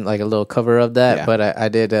Simon, like a little cover of that? Yeah. But I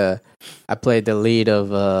did I played the lead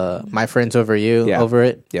of My Friends Over You over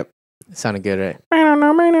it. Yep. It sounded good, right?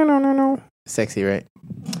 Sexy, right?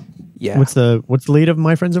 Yeah. What's the lead of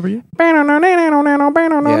My Friends Over You? Yeah,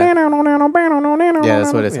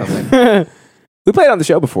 that's what it sounds like. We played on the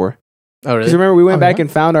show before. Oh, really? Because remember we went Oh, back yeah?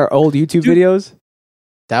 and found our old YouTube videos?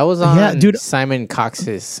 That was on Yeah, dude. Simon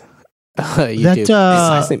Cox's YouTube. That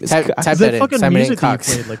last name is type Cox. that that in. fucking Simon music that you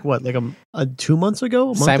Cox. played like what, like 2 months ago, a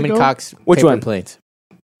month Simon ago? Cox. Which Paper one? Planes.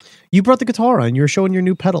 You brought the guitar on. You were showing your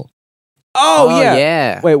new pedal. Oh, yeah.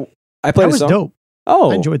 yeah. Wait, I played That a was song. dope.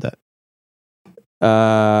 Oh. I enjoyed that.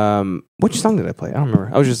 Which song did I play? I don't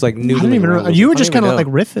remember. I was just like I don't even noodling around. remember. You were I just don't kind of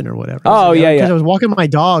even like riffing or whatever. Oh, yeah, Because yeah. I was walking my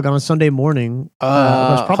dog on a Sunday morning.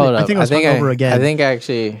 I was probably, hold up. I think I was over again. I think I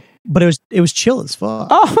actually. but it was chill as fuck.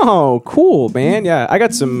 Oh, cool, man. Yeah, I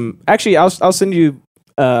got some. Actually, I'll send you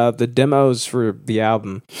the demos for the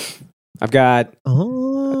album. I've got.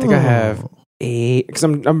 Oh. I think I have 8 because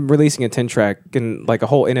I'm releasing a 10-track and like a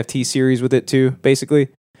whole NFT series with it too. Basically.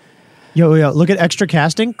 Yo, look at extra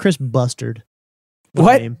casting. Chris Bustard.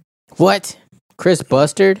 What? Name. What? Chris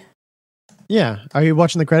Bustard? Yeah. Are you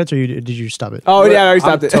watching the credits or did you stop it? Oh yeah, I already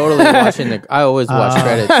stopped I'm it. totally watching the. I always watch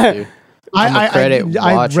credits, dude. I'm a credit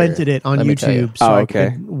I watcher, rented it on let me tell you. YouTube so Oh, I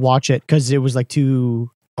okay. could watch it because it was like too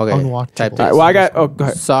Okay. unwatchable. Type All right, this. well, I got. Oh, go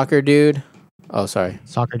ahead. Soccer dude. Oh, sorry.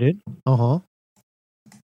 Soccer dude.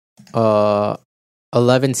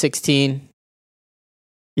 1116.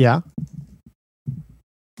 Yeah.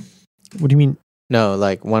 What do you mean? No,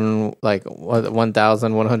 like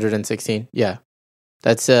 1116. Yeah,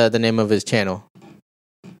 that's the name of his channel.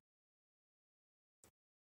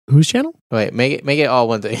 Whose channel? Wait, make it all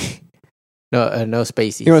one thing. No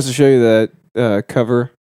spaces. He wants to show you the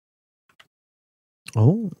cover.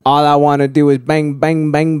 Oh. All I want to do is bang,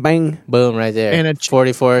 bang, bang, bang, Boom, right there. And a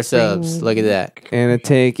 44 subs. Look at that. and I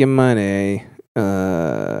take your money.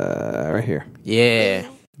 Right here. Yeah,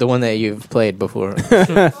 the one that you've played before.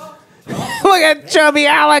 Look at chubby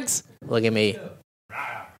Alex. Look at me.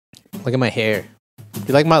 Look at my hair.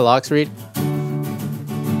 You like my locks, Reed?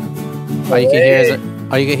 All you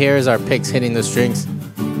can hear is our picks hitting the strings.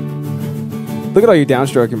 Look at all you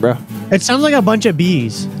downstroking, bro. It sounds like a bunch of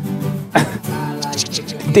bees.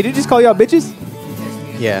 Did he just call y'all bitches?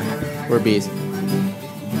 Yeah, we're bees.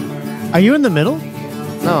 Are you in the middle?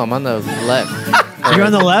 No, I'm on the left. You're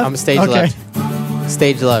on the left? I'm stage Okay. left.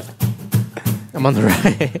 Stage left. I'm on the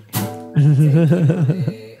right.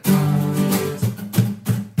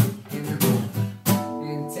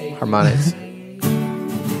 Harmonics.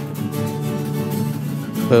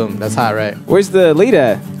 Boom. That's hot, right? Where's the lead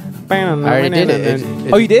at? I already did it.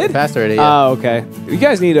 Oh, you did? Faster already. Yeah. Oh, okay. You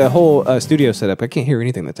guys need a whole studio setup. I can't hear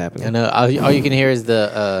anything that's happening. I know. All you can hear is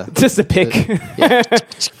the just the pick.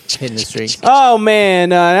 Hitting the strings. Oh man,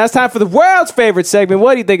 now it's time for the world's favorite segment.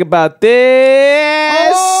 What do you think about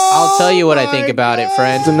this? I'll tell you what I think about it,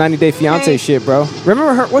 friend. Some 90 Day Fiance shit, bro.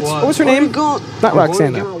 Remember her? What's her name? Not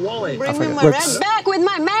Roxanne. though. Bring me my red bag with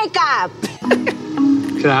my makeup.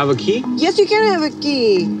 Can I have a key? Yes, you can have a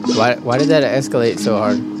key. Why did that escalate so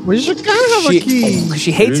hard? We should kind of have a key.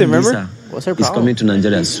 She hates him, remember? What's her He's problem? coming to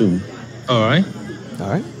Nigeria soon. All right.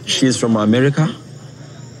 She's from America.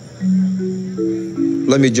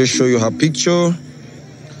 Let me just show you her picture.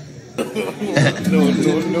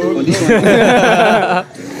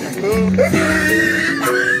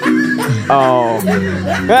 Oh.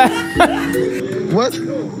 What?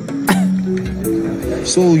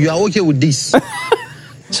 So you are okay with this?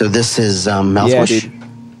 So this is mouthwash,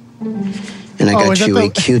 and I got you a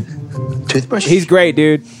cute toothbrush. He's great,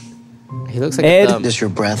 dude. He looks like Ed. a thumb. Just your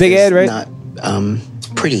breath Big is Ed, right? not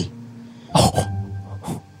pretty.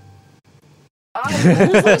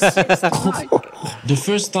 The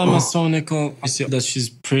first time I saw Nicole, I said that she's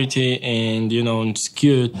pretty and, it's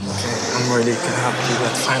cute. I'm ready to help you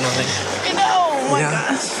with finally. Oh my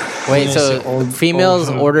gosh. Wait, so females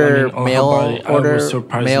order male order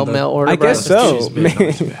I guess so. My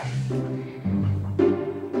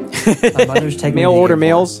mother's taking Mail me to order the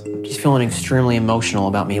males. airport. She's feeling extremely emotional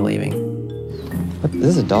about me leaving. This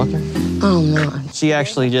is a doctor? Oh no. She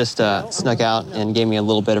actually just snuck out and gave me a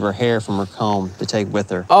little bit of her hair from her comb to take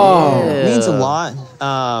with her. Oh. It means a lot.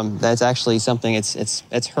 That's actually something. It's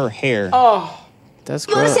her hair. Oh. That's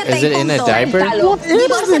gross. Is it in a diaper? What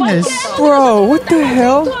is this? Bro, what the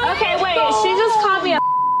hell? Okay, wait. She just called me a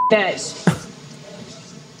bitch.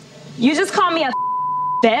 You just called me a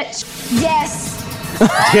bitch? Yes. You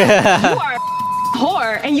are a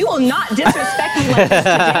whore, and you will not disrespect me like this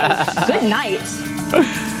today. Good night.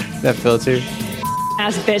 That filter.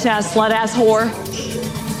 Ass bitch, ass slut, ass whore.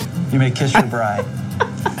 You may kiss your bride.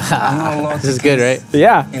 This is good, right?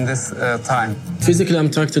 Yeah. In this time. Physically, I'm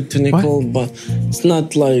attracted to Nicole, but it's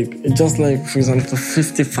not like, just like, for example,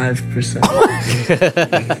 55%.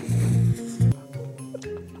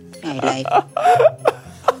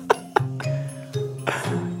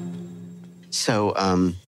 So, how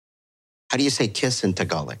do you say kiss in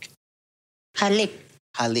Tagalog? Halik.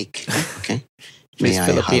 Halik. Okay. She's May I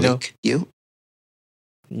Filipino. halik you?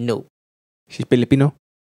 No. She's Filipino?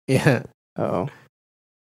 Yeah. Uh-oh.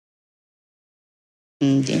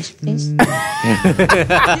 Yes, please. On the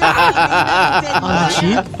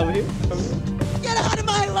cheek? Get out of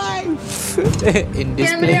my life. In this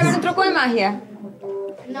 ¿Quieren venir a ver place. un truco de magia?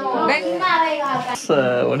 No. Ven.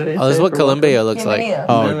 What did Oh, this is what Colombia looks like. Bienvenido.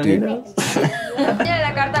 Oh, dude. Tiene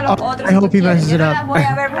la carta a los otros. I hope he messes it Yo no up. las voy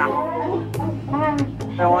a ver.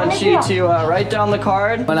 I want you to write down the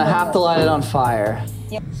card. I'm gonna have to light it on fire.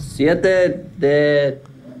 Siete de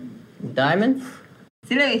diamond.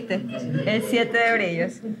 ¿Sí lo viste? El 7 de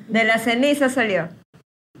brillos. De la ceniza salió.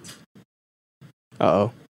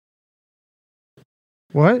 Uh-oh.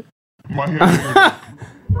 What?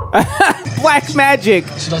 Black magic.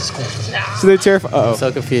 So they're terrified. I'm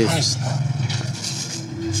so confused.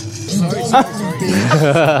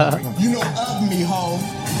 You know of me, ho.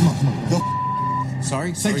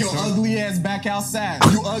 Sorry? Take your ugly ass back outside.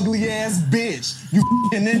 You ugly ass bitch. You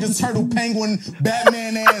Ninja Turtle Penguin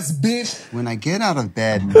Batman ass bitch. When I get out of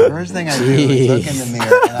bed, the first thing I do is look in the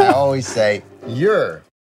mirror and I always say, "You're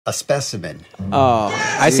a specimen." Oh,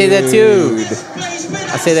 I say that too.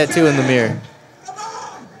 I say that too in the mirror.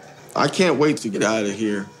 I can't wait to get out of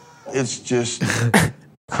here. It's just.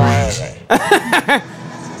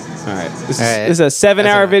 All right. This is a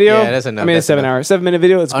 7-hour video. Yeah, that's enough. I mean, a 7-minute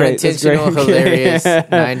video. It's great. It's great. Unintentional, hilarious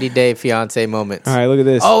 90-day fiance moments. All right, look at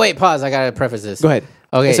this. Oh, wait, pause. I got to preface this. Go ahead.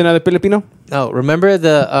 Okay. It's another Filipino? No, remember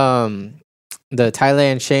the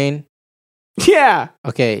Thailand Shane? Yeah.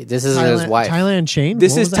 Okay, this is his wife. Thailand Shane?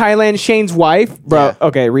 This What is was that? Thailand Shane's wife, bro. Yeah.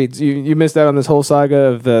 Okay, Reed, you missed out on this whole saga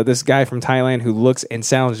of this guy from Thailand who looks and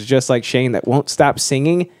sounds just like Shane that won't stop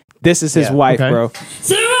singing This is his wife, bro.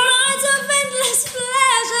 Zero nights of endless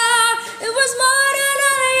pleasure. It was more than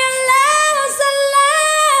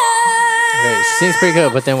Okay, she sings pretty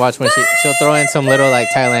good, but then watch when she'll throw in some little like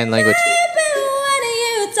Thailand language. when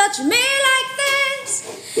you touch me like this,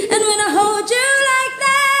 and when I hold you like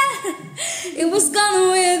that, it was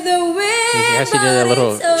gone with the wind. Yeah, she did a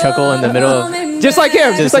little chuckle in the middle. Just like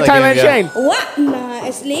him, just like Thailand Shane. What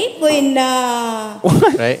night sleep when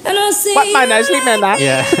Right? and I'll see What you my nice sleep, man?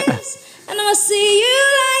 Yeah. and I'll see you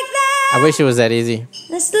like that. I wish it was that easy.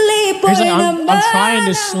 Sleep He's like, I'm trying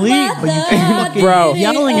to sleep, but you keep fucking Bro.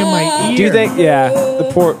 yelling in my ear. Do you think? Yeah,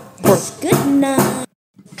 the poor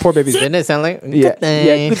baby. Didn't it sound like? Yeah,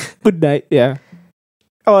 yeah. Good night. Yeah.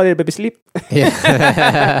 Oh, did baby sleep?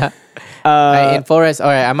 Yeah. In Forest, all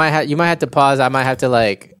right. You might have to pause. I might have to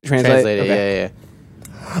like translate it. Okay. Yeah.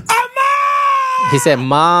 He said,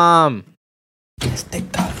 "Mom." He said,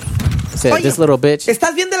 "This little bitch.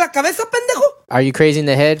 ¿Estás bien de la cabeza, pendejo? Are you crazy in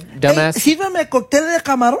the head, dumbass?" Sírveme cóctel de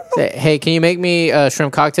camarón. Say, hey, can you make me a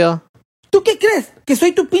shrimp cocktail? ¿Tú qué crees? ¿Que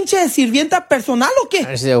soy tu pinche sirvienta personal o qué?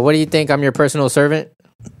 I said, "What do you think? I'm your personal servant?"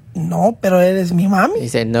 No, pero eres mi mami. He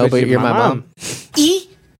said, "No, but you're my mom." Y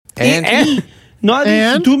And no has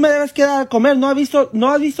visto, tú me debes quedar a comer. ¿No has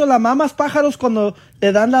visto las mamás pájaros cuando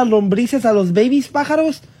le dan las lombrices a los babies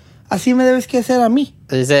pájaros? Así me debes que hacer a mí.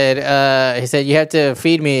 he said, you have to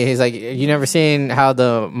feed me. He's like, you never seen how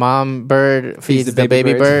the mom bird feeds the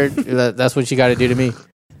baby bird? That's what you got to do to me.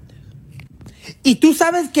 Y tú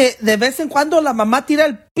sabes que de vez en cuando la mamá tira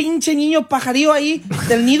el pinche niño pajarillo ahí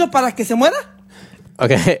del nido para que se muera.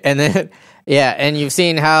 Okay, and then and you've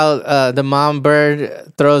seen how the mom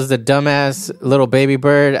bird throws the dumbass little baby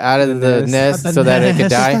bird out of the nest so that it could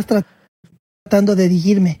die. Estás tratando de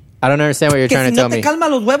dirigirme. I don't understand what you're trying to tell Que si no te me. calma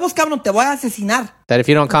los huevos, cabrón, te voy a asesinar. That if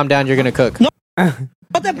you don't calm down, you're gonna cook. No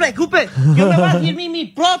te preocupes. Yo me voy a servir mi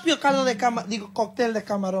propio caldo de cóctel de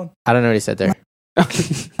camarón. I don't know what he said there.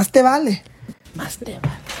 Más te vale. Más te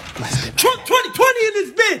vale. 2020 in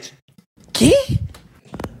this bitch. ¿Qué?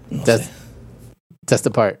 That's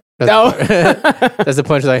the part. No. That's the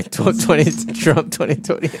punchline. 20 Trump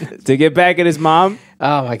 2020. To get back at his mom.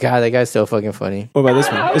 Oh my god, that guy's so fucking funny. What about this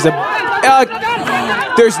one?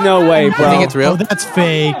 There's no way, bro. You think it's real? Oh, that's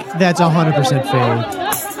fake. That's 100%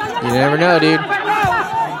 fake. You never know, dude.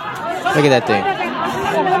 Look at that thing.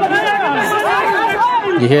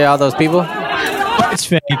 You hear all those people? It's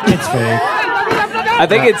fake. It's fake. I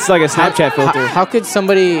think it's like a Snapchat filter. How could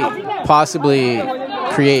somebody possibly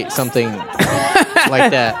create something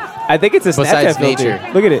like that? I think it's a Snapchat filter.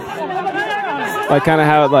 Nature. Look at it. Like kind of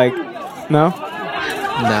how it like, no?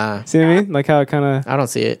 Nah. See what I mean? Like how it kind of... I don't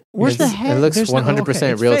see it. Where's the head? It looks There's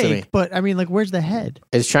 100% it's real fake, to me. But I mean, like, where's the head?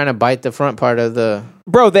 It's trying to bite the front part of the...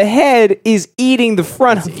 Bro, the head is eating the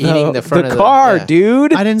front of the car,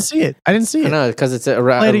 dude. I didn't see it. I know, because it's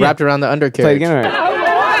wrapped around the undercarriage. Play it again, all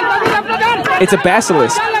right. It's a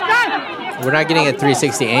basilisk. We're not getting a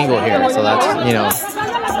 360 angle here, so that's, you know...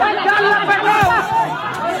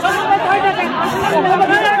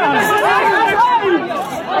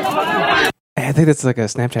 I think that's like a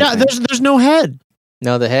Snapchat. Yeah, there's no head.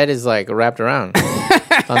 No, the head is like wrapped around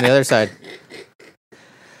on the other side.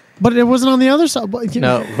 But it wasn't on the other side.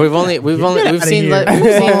 No,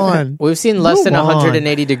 we've seen less than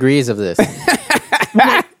 180 degrees of this.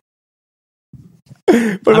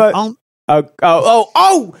 What about? Okay.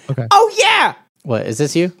 Oh yeah. What is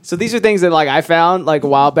this? You? So these are things that like I found like a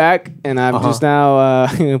while back, and I'm just now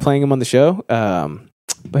playing them on the show.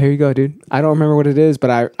 But here you go, dude. I don't remember what it is,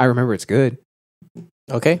 but I remember it's good.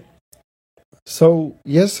 Okay. So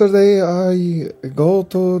yesterday I go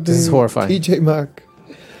to the This is horrifying. TJ Maxx.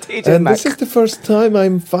 TJ Maxx. This is the first time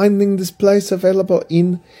I'm finding this place available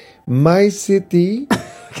in my city.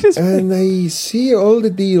 And I see all the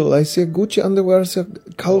deal. I see a Gucci underwear, I see a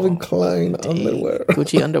Calvin Klein underwear.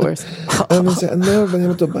 Gucci underwear. And I say, I've never been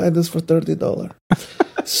able to buy this for $30.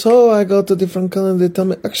 So I go to different colors. They tell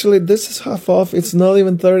me, actually, this is half off. It's not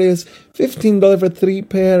even $30. It's $15 for 3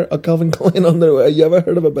 pair of Calvin Klein underwear. You ever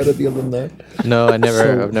heard of a better deal than that? No, I've never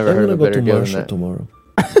heard of a better deal than that. Tomorrow.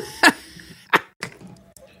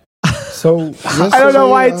 So I don't know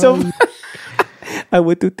why it's so. I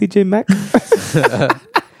went to TJ Maxx.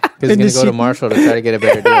 Because he's going to go to Marshall to try to get a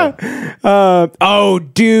better deal. Oh,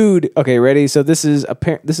 dude. Okay, ready? So this is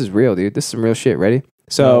real, dude. This is some real shit. Ready?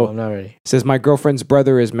 So No, I'm not ready. It says, my girlfriend's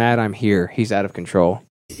brother is mad I'm here. He's out of control.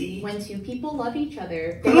 When two people love each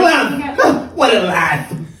other, What a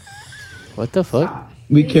laugh. What the fuck?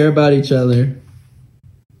 we care about each other.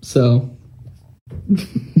 So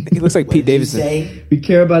He looks like Pete Davidson. we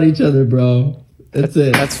care about each other, bro. That's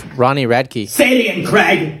it. That's Ronnie Radke. Say it again,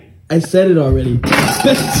 Craig. I said it already.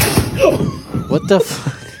 What the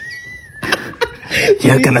fuck?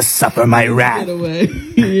 You're gonna suffer my wrath.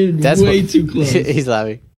 That's way too close. He's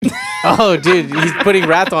laughing. Oh, dude, he's putting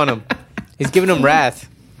wrath on him. He's giving him wrath.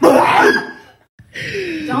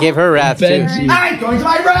 He gave her wrath too. I'm going to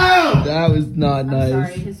my room. That was not nice.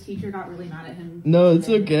 Sorry, his teacher got really mad at him. No, it's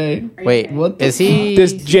okay. Wait, what the is he?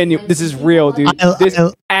 This is real, dude. This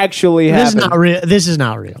actually This is happened. not real. This is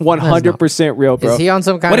not real. 100% real, bro. Is he on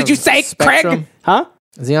some kind What of did you say, spectrum? Craig? Huh?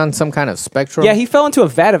 Is he on some kind of spectrum? Yeah, he fell into a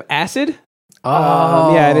vat of acid.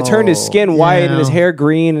 Oh, yeah, and it turned his skin white and his Yeah. hair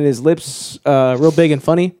green and his lips real big and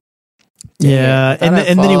funny. Yeah, and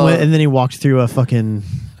then he went, and then he walked through a fucking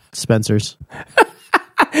Spencer's.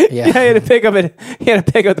 Yeah, he had to pick up the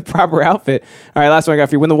proper outfit. All right, last one I got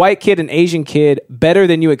for you. When the white kid and Asian kid better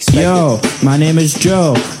than you expected. Yo, my name is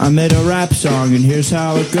Joe. I made a rap song, and here's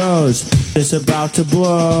how it goes. It's about to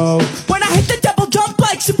blow. When I hit the double jump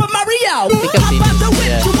like Super Mario, hop out the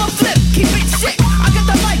whip, do a flip, keep it sick. I got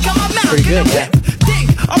the mic on my mouth, pretty good. get a whip.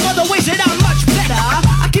 Think of other ways that I'm much better.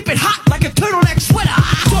 I keep it hot like a turtleneck sweater.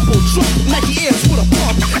 Double jump like the ears with a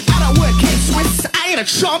pump. I don't wear K-Swiss, I ain't a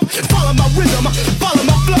chump. Follow my rhythm, follow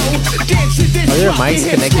my flow. Dance with this. Are their mics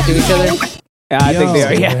connected to each other? Yeah, I think they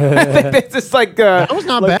are. Yeah, it's just like That was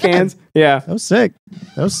not like bad. cans. Yeah, That was sick.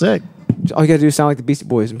 That was sick. all you gotta do is sound like the Beastie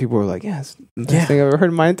Boys, and people were like, "Yeah, it's the best thing I've ever heard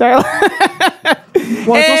in my entire life."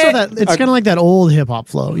 Well, it's also that it's kind of like that old hip hop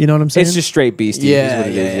flow. You know what I'm saying? It's just straight Beastie. is what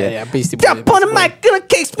it is, yeah. Beastie Boys. Jump on the mic, gonna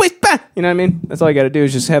case with back. You know what I mean? That's all you got to do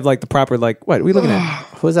is just have like the proper like. What are we looking at?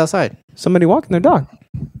 Who's outside? Somebody walking their dog.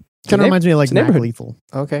 Kind of reminds me of like it's a Mac neighborhood. Lethal.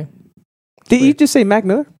 Okay. Did you just say Mac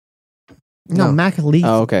Miller? No, Mac Lethal.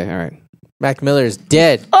 Oh, okay, all right. Mac Miller's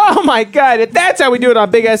dead. Oh my God! If that's how we do it on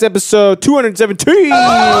Big Ass episode 217.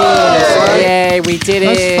 Yay, we did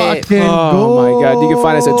it. Oh my God! You can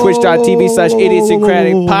find us at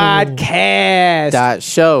twitch.tv/idiosyncratic podcast.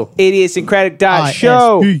 .show.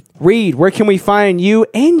 Idiosyncratic.show. Reed, where can we find you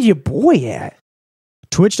and your boy at?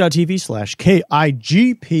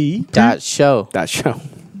 Twitch.tv/KIGP. .show. .show.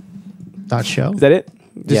 .show. Is that it?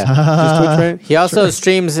 Yeah. Just Twitch, right? He also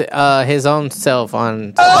streams his own self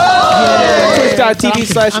on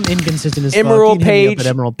Twitch.tv/. I'm inconsistent as fuck. Emerald You can hit me up Page, at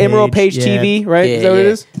Emerald Page Yeah. TV, right? Is that what it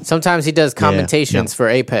is? Sometimes he does commentations for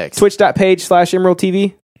Apex. Twitch.page/Emerald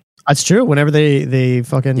TV. That's true. Whenever they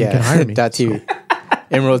fucking can hire me. .tv.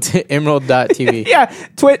 Emerald.tv. Yeah.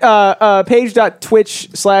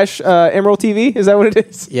 Page.twitch/Emerald TV. Is that what it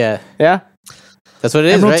is? Yeah. Yeah. That's what it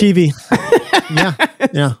is, Emerald right? TV. Yeah.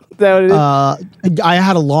 Is that what it is? I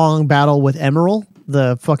had a long battle with Emerald,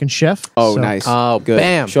 the fucking chef. Oh, So- nice. Oh, Good.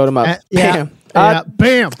 bam. Showed him up. Yeah. Bam.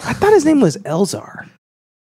 Bam. I thought his name was Elzar.